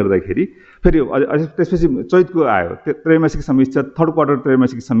बन्दै गर्दाखेरि फेरि त्यसपछि चैतको आयो त्रैमासिक समीक्षा, थर्ड क्वार्टर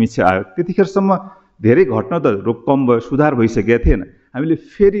त्रैमासिक समीक्षा आयो। त्यतिखेरसम्म धेरै घट्न त कम भयो, सुधार भइसकेको थिएन। हामीले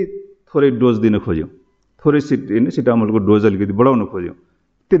फेरि थोरै डोज दिन खोज्यौँ, थोरै सिटामोलको डोज अलिकति बढाउन खोज्यौँ,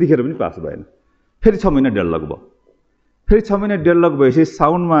 त्यतिखेर पनि पास भएन। फेरि 6 महिना डेढलग भयो, फेरि 6 महिना डेढलग भएपछि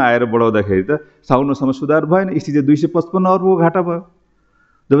साउनमा आएर बढाउँदाखेरि त साउनसम्म सुधार भएन, स्थिति 255 अर्बको घाटा भयो।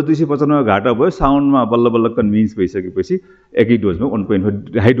 जब 255 घाटा भयो, साउनमा बल्ल बल्ल कन्भिन्स भइसकेपछि एकै डोजमा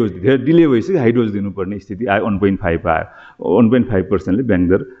 1.5 हाई डोज दियो, डिले भइसक्यो, हाई डोज दिनुपर्ने स्थिति आयो, 1.5 आयो। 1.5%ले ब्याङ्क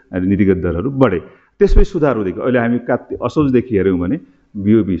दर नीतिगत दरहरू बढे। त्यसपछि सुधार हुँदै गयो। अहिले हामी असोजदेखि हेऱ्यौँ भने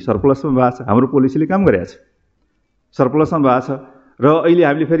बिओबी सरप्लसमा भएको छ, हाम्रो पोलिसीले काम गरेको छ, सरप्लसमा भएको छ। र अहिले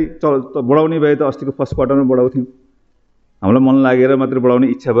हामीले फेरि बढाउने भए त अस्तिको फर्स्ट क्वार्टरमा बढाउँथ्यौँ, हामीलाई मन लागेर मात्रै बढाउने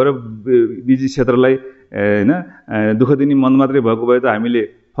इच्छा भएर निजी क्षेत्रलाई होइन दुःख दिने मन मात्रै भएको भए त हामीले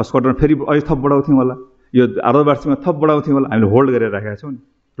फर्स्ट क्वार्टरमा फेरि अझै थप बढाउँथ्यौँ होला, यो अर्ध वार्षिकमा थप बढाउँथ्यौँ होला। हामीले होल्ड गरेर राखेका छौँ नि,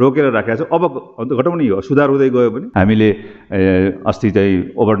 रोकेर राखेका छौँ। अब घटाउने हो, सुधार हुँदै गयो भने हामीले अस्ति चाहिँ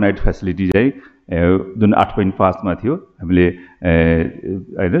ओभरनाइट फेसिलिटी चाहिँ जुन 8.5 थियो हामीले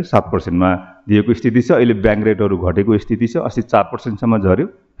होइन 7%मा दिएको स्थिति छ। अहिले ब्याङ्क रेटहरू घटेको स्थिति छ, अस्ति 4%सम्म झऱ्यो,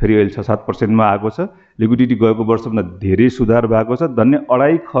 फेरि अहिले 6-7%मा आएको छ। लिक्विडिटी गएको वर्षभन्दा धेरै सुधार भएको छ। धन्य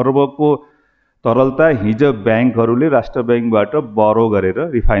 2.5 खर्बको तरलता हिजो ब्याङ्कहरूले राष्ट्र ब्याङ्कबाट बरो गरेर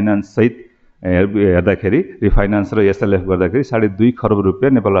रिफाइनान्स सहित हेर्दाखेरि, रिफाइनान्स र एसएलएफ गर्दाखेरि 2.5 खर्ब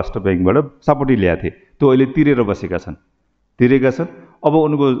रुपियाँ नेपाल राष्ट्र ब्याङ्कबाट सपोर्टी ल्याएको थिए, त्यो अहिले तिरेका छन्। अब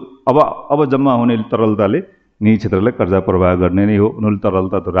उनको अब जम्मा हुने तरलताले निजी क्षेत्रलाई कर्जा प्रवाह गर्ने नै हो। उनीहरूले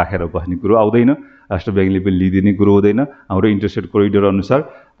तरलता त राखेर बस्ने कुरो आउँदैन, राष्ट्र ब्याङ्कले पनि लिइदिने कुरो हुँदैन। हाम्रो इन्ट्रेस्ट रेट कोरिडोर अनुसार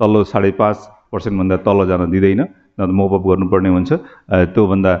तल्लो 5.5%भन्दा तल जान दिँदैन, न त मोपअप गर्नुपर्ने हुन्छ।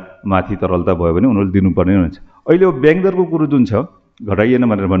 त्योभन्दा माथि तरलता भयो भने उनीहरूले दिनुपर्ने हुन्छ। अहिले अब ब्याङ्क दरको कुरो जुन छ घटाइएन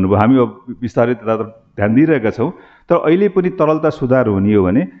भनेर भन्नुभयो, हामी अब बिस्तारै त्यता ध्यान दिइरहेका छौँ। तर अहिले पनि तरलता सुधार हुने हो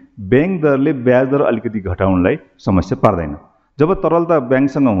भने ब्याङ्क दरले ब्याज दर अलिकति घटाउनलाई समस्या पार्दैन। जब तरलता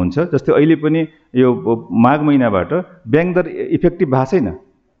ब्याङ्कसँग हुन्छ, जस्तै अहिले पनि यो माघ महिनाबाट ब्याङ्क दर इफेक्टिभ भएको छैन।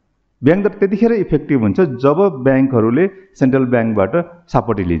 ब्याङ्क दर त्यतिखेर इफेक्टिभ हुन्छ जब ब्याङ्कहरूले सेन्ट्रल ब्याङ्कबाट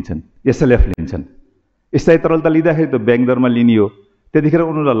सपोर्टी लिन्छन्, एसएलएफ लिन्छन्। स्थायी तरलता लिँदाखेरि त ब्याङ्क दरमा लिने हो, त्यतिखेर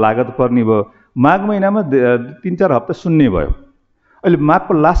उनीहरूलाई लागत पर्ने भयो। माघ महिनामा 3-4 हप्ता शून्य भयो। अहिले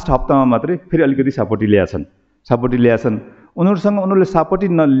माघको लास्ट हप्तामा मात्रै फेरि अलिकति सपोर्टी ल्याएछन्। उनीहरूले सपोर्टी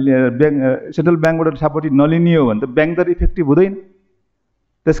सेन्ट्रल ब्याङ्कबाट सपोर्टी नलिने हो भने त ब्याङ्क दर इफेक्टिभ हुँदैन।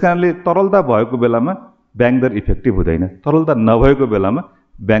 त्यस कारणले तरलता भएको बेलामा ब्याङ्क दर इफेक्टिभ हुँदैन, तरलता नभएको बेलामा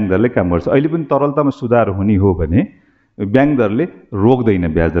ब्याङ्क दरले काम गर्छ। अहिले पनि तरलतामा सुधार हुने हो भने ब्याङ्क दरले रोक्दैन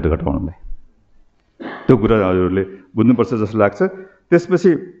ब्याज दर घटाउनलाई। त्यो कुरा हजुरहरूले बुझ्नुपर्छ जस्तो लाग्छ।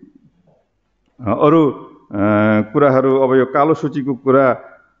 त्यसपछि अरू कुराहरू, अब यो कालो सूचीको कुरा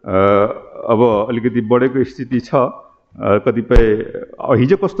अब अलिकति बढेको स्थिति छ। कतिपय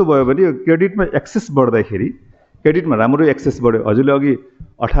हिजो कस्तो भयो भने क्रेडिटमा एक्सेस बढ्दाखेरि, क्रेडिटमा राम्रो एक्सेस बढ्यो। हजुरले अघि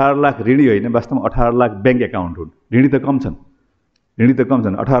 18 लाख ऋणी होइन, वास्तवमा 18 लाख ब्याङ्क एकाउन्ट हुन्, ऋणी त कम छन्। ऋणी त कम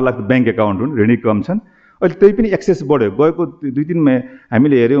छन्, 18 लाख ब्याङ्क एकाउन्ट हुन्, ऋणी कम छन्। अहिले त्यही पनि एक्सेस बढ्यो। गएको 2-3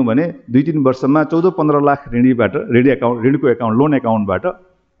 हामीले हेऱ्यौँ भने 2-3 वर्षमा 14-15 लाख ऋणीबाट ऋणको एकाउन्ट लोन एकाउन्टबाट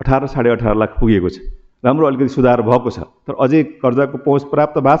 18-18.5 लाख पुगेको छ। राम्रो अलिकति सुधार भएको छ, तर अझै कर्जाको पहुँच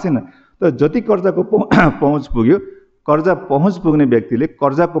प्राप्त भएको छैन। तर जति कर्जाको पहुँच पुग्यो, कर्जा पहुँच पुग्ने व्यक्तिले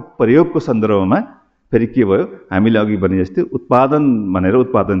कर्जाको प्रयोगको सन्दर्भमा फेरि के भयो, हामीले अघि भने जस्तै उत्पादन भनेर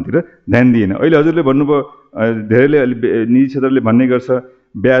उत्पादनतिर ध्यान दिएन। अहिले हजुरले भन्नुभयो, धेरैले निजी क्षेत्रले भन्ने गर्छ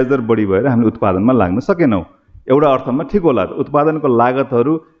ब्याज दर बढी भएर हामीले उत्पादनमा लाग्न सकेनौँ। एउटा अर्थमा ठिक होला, उत्पादनको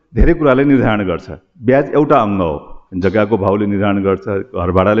लागतहरू धेरै कुराले निर्धारण गर्छ। ब्याज एउटा अङ्ग हो, जग्गाको भाउले निर्धारण गर्छ,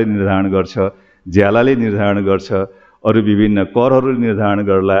 घर भाडाले निर्धारण गर्छ, ज्यालाले निर्धारण गर्छ, अरू विभिन्न करहरूले निर्धारण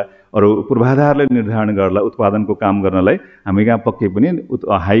गर्ला, अरू पूर्वाधारले निर्धारण गर्ला। उत्पादनको काम गर्नलाई हामी कहाँ पक्कै पनि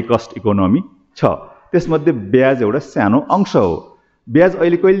हाई कस्ट इकोनोमी छ। त्यसमध्ये ब्याज एउटा सानो अंश हो। ब्याज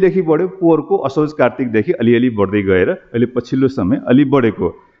अहिले कहिलेदेखि बढ्यो, पोहोरको असोज कार्तिकदेखि अलिअलि बढ्दै गएर अहिले पछिल्लो समय अलि बढेको।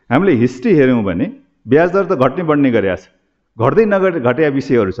 हामीले हिस्ट्री हेऱ्यौँ भने ब्याज दर त घट्ने बढ्ने गरेको छ, घट्दै घटेका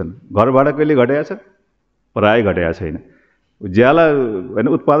विषयहरू छन्। घर भाडा कहिले घटेको छ, प्राय घटेको छैन। ज्याला होइन,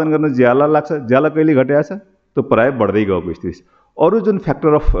 उत्पादन गर्न ज्याला लाग्छ, ज्याला कहिले घटेको छ, त्यो प्राय बढ्दै गएको स्थिति छ। अरू जुन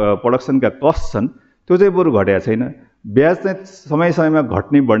फ्याक्टर अफ प्रोडक्सनका कस्ट छन् त्यो चाहिँ बरु घटेको छैन। ब्याज चाहिँ समय समयमा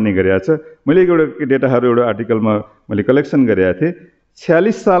घट्ने बढ्ने गरेको छ। मैले एउटा डेटाहरू एउटा आर्टिकलमा मैले कलेक्सन गरेका थिएँ।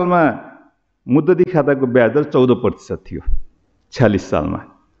 46 सालमा मुद्दती खाताको ब्याज दर 14% थियो 46 सालमा।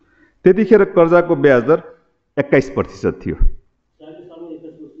 त्यतिखेर कर्जाको ब्याज दर 21% थियो।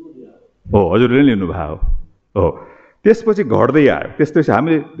 हो, हजुरले लिनुभएको हो। त्यसपछि घट्दै आयो। त्यसपछि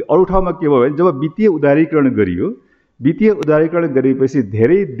हामीले अरू ठाउँमा के भयो भने जब वित्तीय उदारीकरण गरियो, वित्तीय उदारीकरण गरेपछि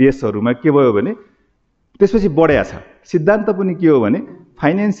धेरै देशहरूमा के भयो भने त्यसपछि बढ्या छ। सिद्धान्त पनि के हो भने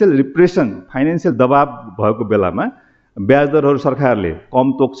फाइनेन्सियल रिप्रेसन, फाइनेन्सियल दबाव भएको बेलामा ब्याज दरहरू सरकारले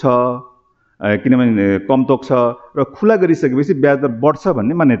कम तोक्छ, किनभने कम तोक्छ र खुला गरिसकेपछि ब्याज दर बढ्छ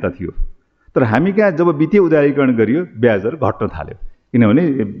भन्ने मान्यता थियो। तर हामी कहाँ जब वित्तीय उदारीकरण गरियो ब्याज दर घट्न थाल्यो, किनभने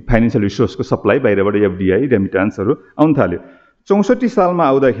फाइनेन्सियल रिसोर्सको सप्लाई बाहिरबाट एफडिआई रेमिटान्सहरू आउन थाल्यो। 64 सालमा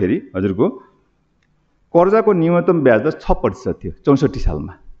आउँदाखेरि हजुरको कर्जाको न्यूनतम ब्याज दर 6% थियो 64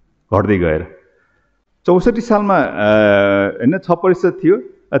 सालमा, घट्दै गएर 64 सालमा होइन 6% थियो।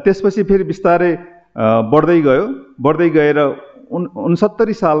 त्यसपछि फेरि बिस्तारै बढ्दै गयो, बढ्दै गएर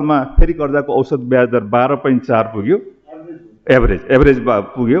 69 सालमा फेरि कर्जाको औसत ब्याज दर 12.4 पुग्यो, एभरेज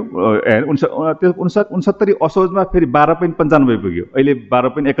पुग्यो। 69 असोजमा फेरि 12.95 पुग्यो, अहिले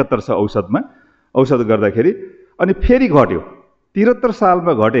 12.71 छ औसतमा, औसत गर्दाखेरि। अनि फेरि घट्यो 73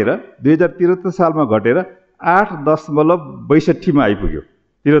 सालमा घटेर 2073 सालमा घटेर 8.62 मा आइपुग्यो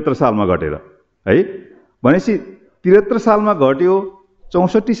 73 सालमा घटेर है। भनेपछि 73 सालमा घट्यो,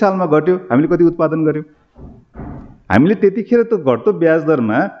 64 सालमा घट्यो, हामीले कति उत्पादन गर्यौँ? हामीले त्यतिखेर त घट्दो ब्याज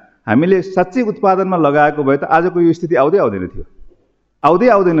दरमा हामीले साँच्चै उत्पादनमा लगाएको भए त आजको यो स्थिति आउँदैन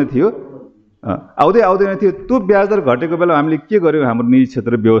थियो। त्यो ब्याज दर घटेको बेला हामीले के गर्यौँ? हाम्रो निजी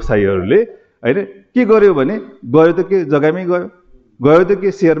क्षेत्र व्यवसायीहरूले होइन के गर्यो भने गयो त के जग्गामै गयो त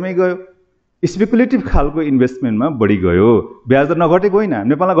के सेयरमै गयो, स्पेकुलेटिभ खालको इन्भेस्टमेन्टमा बढी गयो। ब्याज दर नघटेको होइन,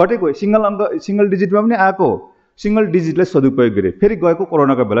 नेपालमा घटेको, सिङ्गल डिजिटमा पनि आएको। सिङ्गल डिजिटलाई सदुपयोग गरे। फेरि गएको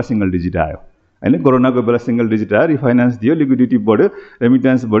कोरोनाको बेला सिङ्गल डिजिट आयो होइन, कोरोनाको बेला सिङ्गल डिजिट आयो, रिफाइनेन्स दियो, लिक्विडिटी बढ्यो,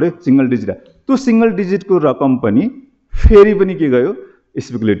 रेमिटेन्स बढ्यो, सिङ्गल डिजिट आयो। त्यो सिङ्गल डिजिटको रकम पनि फेरि पनि के गयो?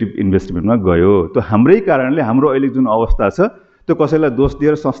 स्पेकुलेटिभ इन्भेस्टमेन्टमा गयो। त्यो हाम्रै कारणले हाम्रो अहिले जुन अवस्था छ त्यो कसैलाई दोष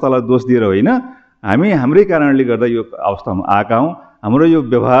दिएर, संस्थालाई दोष दिएर होइन, हाम्रै कारणले गर्दा यो अवस्थामा आएका हौँ। हाम्रो यो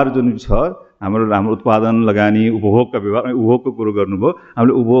व्यवहार जुन छ, हाम्रो उत्पादन, लगानी, उपभोगका व्यवहार, उपभोगको कुरो गर्नुभयो,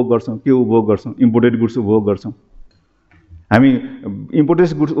 हामीले उपभोग गर्छौँ। के उपभोग गर्छौँ? इम्पोर्टेड गुड्स उपभोग गर्छौँ। हामी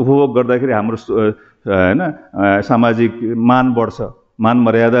इम्पोर्टेड गुड्स उपभोग गर्दाखेरि हाम्रो होइन सामाजिक मान बढ्छ, मान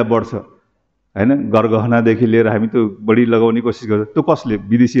मर्यादा बढ्छ होइन। गरगहनादेखि लिएर हामी त्यो बढी लगाउने कोसिस गर्छ। त्यो कसले?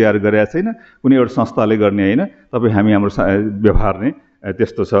 विदेशीहरू गरेका छैन, कुनै एउटा संस्थाले गर्ने होइन। हाम्रो व्यवहार नै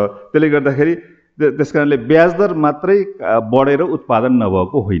त्यस्तो छ। त्यसले गर्दाखेरि त्यसकारणले ब्याज दर मात्रै बढेर उत्पादन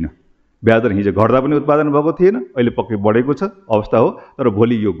नभएको होइन। ब्याज दर हिजो घट्दा पनि उत्पादन भएको थिएन, अहिले पक्कै बढेको छ अवस्था हो। तर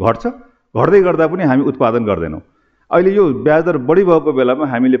भोलि यो घट्छ, घट्दै गर्दा पनि हामी उत्पादन गर्दैनौँ। अहिले यो ब्याज दर बढी भएको बेलामा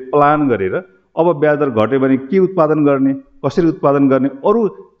हामीले प्लान गरेर अब ब्याज दर घट्यो भने के उत्पादन गर्ने, कसरी उत्पादन गर्ने, अरू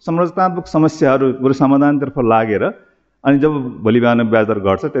संरचनात्मक समस्याहरू बरु समाधानतर्फ लागेर अनि जब भोलि बिहान ब्याज दर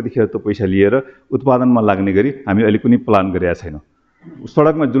घट्छ त्यतिखेर त्यो पैसा लिएर उत्पादनमा लाग्ने गरी हामी अहिले कुनै प्लान गरेका छैनौँ।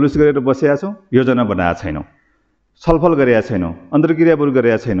 सडकमा जुलुस गरेर बसेका छौँ, योजना बनाएका छैनौँ, छलफल गरेका छैनौँ, अन्तर्क्रिया बरु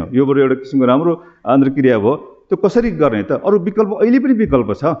गरेका छैनौँ। यो बरु एउटा किसिमको राम्रो अन्तर्क्रिया भयो। त्यो कसरी गर्ने त? अरू विकल्प अहिले पनि विकल्प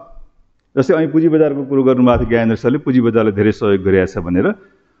छ। जस्तै અહીં पुँजी बजारको कुरो गर्नुभएको थियो ज्ञानेन्द्र सरले, पुँजी बजारले धेरै सहयोग गरिरहेको छ भनेर।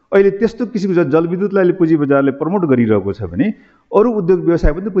 अहिले त्यस्तो किसिमको जलविद्युतलाई पुँजी बजारले प्रमोट गरिरहेको छ भने अरू उद्योग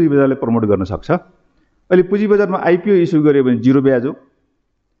व्यवसाय पनि पुँजी बजारले प्रमोट गर्न सक्छ। अहिले पुँजी बजारमा आइपिओ इस्यु गर्यो भने 0 ब्याज हो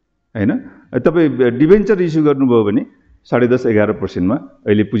हैन। तपाईँ डिभेन्चर इस्यु गर्नुभयो भने 10.5-11% मा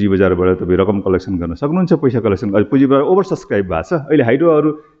अहिले पुँजी बजारबाट तपाईँ रकम कलेक्सन गर्न सक्नुहुन्छ, पैसा कलेक्सन। पुँजी बजार ओभर सब्सक्राइब भएको छ। अहिले हाइड्रोहरू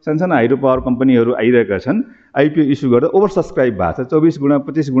सानसाना हाइड्रो पावर कम्पनीहरू आइरहेका छन्, आइपिओ इस्यु गर्दा ओभर सब्सक्राइब भएको छ, 24 गुणा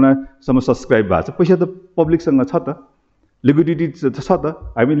 25 गुणासम्म सब्सक्राइब भएको छ। पैसा त पब्लिकसँग छ त, लिक्विडिटी छ त।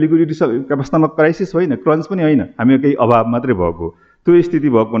 हामी लिक्विडिटी अवस्थामा क्राइसिस होइन, क्रन्च पनि होइन, हामी केही अभाव मात्रै भएको। त्यो स्थिति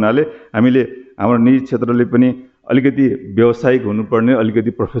भएको हुनाले हामीले हाम्रो निजी क्षेत्रले पनि अलिकति व्यावसायिक हुनुपर्ने,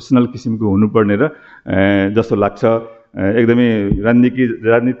 अलिकति प्रोफेसनल किसिमको हुनुपर्ने र जस्तो लाग्छ। एकदमै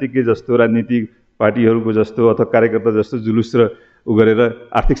राजनीतिज्ञ जस्तो, राजनीतिक पार्टीहरूको जस्तो अथवा कार्यकर्ता जस्तो जुलुस र उ गरेर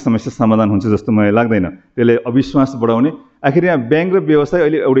आर्थिक समस्या समाधान हुन्छ जस्तो मलाई लाग्दैन। त्यसले अविश्वास बढाउने। आखिर यहाँ ब्याङ्क र व्यवसाय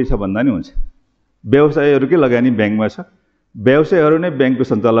अहिले एउटै छ भन्दा नि हुन्छ। व्यवसायहरूकै लगानी ब्याङ्कमा छ, व्यवसायहरू नै ब्याङ्कको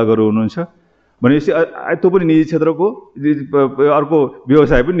सञ्चालकहरू हुनुहुन्छ भनेपछि त्यो पनि निजी क्षेत्रको, अर्को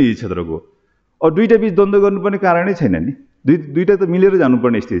व्यवसाय पनि निजी क्षेत्रको। अब दुईटा बीच द्वन्द्व गर्नुपर्ने कारणै छैन नि। दुईटा त मिलेर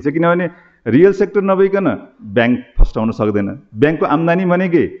जानुपर्ने स्थिति छ, किनभने रियल सेक्टर नभइकन ब्याङ्क फस्टाउन सक्दैन। ब्याङ्कको आम्दानी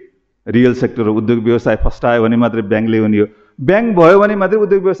भनेकै रियल सेक्टर हो। उद्योग व्यवसाय फस्टायो भने मात्रै ब्याङ्कले हुने हो, ब्याङ्क भयो भने मात्रै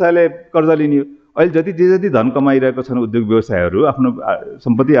उद्योग व्यवसायले कर्जा लिने हो। अहिले जति धन कमाइरहेका छन् उद्योग व्यवसायहरू, आफ्नो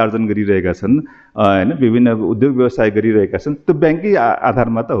सम्पत्ति आर्जन गरिरहेका छन् हैन, विभिन्न उद्योग व्यवसाय गरिरहेका छन्, त्यो ब्याङ्कै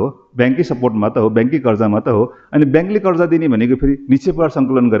आधारमा त हो, ब्याङ्कै सपोर्टमा त हो, ब्याङ्कै कर्जामा त हो। अनि ब्याङ्कले कर्जा दिने भनेको फेरि निक्षेपबाट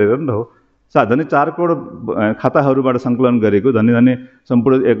सङ्कलन गरेर नि त हो। झन् 4 करोड खाताहरूबाट सङ्कलन गरेको धनी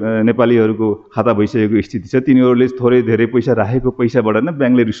सम्पूर्ण नेपालीहरूको खाता भइसकेको स्थिति छ। तिनीहरूले थोरै धेरै पैसा राखेको पैसाबाट नै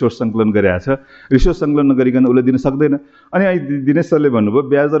ब्याङ्कले रिसोर्स सङ्कलन गरेको छ। रिसोर्स सङ्कलन नगरिकन उसले दिन सक्दैन। अनि दिनेश सरले भन्नुभयो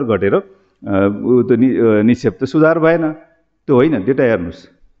ब्याज दर घटेर त्यो निक्षेप त सुधार भएन। त्यो होइन, डेटा हेर्नुहोस्।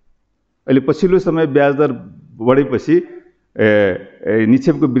 अहिले पछिल्लो समय ब्याज दर बढेपछि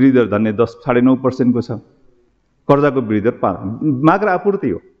निक्षेपको वृद्धि दर धन्य 10.9% को छ, कर्जाको वृद्धि दर 5। माग र आपूर्ति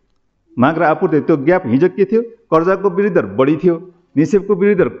हो, माग र आपूर्ति। त्यो ग्याप हिजो के थियो? कर्जाको वृद्धि दर बढी थियो, निक्षेपको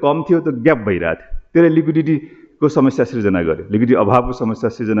वृद्धि दर कम थियो, त्यो ग्याप भइरहेको थियो। त्यसले लिक्विडिटीको समस्या सिर्जना गर्यो, लिक्विडिटी अभावको समस्या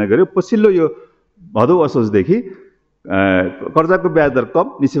सिर्जना गर्यो। पछिल्लो यो भदौ असोजदेखि कर्जाको ब्याज दर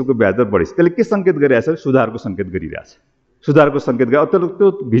कम, निक्षेपको ब्याज दर बढी। त्यसले के सङ्केत गरिरहेछ? सुधारको सङ्केत गरिरहेछ। सुधारको सङ्केत त्यो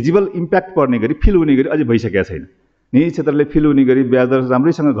भिजिबल इम्प्याक्ट पर्ने गरी, फिल हुने गरी अझै भइसकेको छैन। निजी क्षेत्रले फिल हुने गरी, ब्याज दर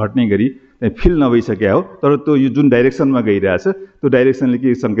राम्रैसँग घट्ने गरी फिल नभइसक्यो हो। तर त्यो यो जुन डाइरेक्सनमा गइरहेछ त्यो डाइरेक्सनले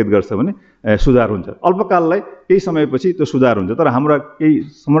के सङ्केत गर्छ भने सुधार हुन्छ। अल्पकाललाई केही समयपछि त्यो सुधार हुन्छ। तर हाम्रा केही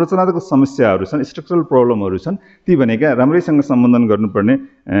संरचनात्मक समस्याहरू छन्, स्ट्रक्चरल प्रब्लमहरू छन्, ती भनेका राम्रैसँग सम्बोधन गर्नुपर्ने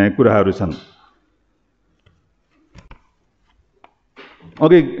कुराहरू छन्।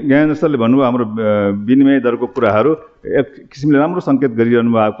 अघि ज्ञानेन्द्र सरले भन्नुभयो हाम्रो विनिमय दरको कुराहरू एक किसिमले राम्रो सङ्केत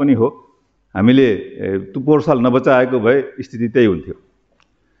गरिरहनु भएको पनि हो। हामीले त्यो पोहोर साल नबचाएको भए स्थिति त्यही हुन्थ्यो।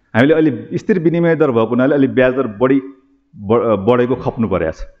 हामीले अहिले स्थिर विनिमय दर भएको हुनाले अलि ब्याज दर बढेको खप्नु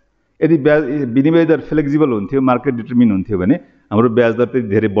परेको छ। यदि विनिमय दर फ्लेक्सिबल हुन्थ्यो, मार्केट डिटर्मिन हुन्थ्यो भने हाम्रो ब्याज दर त्यति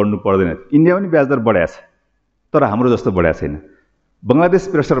धेरै बढ्नु पर्दैन। इन्डिया पनि ब्याज दर बढाएको छ, तर हाम्रो जस्तो बढाएको छैन। बङ्गलादेश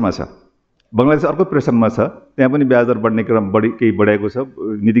प्रेसरमा छ, बङ्गलादेश अर्को प्रेसरमा छ, त्यहाँ पनि ब्याज दर बढ्ने क्रम केही बढेको छ,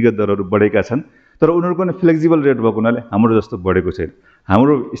 नीतिगत दरहरू बढेका छन्। तर उनीहरूको पनि फ्लेक्सिबल रेट भएको हुनाले हाम्रो जस्तो बढेको छैन।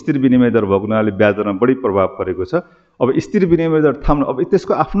 हाम्रो स्थिर विनिमय दर भएको हुनाले ब्याज दरमा बढी प्रभाव परेको छ। अब स्थिर विनिमय दर थाम्नु, अब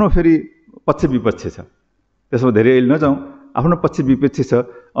त्यसको आफ्नो फेरि पक्ष विपक्ष छ, त्यसमा धेरै अहिले नजाउँ। आफ्नो पक्ष विपक्ष छ।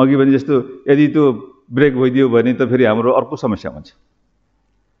 अघि भने जस्तो यदि त्यो ब्रेक भइदियो भने त फेरि हाम्रो अर्को समस्या हुन्छ,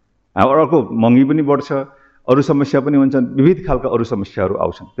 हाम्रो अर्को महँगी पनि बढ्छ, अरू समस्या पनि हुन्छन्, विविध खालका अरू समस्याहरू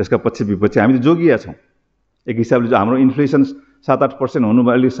आउँछन्। त्यसका पक्ष विपक्ष हामी त जोगिया छौँ। एक हिसाबले हाम्रो इन्फ्लेसन 7-8%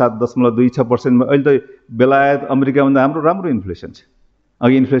 हुनुभयो, अहिले 7.26%। अहिले त बेलायत अमेरिकाभन्दा हाम्रो राम्रो इन्फ्लेसन छ।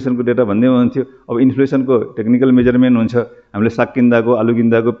 अघि इन्फ्लेसनको डेटा भन्दै हुनुहुन्थ्यो। अब इन्फ्लेसनको टेक्निकल मेजरमेन्ट हुन्छ। हामीले साग किन्दाको, आलु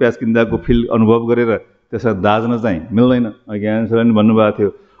किन्दाको, प्याज किन्दाको फिल अनुभव गरेर त्यसलाई दाज्न चाहिँ मिल्दैन। अघि आन्सरले पनि भन्नुभएको थियो।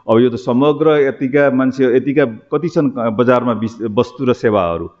 अब यो त समग्र यतिका मान्छे, यतिका कति छन् बजारमा वस्तु र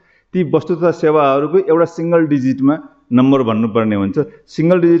सेवाहरू, ती वस्तु तथा सेवाहरूको एउटा सिङ्गल डिजिटमा नम्बर भन्नुपर्ने हुन्छ,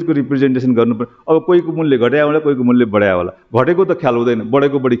 सिङ्गल डिजिटको रिप्रेजेन्टेसन गर्नुपर्ने। अब कोहीको मूल्य घटायो होला, कोहीको मूल्य बढायो होला। घटेको त ख्याल हुँदैन,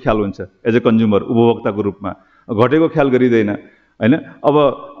 बढेको बढी ख्याल हुन्छ एज अ कन्ज्युमर, उपभोक्ताको रूपमा। घटेको ख्याल गरिँदैन होइन। अब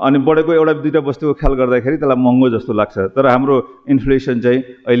अनि बढेको एउटा दुईवटा वस्तुको ख्याल गर्दाखेरि त्यसलाई महँगो जस्तो लाग्छ। तर हाम्रो इन्फ्लेसन चाहिँ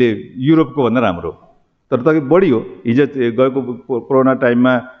अहिले युरोपको भन्दा राम्रो, तर त बढी हो। हिजो गएको कोरोना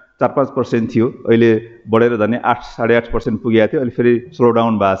टाइममा 4-5% थियो, अहिले बढेर झन् 8-8.5% पुगेको थियो। अहिले फेरि स्लो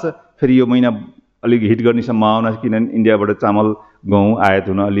डाउन भएको छ। फेरि यो महिना अलिक हिट गर्ने सम्भावना छ, किनभने इन्डियाबाट चामल गहुँ आयात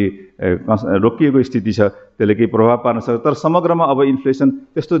हुन अलि रोकिएको स्थिति छ, त्यसले केही प्रभाव पार्न सक्छ। तर समग्रमा अब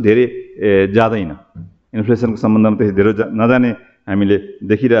इन्फ्लेसन त्यस्तो धेरै जाँदैन। इन्फ्लेसनको सम्बन्धमा त्यति धेरै नजाने हामीले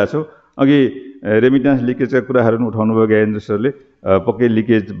देखिरहेछौँ। अघि रेमिटेन्स लिकेजका कुराहरू उठाउनु भयो ज्ञानेन्द्र सरले। पक्कै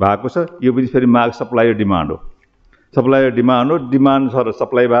लिकेज भएको छ। यो पनि फेरि माग, सप्लाई र डिमान्ड हो। सप्लाई डिमान्ड हो, डिमान्ड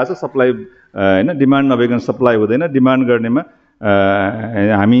सप्लाई भएको छ, सप्लाई होइन डिमान्ड नभइकन सप्लाई हुँदैन। डिमान्ड गर्नेमा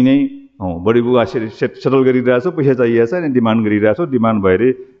हामी नै बढी बुवा सेटल गरिरहेछौँ, पैसा चाहिएको छ अनि डिमान्ड गरिरहेछौँ, डिमान्ड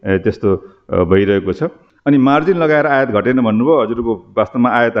भएरै त्यस्तो भइरहेको छ। अनि मार्जिन लगाएर आयात घटेन भन्नुभयो, हजुरको वास्तवमा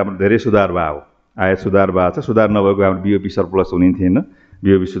आयात हाम्रो धेरै सुधार भएको हो, आयात सुधार भएको छ। सुधार नभएको हाम्रो बिओपी सरप्लस हुने थिएन,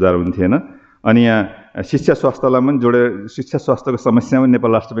 बिओपी सुधार हुने थिएन। अनि यहाँ शिक्षा स्वास्थ्यलाई पनि जोडेर शिक्षा स्वास्थ्यको समस्यामा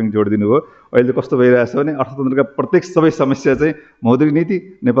नेपाल राष्ट्र ब्याङ्क जोडिदिनु भयो। अहिले कस्तो भइरहेछ भने अर्थतन्त्रका प्रत्येक सबै समस्या चाहिँ मौद्रिक नीति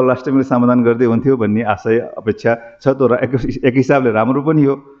नेपाल राष्ट्र ब्याङ्कले समाधान गर्दै हुन्थ्यो भन्ने आशय अपेक्षा छ। त्यो एक हिसाबले राम्रो पनि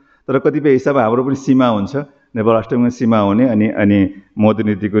हो, तर कतिपय हिसाब हाम्रो पनि सीमा हुन्छ, नेपाल राष्ट्र ब्याङ्कको सीमा हुने अनि मौद्रिक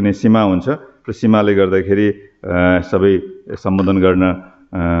नीतिको नै सीमा हुन्छ। त्यो सीमाले गर्दाखेरि सबै सम्बोधन गर्न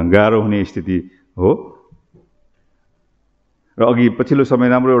गाह्रो हुने स्थिति हो। र अघि पछिल्लो समय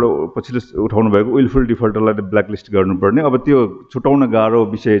राम्रो एउटा पछिल्लो उठाउनु भएको विलफुल डिफल्टरलाई ब्ल्याकलिस्ट गर्नुपर्ने, अब त्यो छुटाउन गाह्रो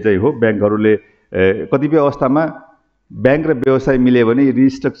विषय चाहिँ हो। ब्याङ्कहरूले कतिपय अवस्थामा ब्याङ्क र व्यवसाय मिल्यो भने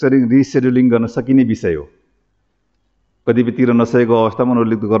रिस्ट्रक्चरिङ रिसेड्युलिङ गर्न सकिने विषय हो। कतिपय तिर नसकेको अवस्थामा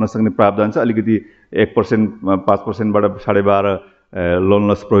उनीहरूले गर्न सक्ने प्रावधान छ। अलिकति 1% 5%बाट 12.5% लोन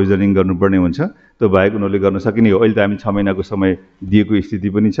लस प्रोभिजनिङ गर्नुपर्ने हुन्छ, त्यो बाहेक उनीहरूले गर्न सकिने हो। अहिले त हामी 6 महिनाको समय दिएको स्थिति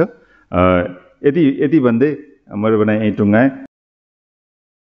पनि छ। यति भन्दै मैले बनाएँ यहीँ टुङ्गाएँ।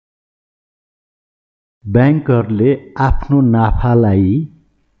 ब्याङ्कहरूले आफ्नो नाफालाई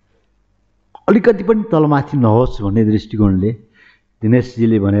अलिकति पनि तलमाथि नहोस् भन्ने दृष्टिकोणले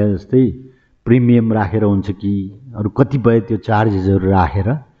दिनेशजीले भने जस्तै प्रिमियम राखेर हुन्छ कि अरू कतिपय त्यो चार्जेसहरू राखेर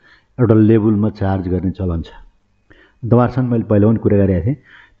एउटा लेभलमा चार्ज गर्ने चलन छ। तपाईँहरूसँग मैले पहिला पनि कुरा गरेको थिएँ,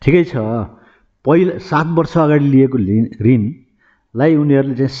 ठिकै छ। पहिला 7 वर्ष अगाडि लिएको ऋणलाई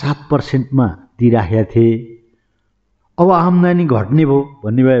उनीहरूले चाहिँ 7%मा दिइराखेका थिए। अब आम्दानी घट्ने भयो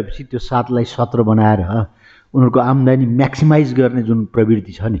भन्ने भएपछि त्यो 7लाई 17 बनाएर उनीहरूको आम्दानी म्याक्सिमाइज गर्ने जुन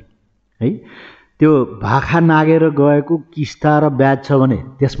प्रवृत्ति छ नि है, त्यो भाखा नागेर गएको किस्ता र ब्याज छ भने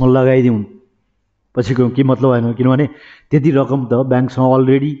त्यसमा लगाइदिउन् पछिको के मतलब होइन। किनभने त्यति रकम त ब्याङ्कसँग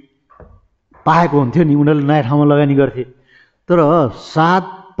अलरेडी पाएको हुन्थ्यो नि, उनीहरूले नयाँ ठाउँमा लगानी गर्थे। तर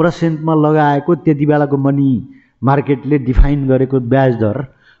 7%मा लगाएको त्यति बेलाको मनी मार्केटले डिफाइन गरेको ब्याज दर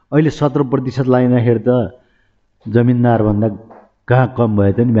अहिले 17% लगाइँदाखेरि त जमिनदारभन्दा कहाँ कम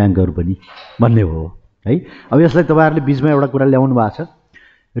भए त नि ब्याङ्कहरू पनि भन्ने हो है। अब यसलाई तपाईँहरूले बिचमा एउटा कुरा ल्याउनु भएको छ,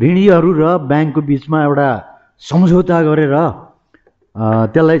 ऋणीहरू र ब्याङ्कको बिचमा एउटा सम्झौता गरेर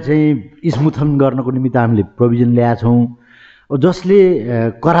त्यसलाई चाहिँ स्मुथन गर्नको निमित्त हामीले प्रोभिजन ल्याएका छौँ। जसले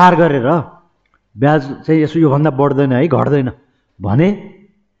करार गरेर ब्याज चाहिँ यसो योभन्दा बढ्दैन है, घट्दैन भने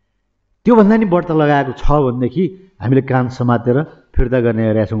त्योभन्दा नि बढ्ता लगाएको छ भनेदेखि हामीले कान समातेर फिर्ता गर्ने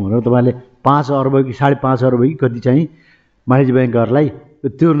गरेका छौँ भनेर तपाईँहरूले 5 अर्ब कि 5.5 अर्ब कि कति चाहिँ वाणिज्य ब्याङ्कहरूलाई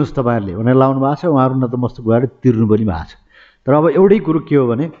तिर्नुहोस् तपाईँहरूले भनेर लाउनु भएको छ। उहाँहरू नतमस्तक भएर तिर्नु पनि भएको छ। तर अब एउटै कुरो के हो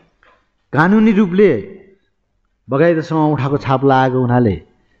भने कानुनी रूपले बगाइदासँग उठाएको छाप लागेको हुनाले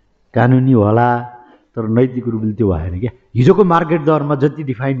कानुनी होला, तर नैतिक रूपले त्यो भएन क्या। हिजोको मार्केट दरमा जति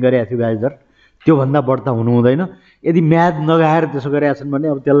डिफाइन गरेको थियो ब्याज दर त्योभन्दा बढ्ता हुनु हुँदैन। यदि म्याद नगाएर त्यसो गरेका छन् भने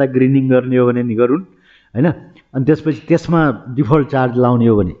अब त्यसलाई ग्रिनिङ गर्ने हो भने नि गरून् होइन। अनि त्यसपछि त्यसमा डिफल्ट चार्ज लाउने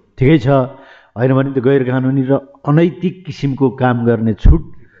हो भने ठिकै छ, होइन भने त्यो गैर कानुनी र अनैतिक किसिमको काम गर्ने छुट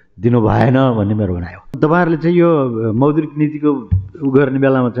दिनु भएन भन्ने मेरो भनाइ हो। तपाईँहरूले चाहिँ यो मौद्रिक नीतिको गर्ने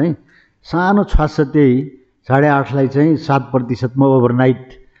बेलामा चाहिँ सानो छासत्यै 8.5 चाहिँ 7%मा ओभरनाइट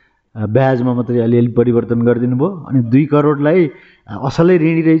ब्याजमा मात्रै अलिअलि परिवर्तन गरिदिनु भयो। अनि 2 करोडलाई असलै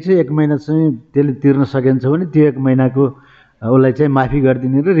ऋणी रहेछ 1 महिना चाहिँ त्यसले तिर्न सकिन्छ भने त्यो 1 महिनाको उसलाई चाहिँ माफी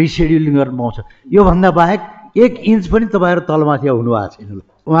गरिदिने र रिसेड्युलिङ गर्न पाउँछ। योभन्दा बाहेक 1 इन्च पनि तपाईँहरू तलमाथि हुनु भएको छैन।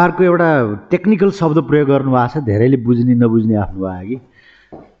 उहाँहरूको एउटा टेक्निकल शब्द प्रयोग गर्नुभएको छ, धेरैले बुझ्ने नबुझ्ने आफ्नो भयो कि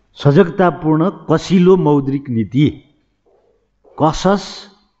सजगतापूर्ण कसिलो मौद्रिक नीति, कसस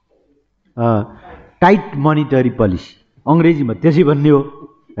टाइट मनिटरी पोलिसी अङ्ग्रेजीमा त्यसै भन्ने हो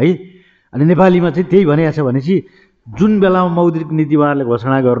है। अनि नेपालीमा चाहिँ त्यही भनेको छ भनेपछि जुन बेलामा मौद्रिक नीति उहाँहरूले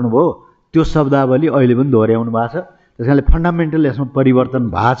घोषणा गर्नुभयो त्यो शब्दावली अहिले पनि दोहोऱ्याउनु भएको छ। त्यस कारणले फन्डामेन्टल यसमा परिवर्तन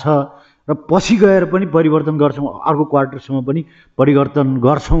भएको छ र पछि गएर पनि परिवर्तन गर्छौँ, अर्को क्वार्टरसम्म पनि परिवर्तन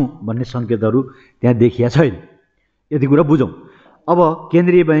गर्छौँ भन्ने सङ्केतहरू त्यहाँ देखिया छैन। यति कुरा बुझौँ। अब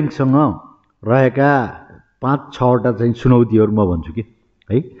केन्द्रीय ब्याङ्कसँग रहेका 5-6वटा चाहिँ चुनौतीहरू म भन्छु कि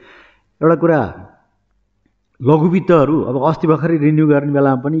है। एउटा कुरा लघुवित्तहरू, अब अस्ति भर्खरै रिन्यू गर्ने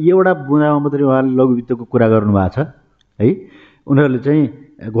बेलामा पनि एउटा बुँदामा मात्रै उहाँले लघुवित्तको कुरा गर्नुभएको छ है। उनीहरूले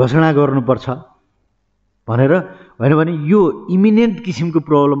चाहिँ घोषणा गर्नुपर्छ भनेर, होइन भने यो इमिनेन्ट किसिमको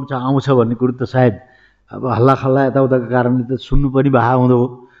प्रब्लम चाहिँ आउँछ भन्ने कुरो त सायद अब हल्लाखल्ला यताउताको कारणले त सुन्नु पनि भए हुँदो हो।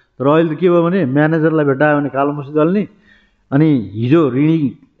 तर अहिले त के भयो भने म्यानेजरलाई भेटायो भने कालो मुसी दल्ने, अनि हिजो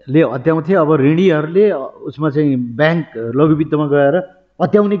ऋणीले अत्याउँथे, अब ऋणीहरूले उसमा चाहिँ ब्याङ्क लघुवित्तमा गएर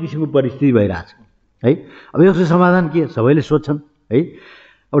अत्याउने किसिमको परिस्थिति भइरहेछ। है। अब यसको समाधान के सबैले सोध्छन् है।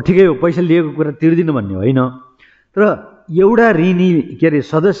 अब ठिकै हो, पैसा लिएको कुरा तिर्दिनु भन्ने होइन, तर एउटा ऋणी के अरे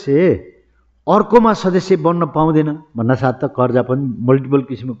सदस्य अर्कोमा सदस्य बन्न पाउँदैन भन्न साथ त कर्जा पनि मल्टिपल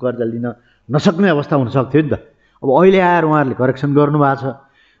किसिमको कर्जा लिन नसक्ने अवस्था हुनसक्थ्यो नि त। अब अहिले आएर उहाँहरूले करेक्सन गर्नुभएको छ,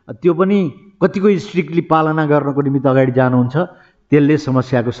 त्यो पनि कतिको स्ट्रिक्टली पालना गर्नको निमित्त अगाडि जानुहुन्छ, त्यसले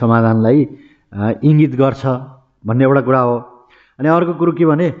समस्याको समाधानलाई इङ्गित गर्छ भन्ने एउटा कुरा हो। अनि अर्को कुरो के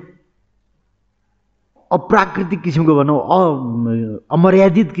भने अप्राकृतिक किसिमको भनौँ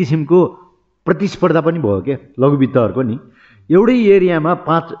अमर्यादित किसिमको प्रतिस्पर्धा पनि भयो क्या लघुवित्तहरूको नि। एउटै एरियामा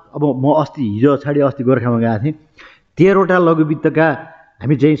 5 अब म हिजो अस्ति गोर्खामा गएको थिएँ, 13वटा लघुवित्तका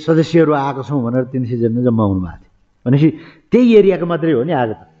हामी चाहिँ सदस्यहरू आएको छौँ भनेर 300 जना जम्मा हुनुभएको थियो। भनेपछि त्यही एरियाको मात्रै हो नि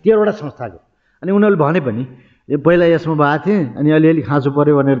आएको त, 13वटा संस्थाको। अनि उनीहरूले भने पनि पहिला यसमा भएको थिएँ, अनि अलिअलि खाँचो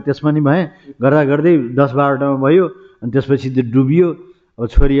पऱ्यो भनेर त्यसमा नि भएँ, गर्दा गर्दै 10-12वटामा भयो, अनि त्यसपछि त्यो डुबियो। अब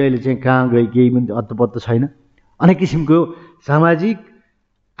छोरी अहिले चाहिँ कहाँ गई केही पनि अत्तो छैन। अनेक किसिमको सामाजिक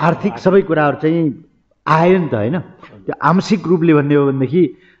आर्थिक सबै कुराहरू चाहिँ आयो नि त होइन। त्यो आंशिक रूपले भन्ने हो भनेदेखि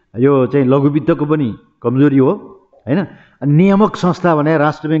यो चाहिँ लघुवित्तको पनि कमजोरी हो होइन। नियामक संस्था भने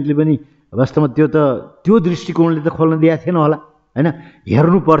राष्ट्र ब्याङ्कले पनि वास्तवमा त्यो दृष्टिकोणले त खोल्न दिएको थिएन होला होइन,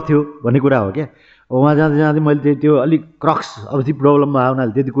 हेर्नु पर्थ्यो भन्ने कुरा हो क्या। अब उहाँ जाँदै जाँदै मैले त्यो अलिक क्रक्स अवस्थी प्रब्लम भयो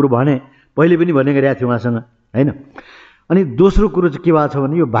हुनाले त्यति कुरो भने पहिले पनि भन्ने गरेको थिएँ उहाँसँग होइन। अनि दोस्रो कुरो चाहिँ के भएको छ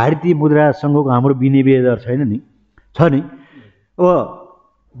भने यो भारतीय मुद्रासँगको हाम्रो विनिमय दर छैन नि, छ नि। अब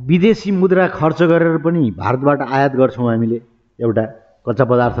विदेशी मुद्रा खर्च गरेर पनि भारतबाट आयात गर्छौँ हामीले, एउटा कच्चा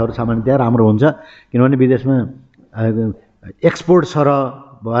पदार्थहरू सामान्यतया राम्रो हुन्छ किनभने विदेशमा एक्सपोर्ट सरह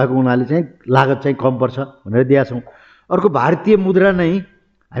भएको हुनाले चाहिँ लागत चाहिँ कम पर्छ भनेर दिएका छौँ। अर्को भारतीय मुद्रा नै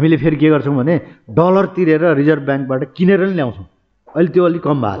हामीले फेरि के गर्छौँ भने डलर तिरेर रिजर्भ ब्याङ्कबाट किनेर नै ल्याउँछौँ। अहिले त्यो अलिक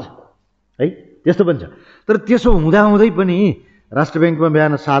कम भएको छ है, त्यस्तो पनि छ। तर त्यसो हुँदाहुँदै पनि राष्ट्र ब्याङ्कमा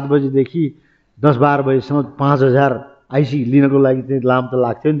बिहान 7 बजीदेखि 10-12 बजीसम्म 5000 आइसी लिनको लागि चाहिँ लाम त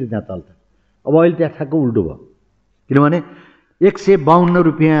लाग्थ्यो नि त त्यहाँ तल त। अब अहिले त्यहाँ ठ्याक्क उल्टो भयो, किनभने 152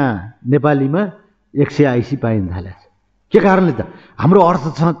 रुपियाँ नेपालीमा 100 आइसी पाइन थालेको छ। के कारणले त हाम्रो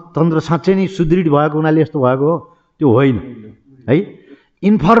अर्थतन्त्र साँच्चै नै सुदृढ भएको हुनाले यस्तो भएको हो, त्यो होइन है।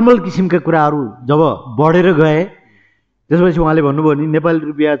 इन्फर्मल किसिमका कुराहरू जब बढेर गए त्यसपछि उहाँले भन्नुभयो नि नेपाली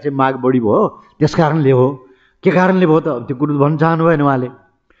रुपियाँ चाहिँ माग बढी भयो त्यस कारणले हो। के कारणले भयो त त्यो कुरो भन्न चाहनु भएन उहाँले।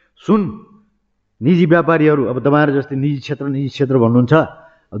 सुन निजी व्यापारीहरू, अब तपाईँहरू जस्तै निजी क्षेत्र भन्नुहुन्छ,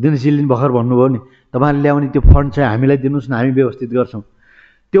 अब दिनेशजीले भर्खर भन्नुभयो नि तपाईँहरूले ल्याउने त्यो फन्ड चाहिँ हामीलाई दिनुहोस् न, हामी व्यवस्थित गर्छौँ।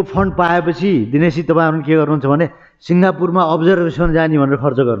 त्यो फन्ड पाएपछि दिनेशजी तपाईँहरू के गर्नुहुन्छ भने सिङ्गापुरमा अब्जर्भेसन जाने भनेर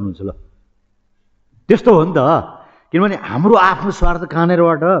खर्च गर्नुहुन्छ। ल त्यस्तो हो नि त, किनभने हाम्रो आफ्नो स्वार्थ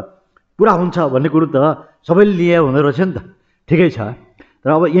कहाँनिरबाट पुरा हुन्छ भन्ने कुरो त सबैले लिए हुँदो रहेछ नि त। ठिकै छ, तर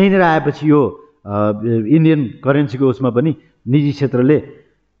अब यहीँनिर आएपछि यो इन्डियन करेन्सीको उसमा पनि निजी क्षेत्रले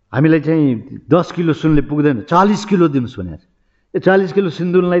हामीलाई चाहिँ 10 किलो सुनले पुग्दैन 40 किलो दिनुहोस् भनेर। यो 40 किलो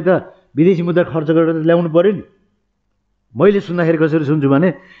सिन्दुरलाई त विदेशी मुद्रा खर्च गरेर ल्याउनु पऱ्यो नि। मैले सुन्दाखेरि कसरी सुन्छु भने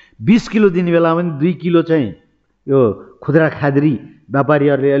 20 किलो दिने बेलामा पनि 2 किलो चाहिँ यो खुद्रा खाद्री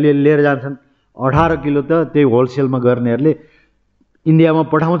व्यापारीहरूले अलिअलि लिएर जान्छन्, 18 किलो त त्यही होलसेलमा गर्नेहरूले इन्डियामा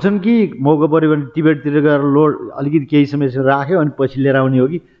पठाउँछन् कि मौका पऱ्यो भने टिबेटतिर गएर लोड अलिकति केही समयसम्म राख्यो अनि पछि लिएर आउने हो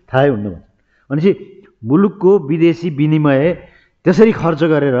कि थाहै हुन्न भन्छ। भनेपछि मुलुकको विदेशी विनिमय त्यसरी खर्च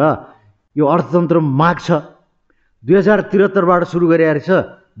गरेर यो अर्थतन्त्र माग्छ। 2073बाट सुरु गरे रहेछ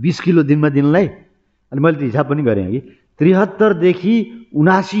 20 किलो दिनमा दिनलाई। अनि मैले त हिसाब पनि गरेँ कि 73 देखि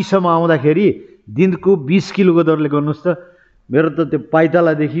 79 सम्म आउँदाखेरि दिनको 20 किलोको दरले गर्नुहोस् त, मेरो त त्यो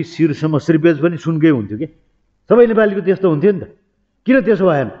पाइतालादेखि शिरसम्म श्रीपेज पनि सुनकै हुन्थ्यो कि। सबै नेपालीको त्यस्तो हुन्थ्यो नि त, किन त्यसो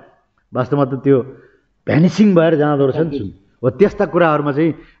भएन? वास्तवमा त त्यो भ्यानिसिङ भएर जाँदो रहेछ नि सुन। हो त्यस्ता कुराहरूमा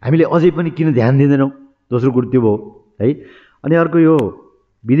चाहिँ हामीले अझै पनि किन ध्यान दिँदैनौँ, दोस्रो कुरो त्यो भयो है। अनि अर्को यो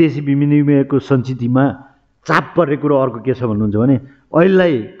विदेशी विनिमयको सञ्चितमा चाप पर्ने कुरो अर्को के छ भन्नुहुन्छ भने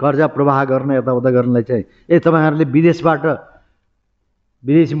अहिलेलाई कर्जा प्रवाह गर्न यताउता गर्नलाई चाहिँ तपाईँहरूले विदेशबाट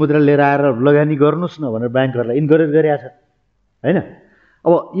विदेशी मुद्रा लिएर आएर लगानी गर्नुहोस् न भनेर ब्याङ्कहरूलाई इन्करेज गरिरहेको छ होइन।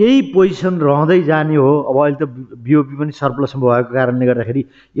 अब यही पोजिसन रहँदै जाने हो। अब अहिले त बिओपी पनि सरप्लसमा भएको कारणले गर्दाखेरि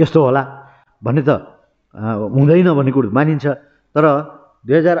यस्तो होला भन्ने त हुँदैन भन्ने कुरो मानिन्छ। तर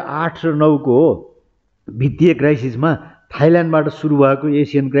 2008 र 2009 को वित्तीय क्राइसिसमा थाइल्यान्डबाट सुरु भएको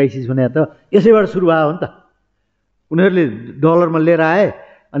एसियन क्राइसिस भने त यसैबाट सुरु भयो हो नि त। उनीहरूले डलरमा लिएर आए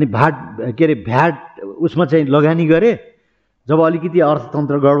अनि भ्याट उसमा चाहिँ लगानी गरे। जब अलिकति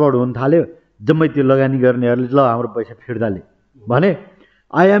अर्थतन्त्र गडबड हुन थाल्यो जम्मै त्यो लगानी गर्नेहरूले ल हाम्रो पैसा फिर्ताले भने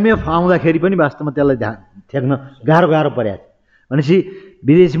आइएमएफ आउँदाखेरि पनि वास्तवमा त्यसलाई ठेक्न गाह्रो परेको छ। भनेपछि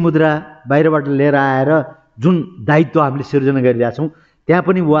विदेशी मुद्रा बाहिरबाट लिएर आएर जुन दायित्व हामीले सिर्जना गरिरहेका छौँ त्यहाँ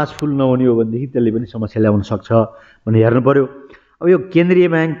पनि वाचफुल नहुने हो भनेदेखि त्यसले पनि समस्या ल्याउन सक्छ भन्ने हेर्नु पऱ्यो। अब यो केन्द्रीय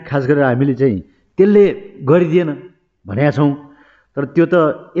ब्याङ्क खास गरेर हामीले चाहिँ त्यसले गरिदिएन भनेका छौँ। तर त्यो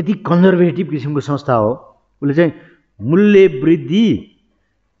त यति कन्जर्भेटिभ किसिमको संस्था हो, उसले चाहिँ मूल्य वृद्धि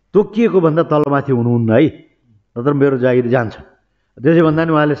तोकिएको भन्दा तलमाथि हुनुहुन्न है, नत्र मेरो जागिर जान्छ। त्यसै भन्दा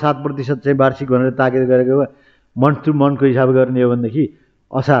नि उहाँले 7% चाहिँ वार्षिक भनेर ताकिद गरेको मन्थ टु मन्थको हिसाब गर्ने हो भनेदेखि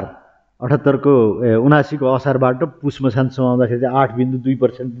असार 78को असारबाट पुस मसानसम्म आउँदाखेरि चाहिँ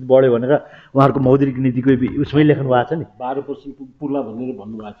 8.2% बढ्यो भनेर उहाँहरूको मौद्रिक नीतिको उसमै लेख्नु भएको छ नि, 12% पुग्ला भनेर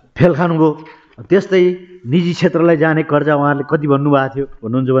भन्नुभएको छ। फेल खानुभयो। त्यस्तै निजी क्षेत्रलाई जाने कर्जा उहाँहरूले कति भन्नुभएको थियो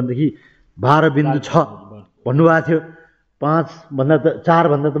भन्नुहुन्छ भनेदेखि 12.6 भन्नुभएको थियो। 4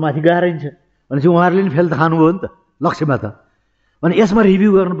 भन्दा त माथि गाह्रै छ भनेपछि उहाँहरूले नि फेल त खानुभयो नि त लक्ष्यमा त। अनि यसमा रिभ्यू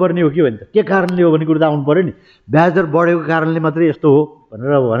गर्नुपर्ने हो कि भने त के कारणले हो भन्ने कुरो त आउनु पऱ्यो नि। ब्याज दर बढेको कारणले मात्रै यस्तो हो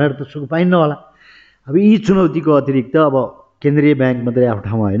भनेर त सुख पाइन्न होला। अब यी चुनौतीको अतिरिक्त अब केन्द्रीय ब्याङ्क मात्रै आफ्नो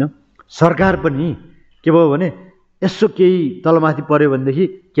ठाउँमा होइन, सरकार पनि के भयो भने यसो केही तलमाथि पऱ्यो भनेदेखि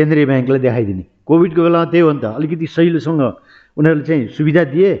केन्द्रीय ब्याङ्कलाई देखाइदिने। कोभिडको बेलामा त्यही हो नि त, अलिकति सहिलोसँग उनीहरूले चाहिँ सुविधा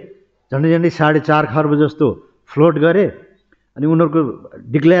दिए, झन्डै 4.5 खर्ब जस्तो फ्लोट गरे, अनि उनीहरूको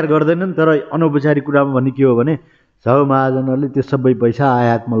डिक्लेयर गर्दैनन्। तर अनौपचारिक कुरामा भन्ने के हो भने सब महाजनहरूले त्यो सबै पैसा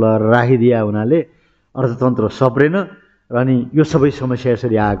आयातमा लगेर राखिदिए हुनाले अर्थतन्त्र सप्रेन र अनि यो सबै समस्या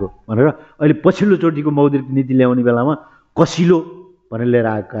यसरी आएको भनेर अहिले पछिल्लोचोटिको मौद्रिक नीति ल्याउने बेलामा कसिलो भनेर लिएर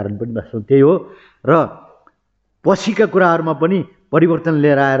आएको कारण पनि वास्तवमा त्यही हो। र पछिका कुराहरूमा पनि परिवर्तन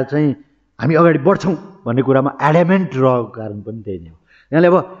लिएर आएर चाहिँ हामी अगाडि बढ्छौँ भन्ने कुरामा एडमेन्ट रहेको कारण पनि त्यही नै हो। यहाँले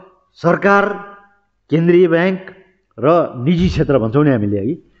अब सरकार, केन्द्रीय ब्याङ्क र निजी क्षेत्र भन्छौँ नि हामीले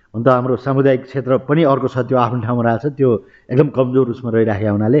है, हुन त हाम्रो सामुदायिक क्षेत्र पनि अर्को छ, त्यो आफ्नो ठाउँमा रहेछ, त्यो एकदम कमजोर उसमा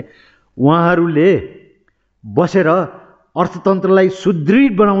रहिराखेका हुनाले उहाँहरूले बसेर अर्थतन्त्रलाई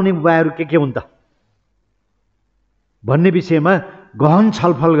सुदृढ बनाउने उपायहरू के हुन् त भन्ने विषयमा गहन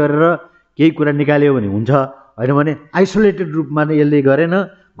छलफल गरेर केही कुरा निकाल्यो भने हुन्छ। होइन भने आइसोलेटेड रूपमा नै यसले गरेन,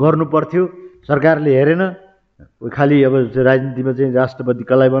 गर्नु पर्थ्यो, सरकारले हेरेन, खालि अब राजनीतिमा चाहिँ राष्ट्रपति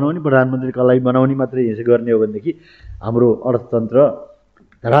कसलाई बनाउने, प्रधानमन्त्री कसलाई बनाउने मात्रै यसो गर्ने हो भनेदेखि हाम्रो अर्थतन्त्र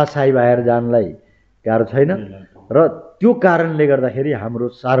धराशायी भएर जानलाई गाह्रो छैन। र त्यो कारणले गर्दाखेरि हाम्रो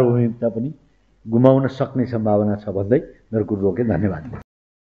सार्वभौमिकता पनि गुमाउन सक्ने सम्भावना छ भन्दै मेरो कुरो रोकेँ। धन्यवाद।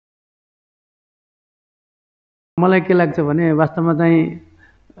 मलाई के लाग्छ भने वास्तवमा चाहिँ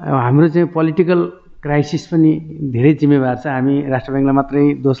हाम्रो चाहिँ पोलिटिकल क्राइसिस पनि धेरै जिम्मेवार छ। हामी राष्ट्र ब्याङ्कलाई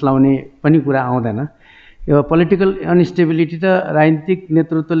मात्रै दोष लाउने पनि कुरा आउँदैन। यो पोलिटिकल अनस्टेबिलिटी त राजनीतिक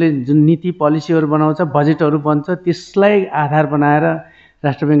नेतृत्वले जुन नीति पोलिसीहरू बनाउँछ, बजेटहरू बन्छ, त्यसलाई आधार बनाएर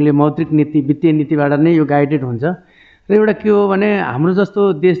राष्ट्र ब्याङ्कले मौद्रिक नीति, वित्तीय नीतिबाट नै यो गाइडेड हुन्छ। र एउटा के हो भने हाम्रो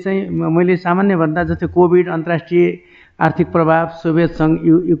जस्तो देश चाहिँ मैले सामान्य भन्दा जस्तै कोभिड, अन्तर्राष्ट्रिय आर्थिक प्रभाव, सोभियत सङ्घ,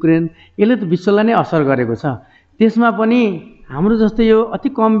 युक्रेन, यसले त विश्वलाई नै असर गरेको छ। त्यसमा पनि हाम्रो जस्तै यो अति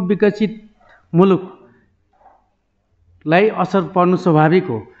कम विकसित मुलुकलाई असर पर्नु स्वाभाविक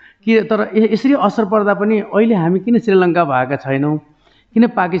हो कि, तर यसरी असर पर्दा पनि अहिले हामी किन श्रीलङ्का भएका छैनौँ, किन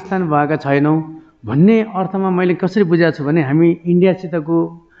पाकिस्तान भएका छैनौँ भन्ने अर्थमा मैले कसरी बुझाएको छु भने हामी इन्डियासितको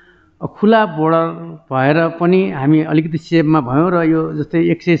खुला बोर्डर भएर पनि हामी अलिकति सेफमा भयौँ र यो जस्तै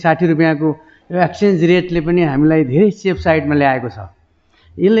 160 रुपियाँको यो एक्सचेन्ज रेटले पनि हामीलाई धेरै सेफ साइडमा ल्याएको छ।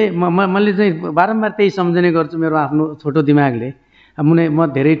 यसले मैले चाहिँ बारम्बार त्यही सम्झने गर्छु मेरो आफ्नो छोटो दिमागले। म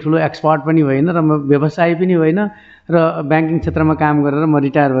धेरै ठुलो एक्सपर्ट पनि होइन र म व्यवसायी पनि होइन र ब्याङ्किङ क्षेत्रमा काम गरेर म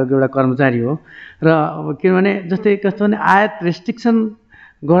रिटायर भएको एउटा कर्मचारी हो। र किनभने जस्तै कस्तो भने आयात रेस्ट्रिक्सन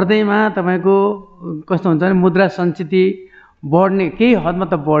गर्दैमा तपाईँको कस्तो हुन्छ भने मुद्रा सञ्चिति बढ्ने केही हदमा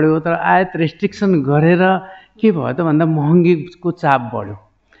त बढ्यो, तर आयात रेस्ट्रिक्सन गरेर के भयो त भन्दा महँगीको चाप बढ्यो।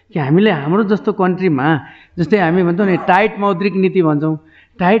 कि हामीले हाम्रो जस्तो कन्ट्रीमा जस्तै हामी भन्छौँ नि टाइट मौद्रिक नीति भन्छौँ,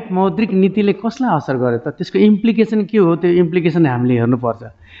 टाइट मौद्रिक नीतिले कसलाई असर गर्यो त, त्यसको इम्प्लिकेसन के हो, त्यो इम्प्लिकेसन हामीले हेर्नुपर्छ।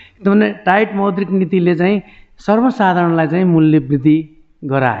 किनभने टाइट मौद्रिक नीतिले चाहिँ सर्वसाधारणलाई चाहिँ मूल्य वृद्धि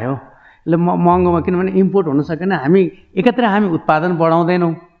गरायो, यसले महँगोमा, किनभने इम्पोर्ट हुन सकेन, हामी एकातिर हामी उत्पादन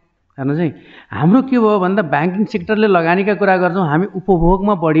बढाउँदैनौँ। हेर्नु चाहिँ हाम्रो के भयो भन्दा ब्याङ्किङ सेक्टरले लगानीका कुरा गर्छौँ, हामी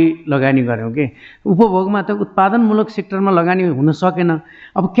उपभोगमा बढी लगानी गऱ्यौँ कि उपभोगमा त उत्पादनमूलक सेक्टरमा लगानी हुन सकेन।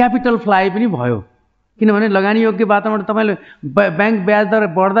 अब क्यापिटल फ्लाइ पनि भयो, किनभने लगानी योग्य वातावरण तपाईँले ब्याङ्क ब्याज दर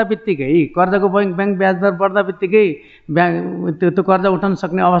बढ्दा बित्तिकै, कर्जाको ब्याङ्क ब्याज दर बढ्दा बित्तिकै त्यो कर्जा उठाउन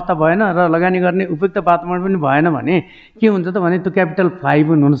सक्ने अवस्था भएन र लगानी गर्ने उपयुक्त वातावरण पनि भएन भने के हुन्छ त भने त्यो क्यापिटल फ्लाइ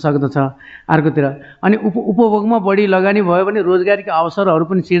पनि हुन सक्दछ अर्कोतिर। अनि उपभोगमा बढी लगानी भयो भने रोजगारीका अवसरहरू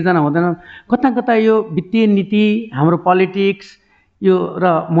पनि सिर्जना हुँदैन। कता कता यो वित्तीय नीति, हाम्रो पोलिटिक्स यो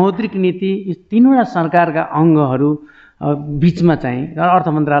र मौद्रिक नीति, यो तीनवटा सरकारका अङ्गहरू बिचमा चाहिँ अर्थ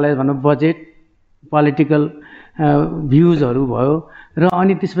मन्त्रालय भनौँ, बजेट, पोलिटिकल भ्युजहरू भयो र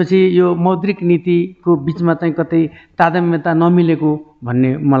अनि त्यसपछि यो मौद्रिक नीतिको बिचमा चाहिँ कतै तादात्म्यता नमिलेको भन्ने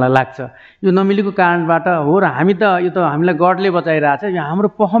मलाई लाग्छ। यो नमिलेको कारणबाट हो र हामी त यो त हामीलाई गडले बचाइरहेछ, यो हाम्रो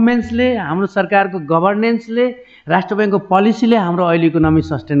पर्फर्मेन्सले, हाम्रो सरकारको गभर्नेन्सले, राष्ट्र ब्याङ्कको पोलिसीले हाम्रो अहिले इकोनोमी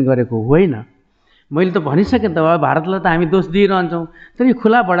सस्टेन गरेको होइन। मैले त भनिसकेँ त, भारतलाई त हामी दोष दिइरहन्छौँ, तर यो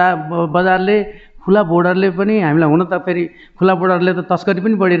खुला बजारले, खुला बोर्डरले पनि हामीलाई, हुन त फेरि खुला बोर्डरले त तस्करी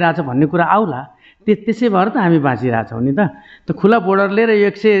पनि बढिरहेछ भन्ने कुरा आउला, त्यसै भएर त हामी बाँचिरहेछौँ नि त खुला बोर्डरले र यो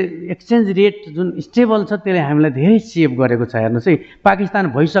एक्सचेन्ज रेट जुन स्टेबल छ त्यसले हामीलाई धेरै सेभ गरेको छ। हेर्नुहोस् है,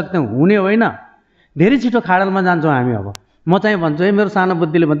 पाकिस्तान भइसक्दा हुने होइन, धेरै छिटो खाडलमा जान्छौँ हामी। अब म चाहिँ भन्छु है, मेरो सानो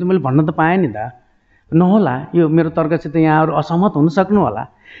बुद्धिले भन्छु, मैले भन्न त पाएँ नि त, नहोला यो मेरो तर्कसित यहाँहरू असहमत हुन सक्नु होला।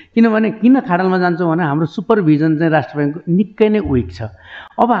 किनभने किन खाडलमा जान्छौँ भने हाम्रो सुपरभिजन चाहिँ राष्ट्र ब्याङ्कको निकै नै विक छ।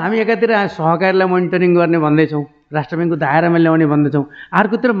 अब हामी एकातिर सहकारीलाई मोनिटरिङ गर्ने भन्दैछौँ, राष्ट्र ब्याङ्कको दायरामा ल्याउने भन्दैछौँ,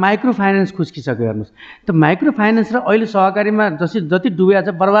 अर्कोतिर माइक्रो फाइनेन्स खुस्किसक्यो। हेर्नुहोस्, त माइक्रो फाइनेन्स र अहिले सहकारीमा जति डुबिया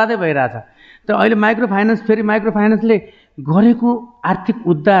छ, बर्बादै भइरहेछ। त अहिले माइक्रो फाइनेन्सले गरेको आर्थिक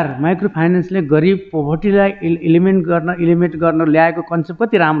उद्धार, माइक्रो फाइनेन्सले गरिब पोभर्टीलाई इलिमिनेट गर्न ल्याएको कन्सेप्ट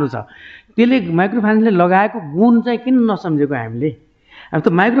कति राम्रो छ। त्यसले माइक्रो फाइनेन्सले लगाएको गुण चाहिँ किन नसम्झेको हामीले? अब त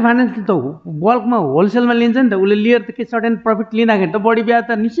माइक्रो फाइनेन्सले त बल्कमा होलसेलमा लिन्छ नि त, उसले लिएर त के सर्टेन प्रफिट लिँदाखेरि त बढी ब्याज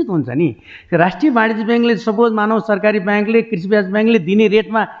त निश्चित हुन्छ नि। राष्ट्रिय वाणिज्य ब्याङ्कले सपोज मानव सरकारी ब्याङ्कले, कृषि ब्याज ब्याङ्कले दिने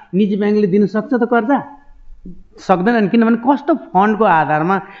रेटमा निजी ब्याङ्कले दिन सक्छ त कर्जा? सक्दैनन्, किनभने कस्ट अफ फन्डको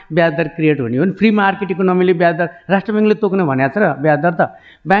आधारमा ब्याज दर क्रिएट हुने हो नि। फ्री मार्केट इकोनोमीले ब्याज दर राष्ट्र ब्याङ्कले तोक्ने भनेको छ र ब्याज दर त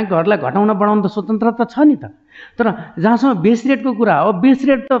ब्याङ्कहरूलाई घटाउन बढाउन त स्वतन्त्रता छ नि त। तर जहाँसम्म बेस रेटको कुरा हो, बेस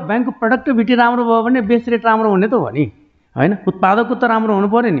रेट त ब्याङ्कको प्रोडक्टिभिटी राम्रो भयो भने बेस रेट राम्रो हुने त हो नि, होइन? उत्पादकको त राम्रो हुनु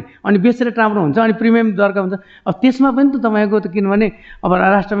पऱ्यो नि, अनि बेस रेट राम्रो हुन्छ, अनि प्रिमियम दरका हुन्छ। अब त्यसमा पनि त तपाईँको त, किनभने अब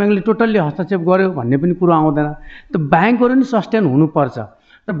राष्ट्र ब्याङ्कले टोटल्ली हस्तक्षेप गर्यो भन्ने पनि कुरो आउँदैन। त ब्याङ्कहरू नि सस्टेन हुनुपर्छ।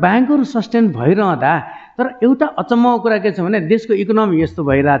 र ब्याङ्कहरू सस्टेन भइरहँदा, तर एउटा अचम्मको कुरा के छ भने देशको इकोनोमी यस्तो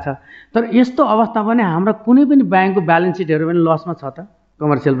भइरहेछ, तर यस्तो अवस्था पनि हाम्रो कुनै पनि ब्याङ्कको ब्यालेन्स सिटहरू पनि लसमा छ त?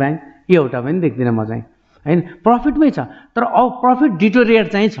 कमर्सियल ब्याङ्क एउटा पनि देख्दिनँ म चाहिँ, होइन? प्रफिटमै छ, तर अब प्रफिट डिटोरिएट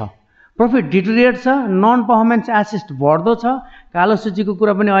चाहिँ छ, प्रफिट डिटोरिएट छ, नन पर्फर्मेन्स एसेट बढ्दो छ, कालो सूचीको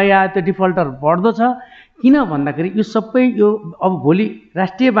कुरा पनि अहिले आयो, त्यो डिफल्टर बढ्दो छ। किन भन्दाखेरि यो सबै यो अब भोलि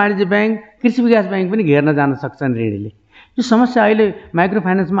राष्ट्रिय वाणिज्य ब्याङ्क, कृषि विकास ब्याङ्क पनि घेर्न जान सक्छन् ऋणीले। यो समस्या अहिले माइक्रो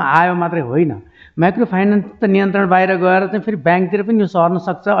फाइनेन्समा आयो मात्रै होइन, माइक्रो फाइनेन्स त नियन्त्रण बाहिर गएर चाहिँ फेरि ब्याङ्कतिर पनि यो सर्न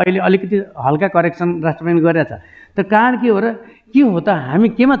सक्छ। अहिले अलिकति हल्का करेक्सन राष्ट्र ब्याङ्कले गरेको छ। तर कारण के हो र, के हो त, हामी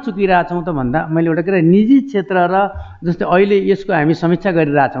केमा चुकिरहेछौँ त भन्दा, मैले एउटा कुरा, निजी क्षेत्र र जस्तै अहिले यसको हामी समीक्षा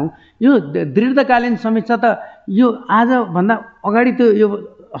गरिरहेछौँ, यो दीर्घकालीन समीक्षा त यो आजभन्दा अगाडि त यो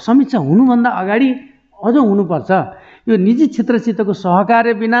समीक्षा हुनुभन्दा अगाडि अझ हुनुपर्छ। यो निजी क्षेत्रसितको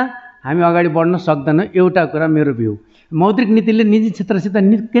सहकार्य बिना हामी अगाडि बढ्न सक्दैनौँ, एउटा कुरा मेरो भ्यू। मौद्रिक नीतिले निजी क्षेत्रसित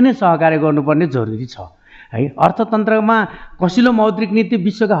निकै नै सहकार्य गर्नुपर्ने जरुरी छ, है? अर्थतन्त्रमा कसिलो मौद्रिक नीति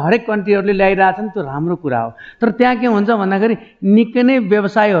विश्वका हरेक कन्ट्रीहरूले ल्याइरहेछन्, त्यो राम्रो कुरा हो। तर त्यहाँ के हुन्छ भन्दाखेरि निकै नै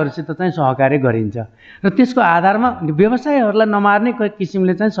व्यवसायहरूसित चाहिँ सहकार्य गरिन्छ, र त्यसको आधारमा व्यवसायहरूलाई नमार्ने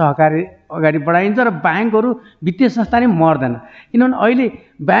किसिमले चाहिँ सहकार्य अगाडि बढाइन्छ, र ब्याङ्कहरू वित्तीय संस्था नै मर्दैन। किनभने अहिले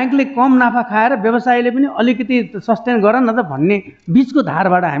ब्याङ्कले कम नाफा खाएर व्यवसायले पनि अलिकति सस्टेन गर न त भन्ने बिचको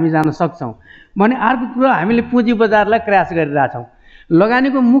धारबाट हामी जान सक्छौँ भने। अर्को कुरा, हामीले पुँजी बजारलाई क्र्यास गरिरहेछौँ।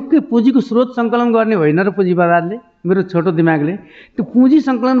 लगानीको मुख्य पुँजीको स्रोत सङ्कलन गर्ने होइन र पुँजी बजारले, मेरो छोटो दिमागले, त्यो पुँजी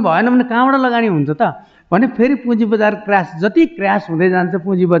सङ्कलन भएन भने कहाँबाट लगानी हुन्छ त भने फेरि पुँजी बजार क्र्यास, जति क्र्यास हुँदै जान्छ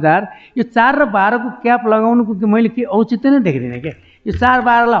पुँजी बजार। यो 4 र 12 को क्याप लगाउनुको मैले के औचित्य नै देख्दिनँ क्या। यो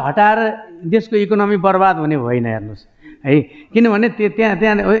 4-12 लाई हटाएर देशको इकोनोमी बर्बाद हुने होइन, हेर्नुहोस् है। किनभने त्यहाँ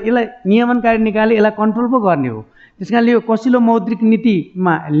यसलाई नियमनकारी निकाले यसलाई कन्ट्रोल पो गर्ने हो। त्यस कारणले यो कसिलो मौद्रिक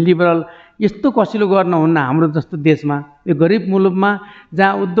नीतिमा लिबरल यस्तो कसिलो गर्न हुन्न हाम्रो जस्तो देशमा, यो गरिब मुलुकमा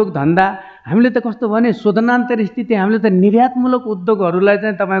जहाँ उद्योग धन्दा हामीले त कस्तो भने शोधनान्तर स्थिति, हामीले त निर्यातमूलक उद्योगहरूलाई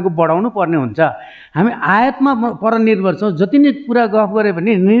चाहिँ तपाईँको बढाउनु पर्ने हुन्छ। हामी आयातमा परनिर्भर छौँ। जति नै कुरा गफ गऱ्यो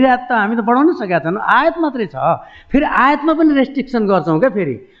भने निर्यात त हामी त बढाउन सकेका छैनौँ, आयात मात्रै छ। फेरि आयातमा पनि रेस्ट्रिक्सन गर्छौँ क्या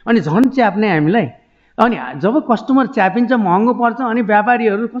फेरि, अनि झन् च्याप्ने हामीलाई। अनि जब कस्टमर च्यापिन्छ, महँगो पर्छ, अनि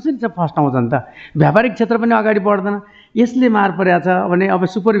व्यापारीहरू कसरी चाहिँ फस्टाउँछन् त? व्यापारिक क्षेत्र पनि अगाडि बढ्दैन। यसले मार परेको छ भने अब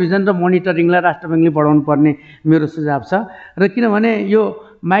सुपरभिजन र मोनिटरिङलाई राष्ट्र ब्याङ्कले बढाउनु पर्ने मेरो सुझाव छ। र किनभने यो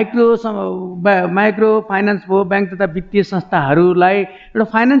माइक्रो फाइनेन्स भयो, ब्याङ्क तथा वित्तीय संस्थाहरूलाई एउटा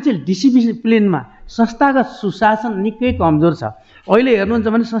फाइनेन्सियल डिसिप्लिनमा संस्थागत सुशासन निकै कमजोर छ। अहिले हेर्नुहुन्छ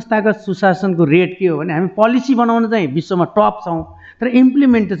भने संस्थागत सुशासनको रेट के हो भने हामी पोलिसी बनाउन चाहिँ विश्वमा टप छौँ, तर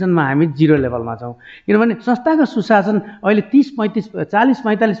इम्प्लिमेन्टेसनमा हामी 0 लेभलमा छौँ। किनभने संस्थागत सुशासन अहिले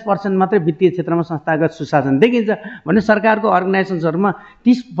 40-45% मात्रै वित्तीय क्षेत्रमा संस्थागत सुशासन देखिन्छ भने सरकारको अर्गनाइजेसन्सहरूमा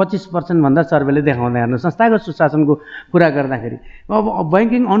 30-25% भन्दा सर्वेले देखाउँदै हेर्नु संस्थागत सुशासनको कुरा गर्दाखेरि। अब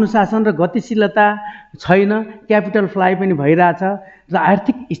ब्याङ्किङ अनुशासन र गतिशीलता छैन, क्यापिटल फ्लाइ पनि भइरहेछ। र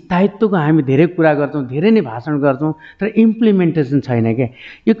आर्थिक स्थायित्वको हामी धेरै कुरा गर्छौँ, धेरै नै भाषण गर्छौँ, तर इम्प्लिमेन्टेसन छैन क्या।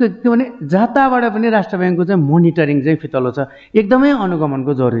 यो के भने जताबाट पनि राष्ट्र ब्याङ्कको चाहिँ मोनिटरिङ चाहिँ फितलो छ, एकदमै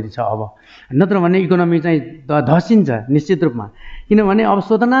अनुगमनको जरुरी छ। अब नत्र भने इकोनोमी चाहिँ धसिन्छ निश्चित रूपमा, किनभने अब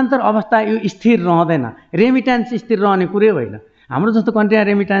शोधनान्तर अवस्था यो स्थिर रहँदैन, रेमिट्यान्स स्थिर रहने कुरै होइन। हाम्रो जस्तो कन्ट्रीमा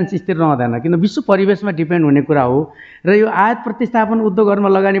रेमिट्यान्स स्थिर रहँदैन, किन विश्व परिवेशमा डिपेन्ड हुने कुरा हो। र यो आयात प्रतिस्थापन उद्योगहरूमा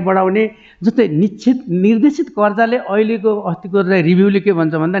लगानी बढाउने जस्तै निर्देशित कर्जाले अहिलेको अस्तिको रिभ्यूले के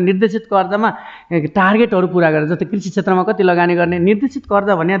भन्छ भन्दा निर्देशित कर्जामा टार्गेटहरू पुरा गरेर, जस्तै कृषि क्षेत्रमा कति लगानी गर्ने, निर्देशित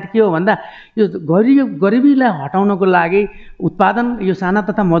कर्जा भने के हो भन्दा यो गरिबीलाई हटाउनको लागि, उत्पादन यो साना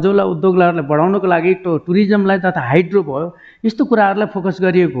तथा मझौला उद्योगहरूलाई बढाउनको लागि, टुरिज्मलाई तथा हाइड्रो भयो, यस्तो कुराहरूलाई फोकस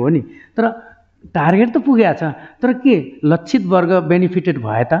गरिएको हो नि। तर टार्गेट त पुगेको छ, तर के लक्षित वर्ग बेनिफिटेड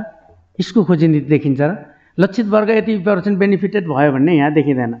भयो त? यसको खोजी नीति देखिन्छ र लक्षित वर्ग यति % बेनिफिटेड भयो भन्ने यहाँ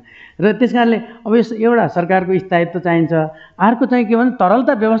देखिँदैन। र त्यस कारणले अब यस एउटा सरकारको स्थायित्व चाहिन्छ। अर्को चाहिँ के भने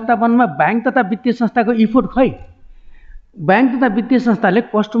तरलता व्यवस्थापनमा ब्याङ्क तथा वित्तीय संस्थाको इफोर्ट खै? ब्याङ्क तथा वित्तीय संस्थाले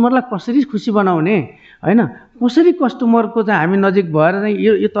कस्टमरलाई कसरी खुसी बनाउने होइन, कसरी कस्टमरको चाहिँ हामी नजिक भएर चाहिँ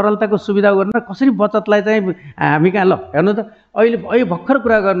यो तरलताको सुविधा गर्न, कसरी बचतलाई चाहिँ हामी कहाँ ल हेर्नु त अहिले भर्खर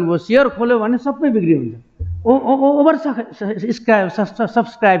कुरा गर्नुभयो, सेयर खोल्यो भने सबै बिक्री हुन्छ। ओभर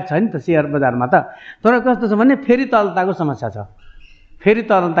सब्सक्राइब छ नि त सेयर बजारमा त। तर कस्तो छ भने फेरि तरलताको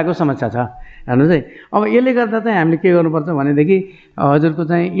समस्या छ, हेर्नु चाहिँ। अब यसले गर्दा चाहिँ हामीले के गर्नुपर्छ भनेदेखि हजुरको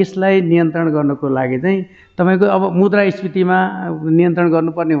चाहिँ यसलाई नियन्त्रण गर्नको लागि चाहिँ तपाईँको अब मुद्रास्फीतिमा नियन्त्रण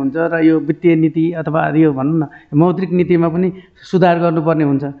गर्नुपर्ने हुन्छ, र यो वित्तीय नीति अथवा यो भनौँ न मौद्रिक नीतिमा पनि सुधार गर्नुपर्ने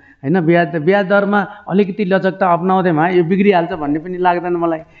हुन्छ होइन। ब्याज दरमा अलिकति लचकता अप्नाउँदैमा यो बिग्रिहाल्छ भन्ने पनि लाग्दैन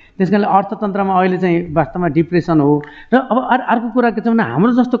मलाई। त्यस कारणले अर्थतन्त्रमा अहिले चाहिँ वास्तवमा डिप्रेसन हो। र अब अर्को कुरा के छ भने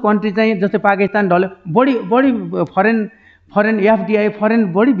हाम्रो जस्तो कन्ट्री चाहिँ जस्तै पाकिस्तान ढल्यो, बढी फरेन एफडिआई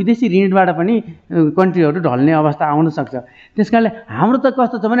बढी विदेशी ऋणबाट पनि कन्ट्रीहरू ढल्ने अवस्था आउन सक्छ। त्यस कारणले हाम्रो त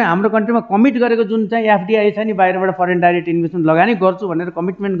कस्तो छ भने हाम्रो कन्ट्रीमा कमिट गरेको जुन चाहिँ एफडिआई छ नि, बाहिरबाट फरेन डाइरेक्ट इन्भेस्टमेन्ट लगानी गर्छु भनेर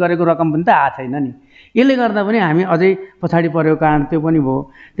कमिटमेन्ट गरेको रकम पनि त आएको छैन नि। यसले गर्दा पनि हामी अझै पछाडि परेको कारण त्यो पनि भयो।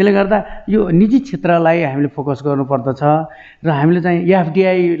 त्यसले गर्दा यो निजी क्षेत्रलाई हामीले फोकस गर्नुपर्दछ र हामीले चाहिँ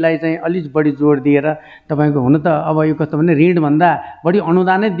एफडिआईलाई चाहिँ अलिक बढी जोड दिएर तपाईँको हुन त अब यो कस्तो भने ऋणभन्दा बढी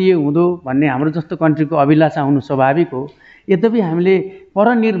अनुदानै दिए हुँदो भन्ने हाम्रो जस्तो कन्ट्रीको अभिलाषा हुनु स्वाभाविक हो। यद्यपि हामीले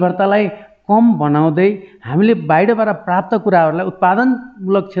परनिर्भरतालाई कम बनाउँदै हामीले बाहिरबाट प्राप्त कुराहरूलाई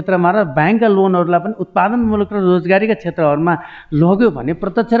उत्पादनमूलक क्षेत्रमा र ब्याङ्कका लोनहरूलाई पनि उत्पादनमूलक र रोजगारीका क्षेत्रहरूमा लग्यो भने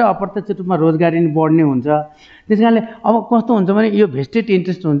प्रत्यक्ष र अप्रत्यक्ष रूपमा रोजगारी नै बढ्ने हुन्छ। त्यस कारणले अब कस्तो हुन्छ भने यो भेस्टेड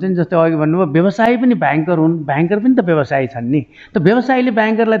इन्ट्रेस्ट हुन्छ नि, जस्तै अघि भन्नुभयो व्यवसायी पनि ब्याङ्कर हुन्, ब्याङ्कर पनि त व्यवसायी छन् नि। त व्यवसायीले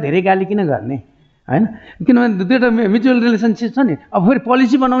ब्याङ्करलाई धेरै गाली किन गर्ने होइन? किनभने दुईवटा म्युचुअल रिलेसनसिप छ नि। अब फेरि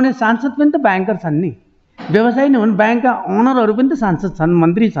पोलिसी बनाउने सांसद पनि त ब्याङ्कर छन् नि, व्यवसायी नै हुन्, ब्याङ्कका ओनरहरू पनि त सांसद छन्,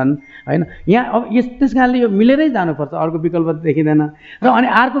 मन्त्री छन् होइन। यहाँ अब त्यस कारणले यो मिलेरै जानुपर्छ, अर्को विकल्प देखिँदैन। र अनि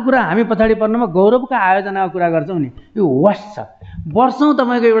अर्को कुरा हामी पछाडि पर्नुमा गौरवका आयोजनाको कुरा गर्छौँ नि, यो वास्ट छ। वर्षौँ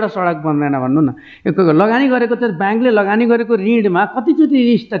तपाईँको एउटा सडक बन्दैन भन्नु न। यो लगानी गरेको चाहिँ ब्याङ्कले लगानी गरेको ऋणमा कतिचोटि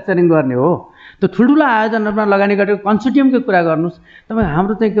रिस्ट्रक्चरिङ गर्ने हो? त्यो ठुल्ठुलो आयोजनामा लगानी गरेको कन्सोर्टियमको कुरा गर्नुहोस्। तपाईँ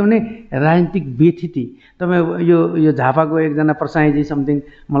हाम्रो चाहिँ के भने राजनीतिक व्यथिति, तपाईँ यो झापाको एकजना प्रसाईजी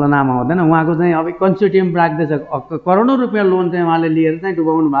समथिङ, मलाई नाम आउँदैन, उहाँको चाहिँ अब कन्सोर्टियम राख्दैछ, करोडौँ रुपियाँ लोन चाहिँ उहाँले लिएर चाहिँ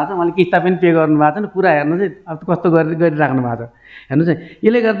डुबाउनु भएको छ, उहाँले किस्ता पनि पे गर्नु भएको छैन। कुरा हेर्नु चाहिँ अब कस्तो गरिराख्नु भएको छ हेर्नु चाहिँ।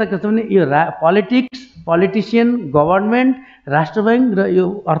 यसले गर्दा कस्तो भने यो पोलिटिसियन, गभर्मेन्ट, राष्ट्र ब्याङ्क र यो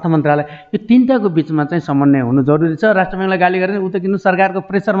अर्थ मन्त्रालय, यो तिनटाको बिचमा चाहिँ समन्वय हुनु जरुरी छ। राष्ट्र ब्याङ्कलाई गाली गरेर उ त किन सरकारको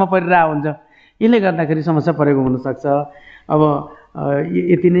प्रेसरमा परिरहेको हुन्छ, यसले गर्दाखेरि समस्या परेको हुनसक्छ। अब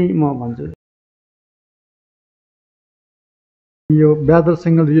यति नै म भन्छु। यो ब्याज दर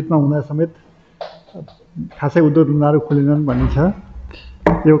सिङ्गल डिजिटमा हुँदा समेत खासै उद्योग धन्दाहरू खोलेनन् भन्ने छ।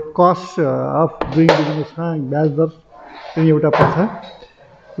 यो कस्ट अफ डुइङ बिजनेसमा ब्याज दर पनि एउटा पर्छ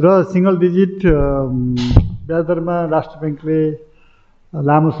र सिङ्गल डिजिट ब्याज दरमा राष्ट्र ब्याङ्कले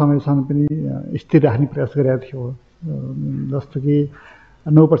लामो समयसम्म पनि स्थिर राख्ने प्रयास गरेको थियो, जस्तो कि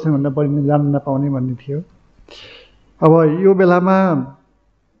 9% भन्दा बढी जान नपाउने भन्ने थियो। अब यो बेलामा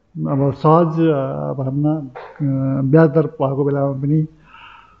अब सहज भनौँ न ब्याज दर भएको बेलामा पनि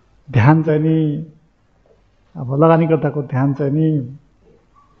ध्यान चाहिँ नि अब लगानीकर्ताको ध्यान चाहिँ नि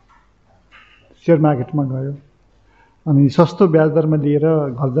सेयर मार्केटमा गयो अनि सस्तो ब्याज दरमा लिएर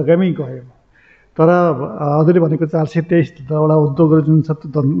घर जग्गामै गयो। तर हजुरले भनेको 423वटा उद्योगहरू जुन छ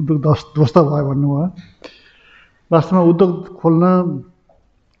त्यो उद्योग ध्वस्त भयो भन्नुभयो। वास्तवमा उद्योग खोल्न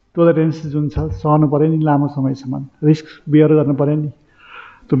टोलरेन्स जुन छ सहनु पऱ्यो नि, लामो समयसम्म रिस्क बियर गर्नु पऱ्यो नि।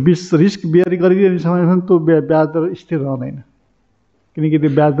 त्यो रिस्क बियर गरिरहने समयसम्म त्यो ब्याज दर स्थिर रहँदैन, किनकि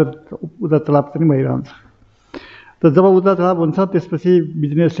त्यो ब्याज दर उतार चढाव पनि भइरहन्छ। त जब उतार चढाव हुन्छ त्यसपछि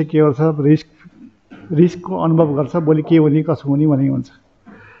बिजनेसले के गर्छ, रिस्क रिस्कको अनुभव गर्छ, भोलि के हुने कसो हुने भन्ने हुन्छ।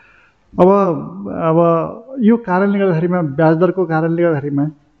 अब यो कारणले गर्दाखेरिमा ब्याजदरको कारणले गर्दाखेरिमा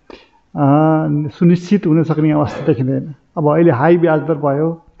सुनिश्चित हुन सक्ने अवस्था देखिँदैन। अब अहिले हाई ब्याजदर भयो,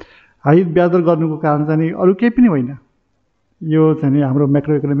 हाई ब्याजदर गर्नुको कारण चाहिँ अरू केही पनि होइन, यो चाहिँ हाम्रो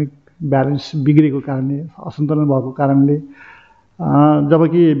म्याक्रो इकोनोमिक ब्यालेन्स बिग्रेको कारणले, असन्तुलन भएको कारणले।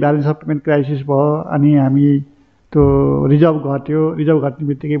 जबकि ब्यालेन्स अफ पेमेन्ट क्राइसिस भयो अनि हामी त्यो रिजर्भ घट्यो, रिजर्भ घट्ने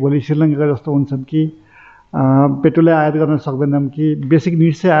बित्तिकै भोलि श्रीलङ्का जस्तो हुन्छन् कि पेट्रोलै आयात गर्न सक्दैनौँ कि बेसिक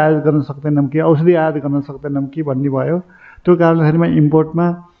निड्सै आयात गर्न सक्दैनौँ कि औषधि आयात गर्न सक्दैनौँ कि भन्ने भयो। त्यो कारणले इम्पोर्टमा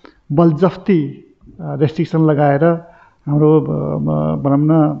बलजफ्ती रेस्ट्रिक्सन लगाएर हाम्रो भनौँ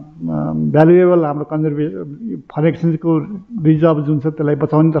न भ्यालुएबल हाम्रो फरेन एक्सचेन्जको रिजर्भ जुन छ त्यसलाई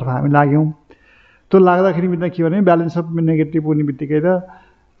बचाउनेतर्फ हामी लाग्यौँ। त्यो लाग्दाखेरि के भने ब्यालेन्स अफ नेगेटिभ हुने बित्तिकै त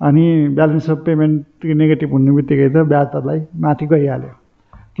अनि ब्यालेन्स अफ पेमेन्ट नेगेटिभ हुने बित्तिकै त ब्याज दरलाई माथि गइहाल्यो,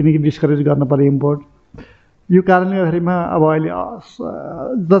 किनकि डिस्करेज गर्न पर्यो इम्पोर्ट। यो कारणले गर्दाखेरिमा अब अहिले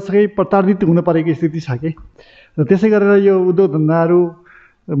जसकै प्रताडित हुन परेको स्थिति छ कि, र त्यसै गरेर यो उद्योग धन्दाहरू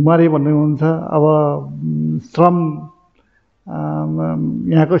मरे भन्नुहुन्छ। अब श्रम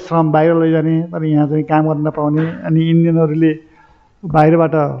यहाँको श्रम बाहिर लैजाने, तर यहाँ चाहिँ काम गर्न नपाउने, अनि इन्डियनहरूले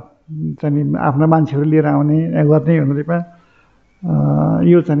बाहिरबाट चाहिँ आफ्ना मान्छेहरू लिएर आउने गर्ने हुनाले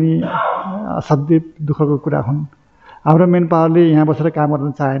यो चाहिँ असाध्यै दुःखको कुरा हुन्। हाम्रो मेन पावरले यहाँ बसेर काम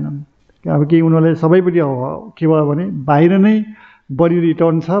गर्न चाहेनन्। अब कि उनीहरूले सबैपट्टि के भयो भने बाहिर नै बढी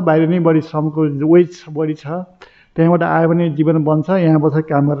रिटर्न छ, बाहिर नै बढी श्रमको वेज बढी छ, त्यहाँबाट आयो भने जीवन बन्छ, यहाँ बसेर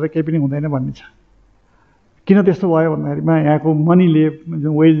काम गरेर केही पनि हुँदैन भन्ने छ। किन त्यस्तो भयो भन्दाखेरिमा यहाँको मनीले,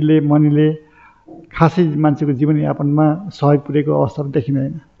 जुन वेजले मनीले खासै मान्छेको जीवनयापनमा सहयोग पुर्याएको अवस्थाहरू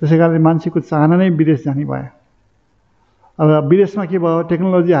देखिँदैन। त्यसै कारणले मान्छेको चाहना नै विदेश जाने भयो। अब विदेशमा के भयो,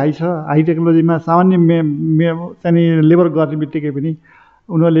 टेक्नोलोजी हाई छ, हाई टेक्नोलोजीमा सामान्य चाहिँ लेबर गर्ने बित्तिकै पनि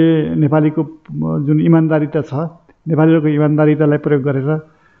उनीहरूले नेपालीको जुन इमान्दारिता छ, नेपालीहरूको इमान्दारितालाई प्रयोग गरेर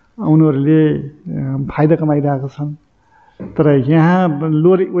उनीहरूले फाइदा कमाइरहेका छन्। तर यहाँ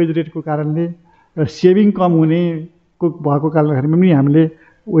लोवर वेज रेटको कारणले सेभिङ कम हुनेको भएको कारणले पनि हामीले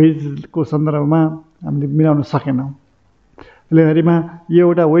वेजको सन्दर्भमा हामीले मिलाउन सकेनौँ। त्यसले गर्दाखेरिमा यो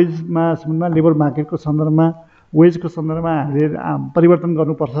एउटा वेजमा सम्बन्धमा लेबर मार्केटको सन्दर्भमा वेजको सन्दर्भमा हामीले परिवर्तन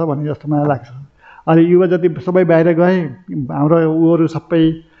गर्नुपर्छ भन्ने जस्तो मलाई लाग्छ। अहिले युवा जति सबै बाहिर गए, हाम्रो उहरू सबै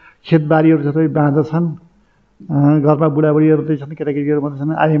खेतबारीहरू सबै बाँझो छन्, घरमा बुढाबुढीहरू चाहिँ छन्, केटाकेटीहरू मात्रै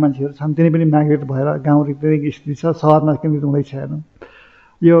छन्, आए मान्छेहरू छन्, तिनी पनि माइग्रेट भएर गाउँ स्थिति छ, सहरमा केन्द्रित हुँदैछ हेर्नु।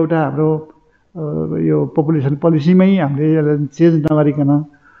 यो एउटा हाम्रो यो पपुलेसन पोलिसीमै हामीले चेन्ज नगरिकन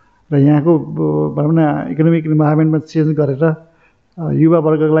र यहाँको भनौँ न इकोनोमिक इन्भाइरोमेन्टमा चेन्ज गरेर युवा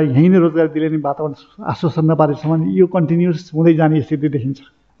वर्गलाई यहीँ नै रोजगार दिने वातावरण आश्वासन नपारेसम्म यो कन्टिन्युस हुँदै जाने स्थिति देखिन्छ।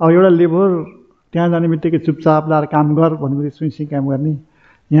 अब एउटा लेबर त्यहाँ जाने बित्तिकै चुपचाप लाएर काम गर भनेपछि सुइसी काम गर्ने,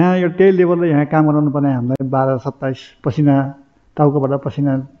 यहाँ यो त्यही लेबरले यहाँ काम गराउनु पर्ने हामीलाई 12-27 पसिना, टाउकोबाट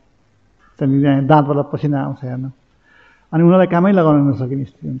पसिना चाहिँ दाँतबाट पसिना आउँछ हेर्नु, अनि उनीहरूलाई कामै लगाउन नसकिने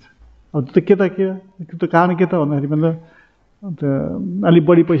स्थिति हुन्छ। अब त्यो त्यो कारण के त भन्दाखेरि अलिक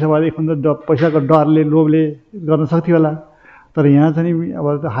बढी पैसा भएर एकभन्दा पैसाको डरले लोभले गर्न सक्थ्यो होला। तर यहाँ चाहिँ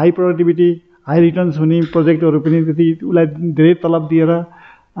अब हाई प्रोडक्टिभिटी हाई रिटर्न्स हुने प्रोजेक्टहरू पनि त्यति उसलाई धेरै तलब दिएर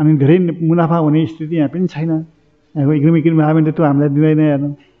अनि धेरै मुनाफा हुने स्थिति यहाँ पनि छैन। यहाँको इकोनोमिक इन्भाइरोमेन्टले त्यो हामीलाई दिँदैन हेर्नु।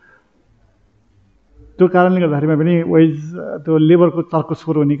 त्यो कारणले गर्दाखेरिमा पनि वेज त्यो लेबरको चर्को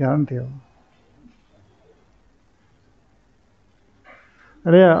स्वर हुने कारण थियो।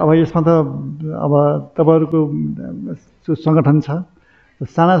 अरे अब यसमा त अब तपाईँहरूको सङ्गठन छ,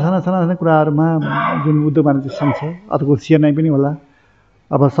 साना कुराहरूमा जुन उद्योग वाणिज्य सङ्घ छ अथवा सिएनआई पनि होला,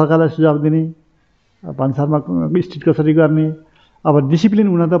 अब सरकारलाई सुझाव दिने, भन्सारमा स्थित कसरी गर्ने, अब डिसिप्लिन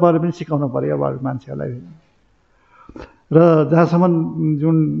हुन तपाईँहरू पनि सिकाउनु पऱ्यो अब मान्छेहरूलाई। र जहाँसम्म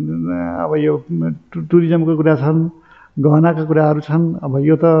जुन अब यो टुरिज्मको कुरा छन्, गहनाका कुराहरू छन्, अब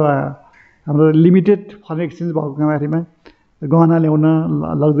यो त हाम्रो लिमिटेड फरेन एक्सचेन्ज भएको कारणमा गहना ल्याउन,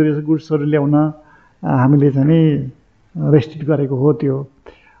 लग्जरियस गुड्सहरू ल्याउन हामीले चाहिँ रेस्ट्रिक्ट गरेको हो त्यो।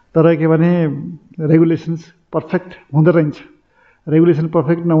 तर के भने रेगुलेसन्स पर्फेक्ट हुँदो रहेछ, रेगुलेसन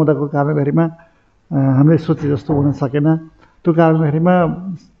पर्फेक्ट नहुँदाको कारणमा हामीले सोचे जस्तो हुन सकेन। त्यो कारणमा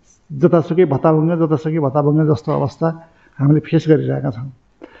जतासुकै भत्ताभङ्ग जस्तो अवस्था हामीले फेस गरिरहेका छौँ।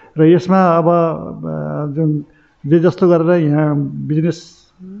 र यसमा अब जुन जस्तो गरेर यहाँ बिजनेस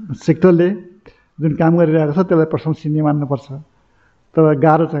सेक्टरले जुन काम गरिरहेको छ त्यसलाई प्रशंसनीय मान्नुपर्छ, तर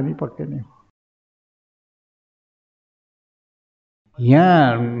गाह्रो चाहिँ नि पक्कै नै हो।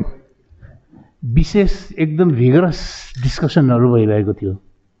 यहाँ विशेष एकदम भिगरस डिस्कसनहरू भइरहेको थियो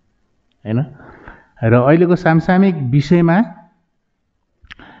हैन। र अहिलेको सामसामिक विषयमा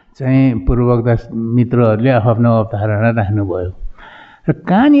चाहिँ पूर्ववक्ता मित्रहरूले आफ्नो अवधारणा राख्नुभयो। र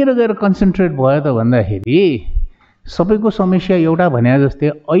कहाँनिर गएर कन्सन्ट्रेट भयो त भन्दाखेरि सबैको समस्या एउटा भने जस्तै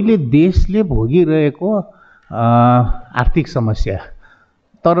अहिले देशले भोगिरहेको आर्थिक समस्या,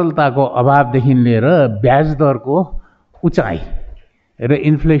 तरलताको अभावदेखि लिएर ब्याज दरको उचाइ र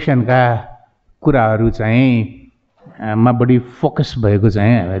इन्फ्लेसनका कुराहरू चाहिँ मा बढी फोकस भएको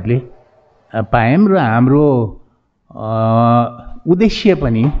चाहिँ हामीहरूले पायौँ र हाम्रो उद्देश्य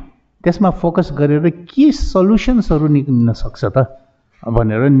पनि त्यसमा फोकस गरेर के सल्युसन्सहरू निक्लिन सक्छ त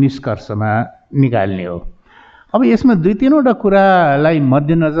भनेर निष्कर्षमा निकाल्ने हो। अब यसमा 2-3वटा कुरालाई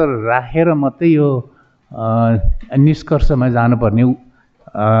मध्यनजर राखेर मात्रै यो निष्कर्षमा जानुपर्ने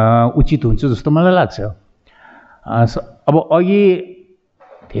उचित हुन्छ जस्तो मलाई लाग्छ। अब अघि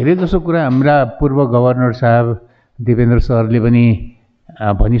धेरै जसो कुरा हाम्रा पूर्व गभर्नर साहब देवेन्द्र सरले पनि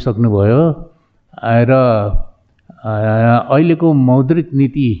भनिसक्नुभयो र अहिलेको मौद्रिक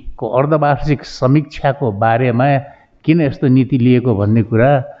नीतिको अर्धवार्षिक समीक्षाको बारेमा किन यस्तो नीति लिएको भन्ने कुरा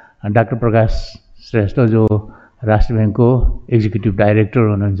डाक्टर प्रकाश श्रेष्ठ जो राष्ट्र ब्याङ्कको एक्जिक्युटिभ डाइरेक्टर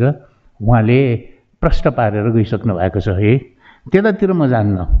हुनुहुन्छ उहाँले प्रश्न पारेर गइसक्नु भएको छ है, त्यतातिर म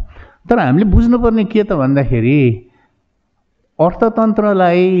जान्न। तर हामीले बुझ्नुपर्ने के त भन्दाखेरि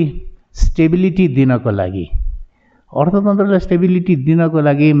अर्थतन्त्रलाई स्टेबिलिटी दिनको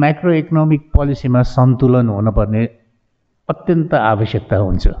लागि माइक्रो इकोनोमिक पोलिसीमा सन्तुलन हुनुपर्ने अत्यन्त आवश्यकता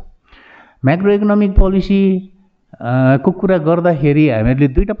हुन्छ। माइक्रो इकोनोमिक पोलिसी को कुरा गर्दाखेरि हामीहरूले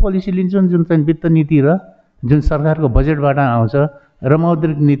 2टा पोलिसी लिन्छौँ, जुन चाहिँ वित्त नीति र जुन सरकारको बजेटबाट आउँछ र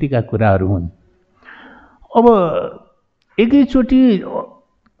मौद्रिक नीतिका कुराहरू हुन्। अब एकैचोटि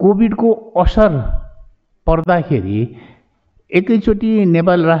कोभिडको असर पर्दाखेरि एकैचोटि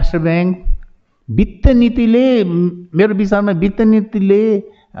नेपाल राष्ट्र ब्याङ्क वित्त नीतिले, मेरो विचारमा वित्त नीतिले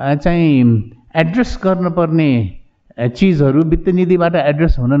चाहिँ एड्रेस गर्नुपर्ने चिजहरू वित्त नीतिबाट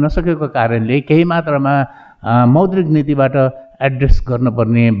एड्रेस हुन नसकेको कारणले केही मात्रामा मौद्रिक नीतिबाट एड्रेस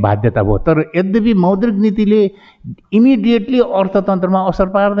गर्नुपर्ने बाध्यता भयो। तर यद्यपि मौद्रिक नीतिले इमिडिएटली अर्थतन्त्रमा असर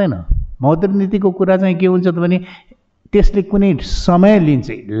पार्दैन। मौद्रिक नीतिको कुरा चाहिँ के हुन्छ त भने त्यसले कुनै समय लिन्छ,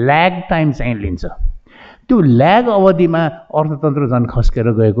 ल्याग टाइम चाहिँ लिन्छ। त्यो ल्याग अवधिमा अर्थतन्त्र झन्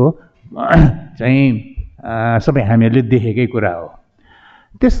खस्केर गएको चाहिँ सबै हामीहरूले देखेकै कुरा हो।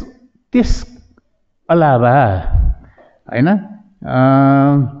 त्यस अलावा हैन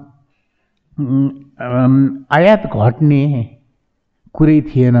आयात घट्ने कुरै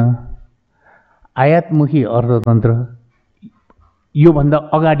थिएन। आयातमुखी अर्थतन्त्र योभन्दा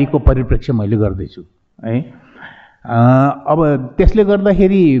अगाडिको परिप्रेक्ष्य मैले गर्दैछु है। अब त्यसले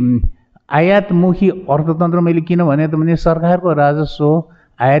गर्दाखेरि आयातमुखी अर्थतन्त्र मैले किन भने त भने सरकारको राजस्व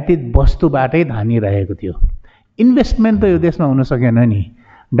आयातित वस्तुबाटै धानिरहेको थियो। इन्भेस्टमेन्ट त यो देशमा हुन सकेन नि।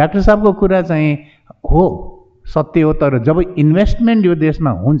 डाक्टर साहबको कुरा चाहिँ हो, सत्य हो, तर जब इन्भेस्टमेन्ट यो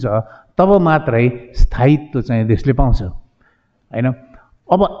देशमा हुन्छ तब मात्रै स्थायित्व चाहिँ देशले पाउँछ हैन।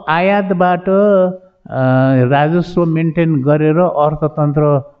 अब आयातबाट राजस्व मेन्टेन गरेर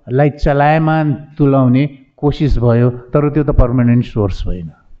अर्थतन्त्रलाई चलायमान तुल्याउने कोसिस भयो, तर त्यो त पर्मानेन्ट सोर्स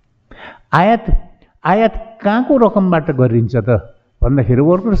भएन। आयात कहाँको रकमबाट गरिन्छ त भन्दाखेरि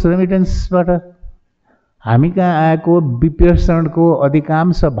वर्कर्स रेमिटेन्सबाट। हामी कहाँ आएको विप्रेषणको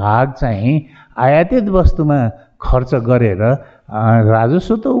अधिकांश भाग चाहिँ आयातित वस्तुमा खर्च गरेर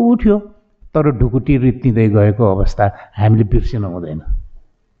राजस्व त उठ्यो, तर ढुकुटी रित्तिँदै गएको अवस्था हामीले बिर्सिनु हुँदैन,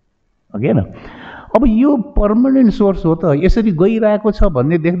 हो कि न। अब यो पर्मानेन्ट सोर्स हो त। यसरी गइरहेको छ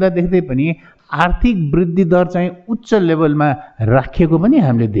भन्ने देख्दा देख्दै पनि आर्थिक वृद्धि दर चाहिँ उच्च लेभलमा राखिएको पनि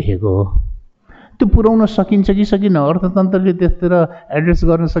हामीले देखेको हो। त्यो पुर्याउन सकिन्छ कि सकिन्न, अर्थतन्त्रले त्यसतिर एड्रेस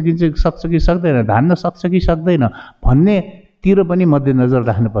गर्न सक्छ कि सक्दैन, धान्न सक्छ कि सक्दैन भन्नेतिर पनि मध्यनजर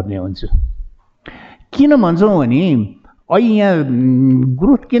राख्नुपर्ने हुन्छ। किन भन्छौँ भने अहिले यहाँ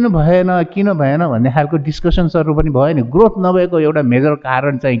ग्रोथ किन भएन भन्ने खालको डिस्कसन्सहरू पनि भयो नि। ग्रोथ नभएको एउटा मेजर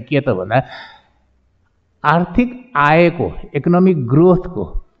कारण चाहिँ के त भन्दा आर्थिक आयको, इकोनोमिक ग्रोथको,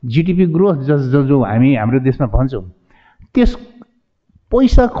 जिडिपी ग्रोथ जो हाम्रो देशमा भन्छौँ, त्यस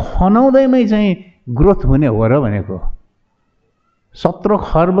पैसा खनाउँदैमै चाहिँ ग्रोथ हुने हो र भनेको। 17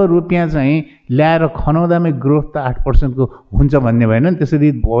 खर्ब रुपियाँ चाहिँ ल्याएर खनाउँदामै ग्रोथ त 8% को हुन्छ भन्ने भएन नि।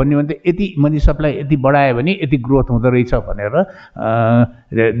 त्यसरी भयो भने यति मनी सप्लाई यति बढायो भने यति ग्रोथ हुँदो रहेछ भनेर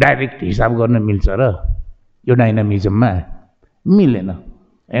डाइरेक्ट हिसाब गर्न मिल्छ र यो डाइनामिजममा मिलेन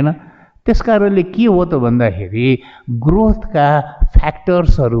हैन। त्यस कारणले के हो त भन्दाखेरि ग्रोथका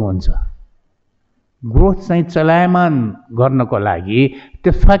फ्याक्टर्सहरू हुन्छ। ग्रोथ चाहिँ चलायमान गर्नको लागि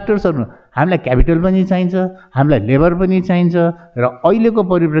त्यो फ्याक्टर्सहरू, हामीलाई क्यापिटल पनि चाहिन्छ, हामीलाई लेबर पनि चाहिन्छ, र अहिलेको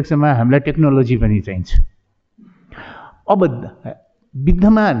परिप्रेक्ष्यमा हामीलाई टेक्नोलोजी पनि चाहिन्छ। अब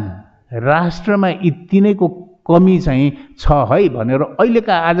विद्यमान राष्ट्रमा यी तिनैको कमी चाहिँ छ है भनेर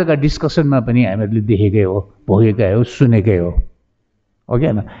अहिलेका आजका डिस्कसनमा पनि हामीहरूले देखेकै हो, भोगेकै हो, सुनेकै हो हो कि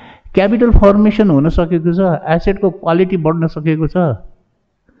होइन? क्यापिटल फर्मेसन हुन सकेको छ, एसेटको क्वालिटी बढ्न सकेको छ।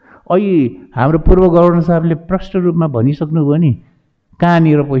 अहिले हाम्रो पूर्व गभर्नर साहबले प्रष्ट रूपमा भनिसक्नुभयो नि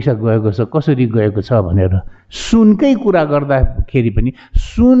कहाँनिर पैसा गएको छ, कसरी गएको छ भनेर। सुनकै कुरा गर्दाखेरि पनि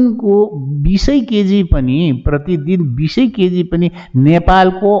सुनको 20 केजी पनि प्रतिदिन 20 केजी पनि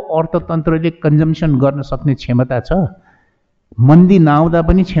नेपालको अर्थतन्त्रले कन्जम्सन गर्न सक्ने क्षमता छ। मन्दी नआउँदा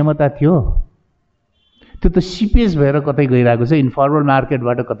पनि क्षमता थियो। त्यो त सिपेज भएर कतै गइरहेको छ, इन्फर्मल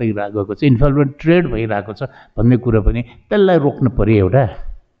मार्केटबाट कतै गएको छ, इन्फर्मल ट्रेड भइरहेको छ भन्ने कुरा पनि त्यसलाई रोक्नु पर्यो एउटा।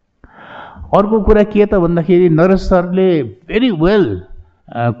 अर्को कुरा के त भन्दाखेरि नरेश सरले भेरी वेल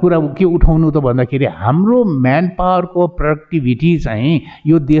कुरा के उठाउनु त भन्दाखेरि हाम्रो म्यान पावरको प्रोडक्टिभिटी चाहिँ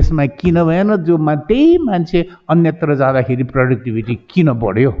यो देशमा किन भएन, जो त्यही मान्छे अन्यत्र जाँदाखेरि प्रोडक्टिभिटी किन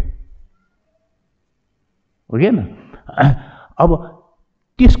बढ्यो, हो कि होइन? अब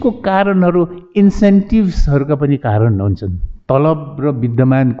त्यसको कारणहरू इन्सेन्टिभ्सहरूका पनि कारण हुन्छन्, तलब र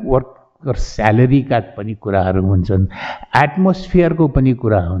विद्यमान वर्कर स्यालेरीका पनि कुराहरू हुन्छन्, एटमोस्फियरको पनि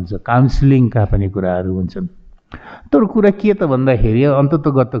कुरा हुन्छ, काउन्सिलिङका पनि कुराहरू हुन्छन्। तर कुरा के त भन्दाखेरि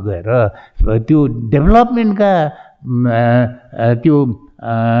अन्ततगत गएर त्यो डेभलपमेन्टका त्यो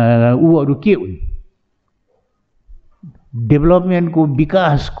ऊहरू के हुन्, डेभलपमेन्टको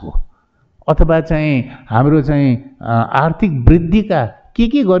विकासको अथवा चाहिँ हाम्रो चाहिँ आर्थिक वृद्धिका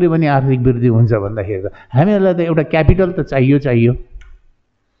के गर्यो भने आर्थिक वृद्धि हुन्छ भन्दाखेरि त हामीहरूलाई त एउटा क्यापिटल त चाहियो,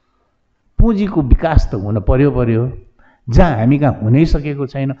 पुँजीको विकास त हुन पर्यो, जहाँ हामी कहाँ हुनै सकेको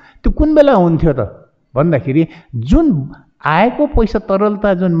छैन। त्यो कुन बेला हुन्थ्यो त भन्दाखेरि जुन आएको पैसा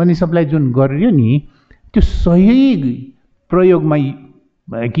तरलता जुन मनी सप्लाई जुन गरियो नि त्यो सही प्रयोगमा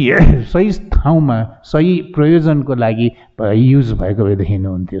कि सही ठाउँमा सही प्रयोजनको लागि युज भएको भएदेखि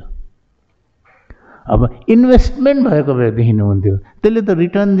हुन्थ्यो। अब इन्भेस्टमेन्ट भएको भएदेखि हुन्थ्यो, त्यसले त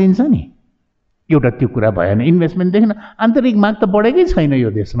रिटर्न दिन्छ नि। एउटा त्यो कुरा भएन, इन्भेस्टमेन्टदेखि आन्तरिक माग त बढेकै छैन यो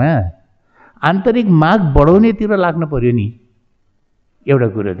देशमा, आन्तरिक माग बढाउनेतिर लाग्नु पर्यो नि, एउटा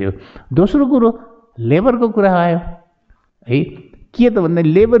कुरो थियो। दोस्रो कुरो लेबरको कुरा आयो है। के त भन्दा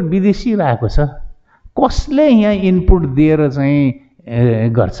लेबर विदेशी रहेको छ, कसले यहाँ इनपुट दिएर चाहिँ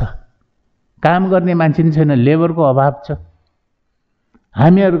गर्छ? काम गर्ने मान्छे पनि छैन, लेबरको अभाव छ।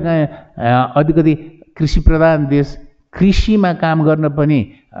 हामीहरू कहाँ अलिकति कृषि प्रधान देश, कृषिमा काम गर्न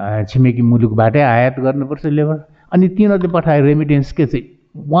पनि छिमेकी मुलुकबाटै आयात गर्नुपर्छ लेबर। अनि तिनीहरूले पठायो रेमिटेन्स के चाहिँ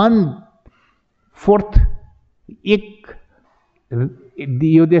 1/4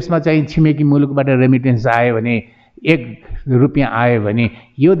 यो देशमा चाहिँ छिमेकी मुलुकबाट रेमिटेन्स आयो भने 1 रुपियाँ आयो भने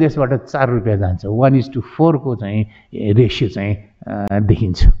यो देशबाट 4 रुपियाँ जान्छ। 1:4 को चाहिँ रेसियो चाहिँ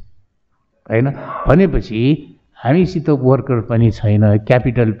देखिन्छ होइन। भनेपछि हामीसित वर्कर पनि छैन,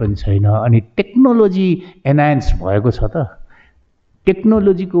 क्यापिटल पनि छैन, अनि टेक्नोलोजी एनहान्स भएको छ त।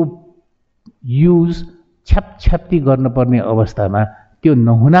 टेक्नोलोजीको युज छ्यापछ्याप्ती गर्नुपर्ने अवस्थामा त्यो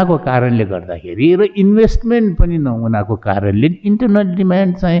नहुनाको कारणले गर्दाखेरि र इन्भेस्टमेन्ट पनि नहुनाको कारणले इन्टरनल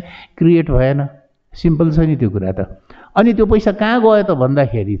डिमान्ड चाहिँ क्रिएट भएन। सिम्पल छ नि त्यो कुरा त। अनि त्यो पैसा कहाँ गयो त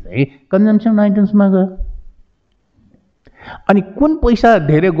भन्दाखेरि चाहिँ कन्जम्सन आइटम्समा गयो। अनि कुन पैसा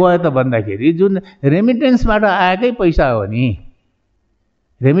धेरै गयो त भन्दाखेरि जुन रेमिटेन्सबाट आएकै पैसा हो नि,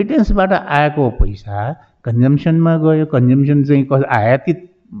 रेमिटेन्सबाट आएको पैसा कन्जम्सनमा गयो, कन्जम्सन चाहिँ आयातित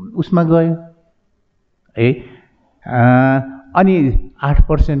उसमा गयो है। अनि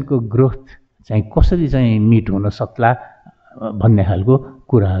 8% को ग्रोथ चाहिँ कसरी चाहिँ मिट हुन सक्ला भन्ने खालको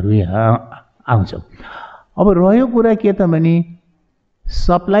कुराहरू यहाँ आउँछ। अब रह्यो कुरा के त भने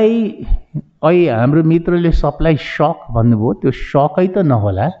सप्लाई, अहिले हाम्रो मित्रले सप्लाई सक भन्नुभयो, त्यो सकै त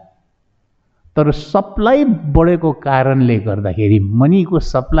नहोला, तर सप्लाई बढेको कारणले गर्दाखेरि मनीको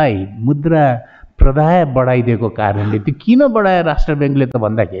सप्लाई, मुद्रा प्रवाह बढाइदिएको कारणले त्यो किन बढायो राष्ट्र ब्याङ्कले त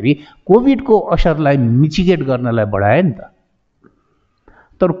भन्दाखेरि कोभिडको असरलाई मिटिगेट गर्नलाई बढायो नि त।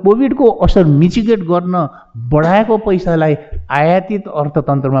 तर कोभिडको असर मिटिगेट गर्न बढाएको पैसालाई आयातित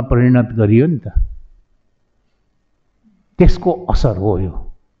अर्थतन्त्रमा परिणत गरियो नि त। त्यसको असर हो यो।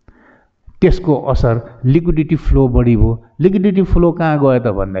 त्यसको असर लिक्विडिटी फ्लो बढी भयो। लिक्विडिटी फ्लो कहाँ गयो त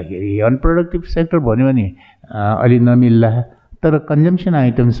भन्दाखेरि अनप्रोडक्टिभ सेक्टर भन्यो भने अलि नमिल्ला, तर कन्जम्सन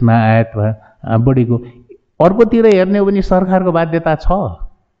आइटम्समा आयात बढेको। अर्कोतिर हेर्ने हो भने सरकारको बाध्यता छ,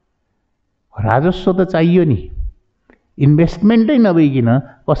 राजस्व त चाहियो नि। इन्भेस्टमेन्टै नभइकन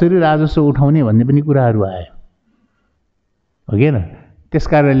कसरी राजस्व उठाउने भन्ने पनि कुराहरू आयो, हो कि होइन। त्यस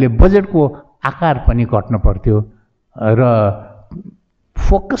कारणले बजेटको आकार पनि घट्न पर्थ्यो र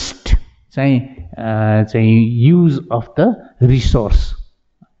फोकस्ड चाहिँ युज अफ द रिसोर्स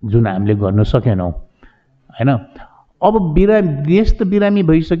जुन हामीले गर्न सकेनौँ होइन। अब देश त बिरामी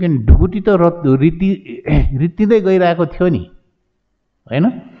भइसक्यो नि, ढुकुटी त रित्तिँदै गइरहेको थियो नि होइन।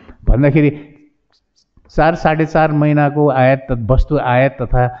 भन्दाखेरि 4.5 महिनाको आयात वस्तु आयात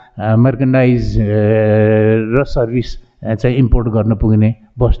तथा मर्केन्डाइज र सर्भिस चाहिँ इम्पोर्ट गर्न पुग्ने,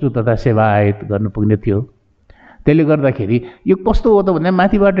 वस्तु तथा सेवा आयात गर्न पुग्ने थियो। त्यसले गर्दाखेरि यो कस्तो हो त भन्दा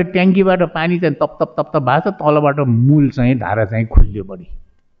माथिबाट ट्याङ्कीबाट पानी चाहिँ तप तप तप तप भएको छ, तलबाट मूल चाहिँ धारा चाहिँ खुल्यो बढी।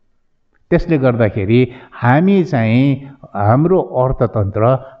 त्यसले गर्दाखेरि हामी चाहिँ हाम्रो अर्थतन्त्र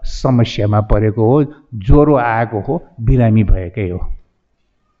समस्यामा परेको हो, ज्वरो आएको हो, बिरामी भएकै हो।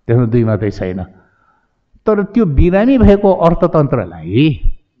 त्यसमा दुई मात्रै छैन। तर त्यो बिरामी भएको अर्थतन्त्रलाई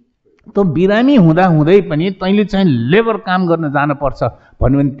त्यो बिरामी हुँदै पनि तैँले चाहिँ लेबर काम गर्न जानुपर्छ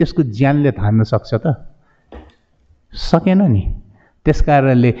भन्यो भने त्यसको ज्यानले थाम्न सक्छ त? सकेन नि। त्यस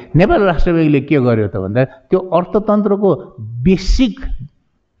कारणले नेपाल राष्ट्र ब्याङ्कले के गर्यो त भन्दा त्यो अर्थतन्त्रको बेसिक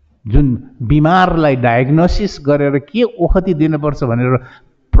जुन बिमारलाई डायग्नोसिस गरेर के ओखती दिनुपर्छ भनेर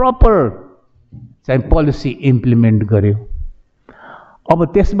प्रपर चाहिँ पोलिसी इम्प्लिमेन्ट गर्यो। अब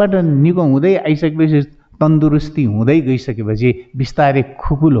त्यसबाट निको हुँदै आइसकेपछि, तन्दुरुस्ती हुँदै गइसकेपछि बिस्तारै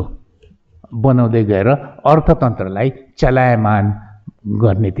खुकुलो बनाउँदै गएर अर्थतन्त्रलाई चलायमान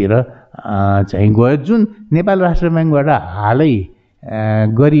गर्नेतिर चाहिँ गयो। जुन नेपाल राष्ट्र ब्याङ्कबाट हालै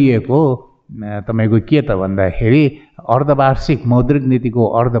गरिएको तपाईँको के त भन्दाखेरि अर्धवार्षिक मौद्रिक नीतिको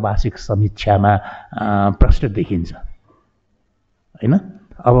अर्धवार्षिक समीक्षामा प्रश्न देखिन्छ होइन।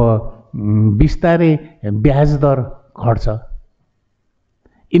 अब बिस्तारै ब्याज दर घट्छ,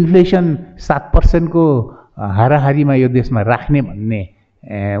 इन्फ्लेसन 7% को हाराहारीमा यो देशमा राख्ने भन्ने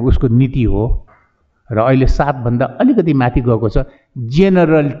उसको नीति हो र अहिले 7 भन्दा अलिकति माथि गएको छ।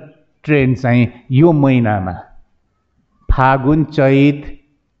 जेनरल ट्रेन्ड चाहिँ यो महिनामा फागुन चैत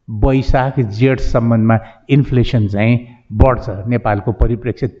वैशाख जेठसम्ममा इन्फ्लेसन चाहिँ बढ्छ। नेपालको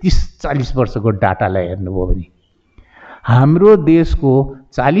परिप्रेक्ष्य 30-40 वर्षको डाटालाई हेर्नुभयो भने, हाम्रो देशको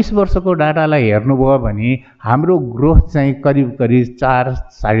 40 वर्षको डाटालाई हेर्नुभयो भने हाम्रो ग्रोथ चाहिँ करिब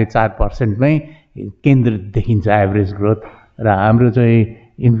 4-4.5% मै केन्द्रित देखिन्छ एभरेज ग्रोथ, र हाम्रो चाहिँ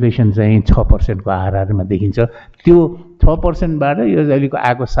इन्फ्लेसन चाहिँ 6% को हाराहारीमा देखिन्छ। त्यो 6% बाट यो अहिलेको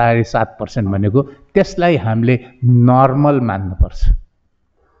आएको 7.5% भनेको त्यसलाई हामीले नर्मल मान्नुपर्छ।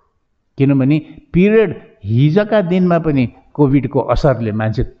 किनभने पिरियड हिजोका दिनमा पनि कोभिडको असरले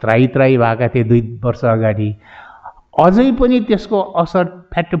मान्छे त्राई भएका थिए 2 वर्ष अगाडि, अझै पनि त्यसको असर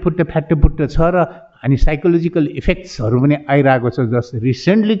फ्याटफुट्टो छ र अनि साइकोलोजिकल इफेक्ट्सहरू पनि आइरहेको छ। जस्ट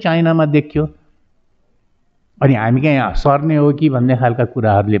रिसेन्टली चाइनामा देखियो। अनि हामी कहाँ यहाँ सर्ने हो कि भन्ने खालका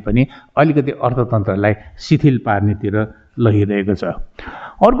कुराहरूले पनि अलिकति अर्थतन्त्रलाई शिथिल पार्नेतिर लगिरहेको छ।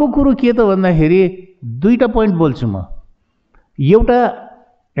 अर्को कुरो के त भन्दाखेरि दुईटा पोइन्ट बोल्छु म। एउटा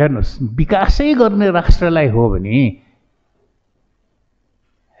हेर्नुहोस्, विकासै गर्ने राष्ट्रलाई हो भने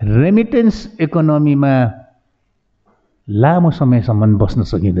रेमिटेन्स इकोनोमीमा लामो समयसम्म बस्न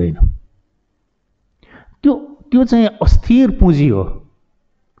सकिँदैन। त्यो चाहिँ अस्थिर पुँजी हो,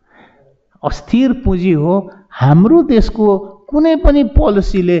 अस्थिर पुँजी हो। हाम्रो देशको कुनै पनि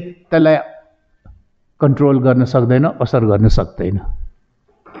पोलिसीले त्यसलाई कन्ट्रोल गर्न सक्दैन, असर गर्न सक्दैन।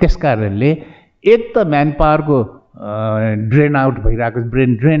 त्यस कारणले एक त म्यान पावरको ड्रेन आउट भइरहेको,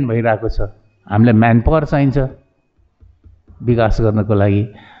 ब्रेन ड्रेन भइरहेको छ। हामीलाई म्यान पावर चाहिन्छ विकास गर्नको लागि।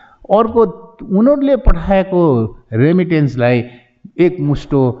 अर्को उनीहरूले पठाएको रेमिटेन्सलाई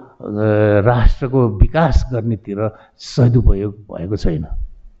एकमुष्टो राष्ट्रको विकास गर्नेतिर सदुपयोग भएको छैन।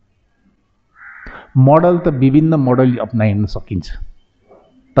 मोडल त विभिन्न मोडल अपनाइन सकिन्छ,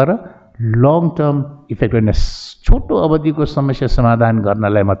 तर लङ टर्म इफेक्टिभनेस, छोटो अवधिको समस्या समाधान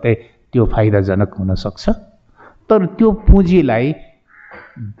गर्नलाई मात्रै त्यो फाइदाजनक हुन सक्छ। तर त्यो पुँजीलाई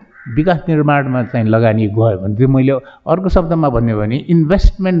विकास निर्माणमा चाहिँ लगानी गयो भने, त्यो मैले अर्को शब्दमा भन्यो भने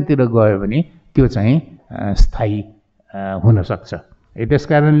इन्भेस्टमेन्टतिर गयो भने त्यो चाहिँ स्थायी हुन सक्छ। त्यस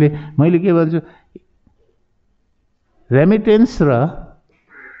कारणले मैले के भन्छु, रेमिटेन्स र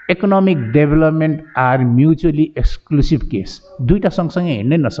economic development are mutually exclusive case. दुईटा सँगसँगै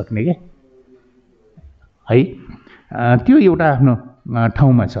हिँड्नै नसक्ने के है। त्यो एउटा आफ्नो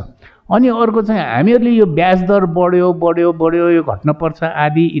ठाउँमा छ। अनि अर्को चाहिँ हामीहरूले यो ब्याज दर बढ्यो यो घट्नुपर्छ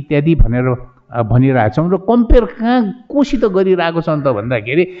आदि इत्यादि भनेर भनिरहेको छौँ र कम्पेयर कहाँ कोसित गरिरहेको छ त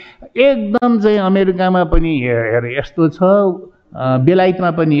भन्दाखेरि एकदम चाहिँ अमेरिकामा पनि यस्तो छ,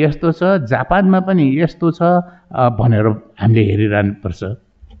 बेलायतमा पनि यस्तो छ, जापानमा पनि यस्तो छ भनेर हामीले हेरिरहनुपर्छ।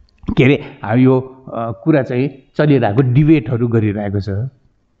 के अरे यो कुरा चाहिँ चलिरहेको, डिबेटहरू गरिरहेको छ।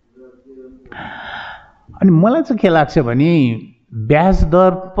 अनि मलाई चाहिँ के लाग्छ भने ब्याज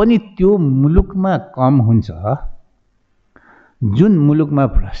दर पनि त्यो मुलुकमा कम हुन्छ जुन मुलुकमा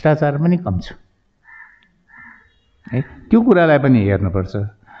भ्रष्टाचार पनि कम छ है। त्यो कुरालाई पनि हेर्नुपर्छ।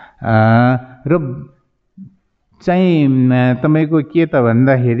 र चाहिँ तपाईँको के त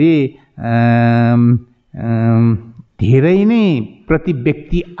भन्दाखेरि धेरै नै प्रति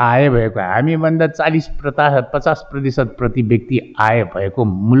व्यक्ति आय भएको, हामीभन्दा 40-50% प्रति व्यक्ति आय भएको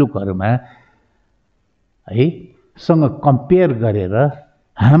मुलुकहरूमा है सँग कम्पेयर गरेर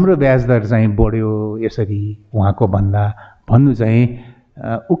हाम्रो ब्याज दर चाहिँ बढ्यो यसरी उहाँको भन्दा भन्नु चाहिँ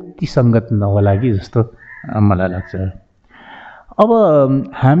उक्तिसङ्गत नहोला कि जस्तो मलाई लाग्छ। अब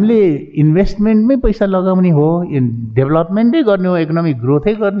हामीले इन्भेस्टमेन्टमै पैसा लगाउने हो, डेभलपमेन्टै गर्ने हो, इकोनोमिक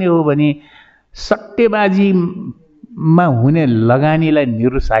ग्रोथै गर्ने हो भने सट्टेबाजीमा हुने लगानीलाई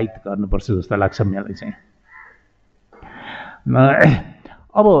निरुत्साहित गर्नुपर्छ जस्तो लाग्छ मलाई चाहिँ।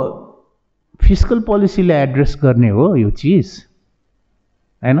 अब फिस्कल पोलिसीले एड्रेस गर्ने हो यो चिज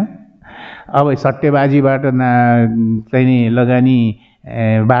हैन। अब सट्टेबाजीबाट चाहिँ नि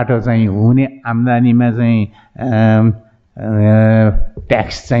लगानीबाट चाहिँ हुने आम्दानीमा चाहिँ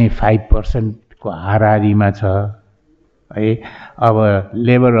ट्याक्स चाहिँ 5% को हाराहारीमा छ है। अब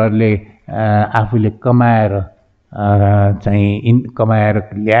लेबरहरूले आफूले कमाएर कमाएर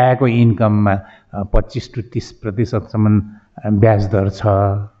ल्याएको इन्कममा 25-30% ब्याज दर छ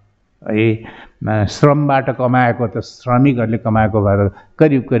है। श्रमबाट कमाएको त श्रमिकहरूले कमाएको भएर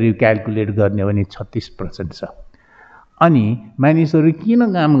करिब क्यालकुलेट गर्ने हो भने 36% छ। अनि मानिसहरू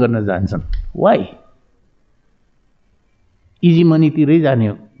किन काम गर्न जान्छन्? वाइ? इजी मनीतिरै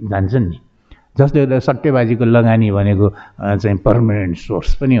जान्छन् नि। जसले सट्टेबाजीको लगानी भनेको चाहिँ पर्मानेन्ट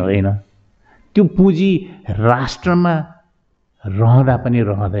सोर्स पनि होइन। त्यो पुँजी राष्ट्रमा रहँदा पनि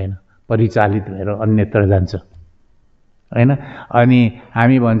रहँदैन, परिचालित भएर अन्यत्र जान्छ हैन। अनि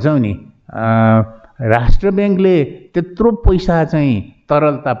हामी भन्छौँ नि राष्ट्र ब्याङ्कले त्यत्रो पैसा चाहिँ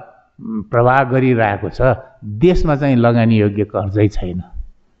तरलता प्रवाह गरिरहेको छ, देशमा चाहिँ लगानी योग्य कर्जै छैन।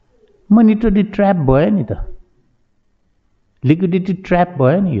 मोनिटरी ट्र्याप भयो नि त, लिक्विडिटी ट्र्याप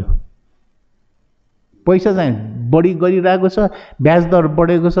भयो नि। यो पैसा चाहिँ बढी गरिरहेको छ, ब्याज दर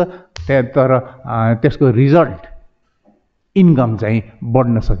बढेको छ, तर त्यसको रिजल्ट इन्कम चाहिँ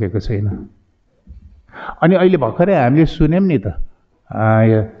बढ्न सकेको छैन। अनि अहिले भर्खरै हामीले सुन्यौँ नि त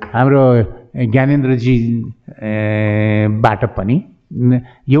हाम्रो ज्ञानेन्द्रजी बाट पनि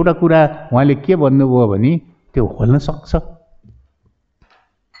एउटा कुरा उहाँले के भन्नुभयो भने त्यो होल्न सक्छ।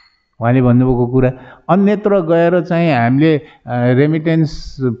 उहाँले भन्नुभएको कुरा अन्यत्र गएर चाहिँ हामीले रेमिटेन्स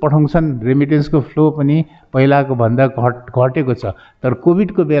पठाउँछन्, रेमिटेन्सको फ्लो पनि पहिलाको भन्दा घटेको छ, तर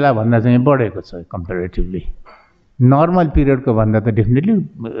कोभिडको बेला भन्दा चाहिँ बढेको छ कम्पेरेटिभली। नर्मल पिरियडको भन्दा त डेफिनेटली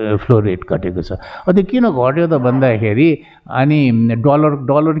फ्लो रेट घटेको छ। त्यो किन घट्यो त भन्दाखेरि अनि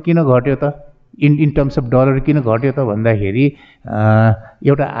डलर किन घट्यो त, इन टर्म्स अफ डलर किन घट्यो त भन्दाखेरि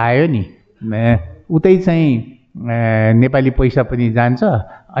एउटा आयो नि उतै चाहिँ नेपाली पैसा पनि जान्छ,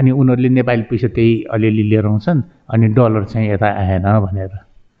 अनि उनीहरूले नेपाली पैसा त्यही अलिअलि लिएर आउँछन्, अनि डलर चाहिँ यता आएन भनेर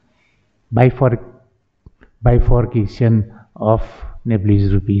बाइफर्केसन अफ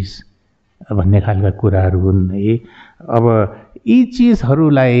नेप्लिज रुपिस भन्ने खालका कुराहरू हुन् है। अब यी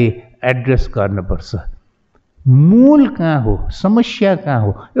चिजहरूलाई एड्रेस गर्नुपर्छ। मूल कहाँ हो, समस्या कहाँ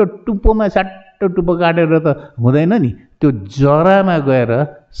हो? यो टुप्पोमा साट्टो टुप्पो काटेर त हुँदैन नि। त्यो जरामा गएर,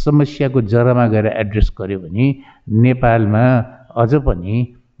 समस्याको जरामा गएर एड्रेस गर्यो भने नेपालमा अझ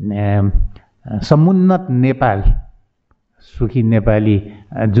पनि समुन्नत नेपाल, सुखी नेपाली,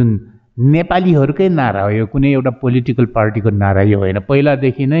 जुन नेपालीहरूकै नारा हो, यो कुनै एउटा पोलिटिकल पार्टीको नारा यो होइन,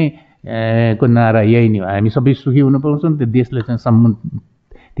 पहिलादेखि नै को नारा यही नै हो। हामी सबै सुखी हुनुपर्छ, त्यो देशले चाहिँ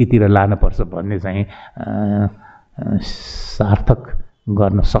सम्मुतितिर लानुपर्छ भन्ने चाहिँ सार्थक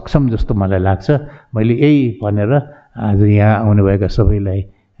गर्न सक्षम जस्तो मलाई लाग्छ। मैले यही भनेर आज यहाँ आउनुभएका सबैलाई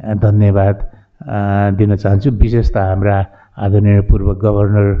धन्यवाद दिन चाहन्छु। विशेष त हाम्रा आदरणीय पूर्व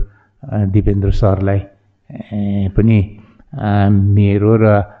गभर्नर दिपेन्द्र सरलाई पनि मेरो र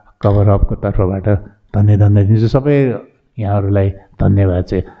खबरहबको तर्फबाट धन्यवाद दिन्छु। सबै यहाँहरूलाई धन्यवाद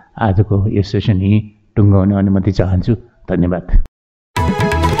चाहिँ आजको यो सेसन यहीँ टुङ्गाउने अनुमति चाहन्छु। धन्यवाद।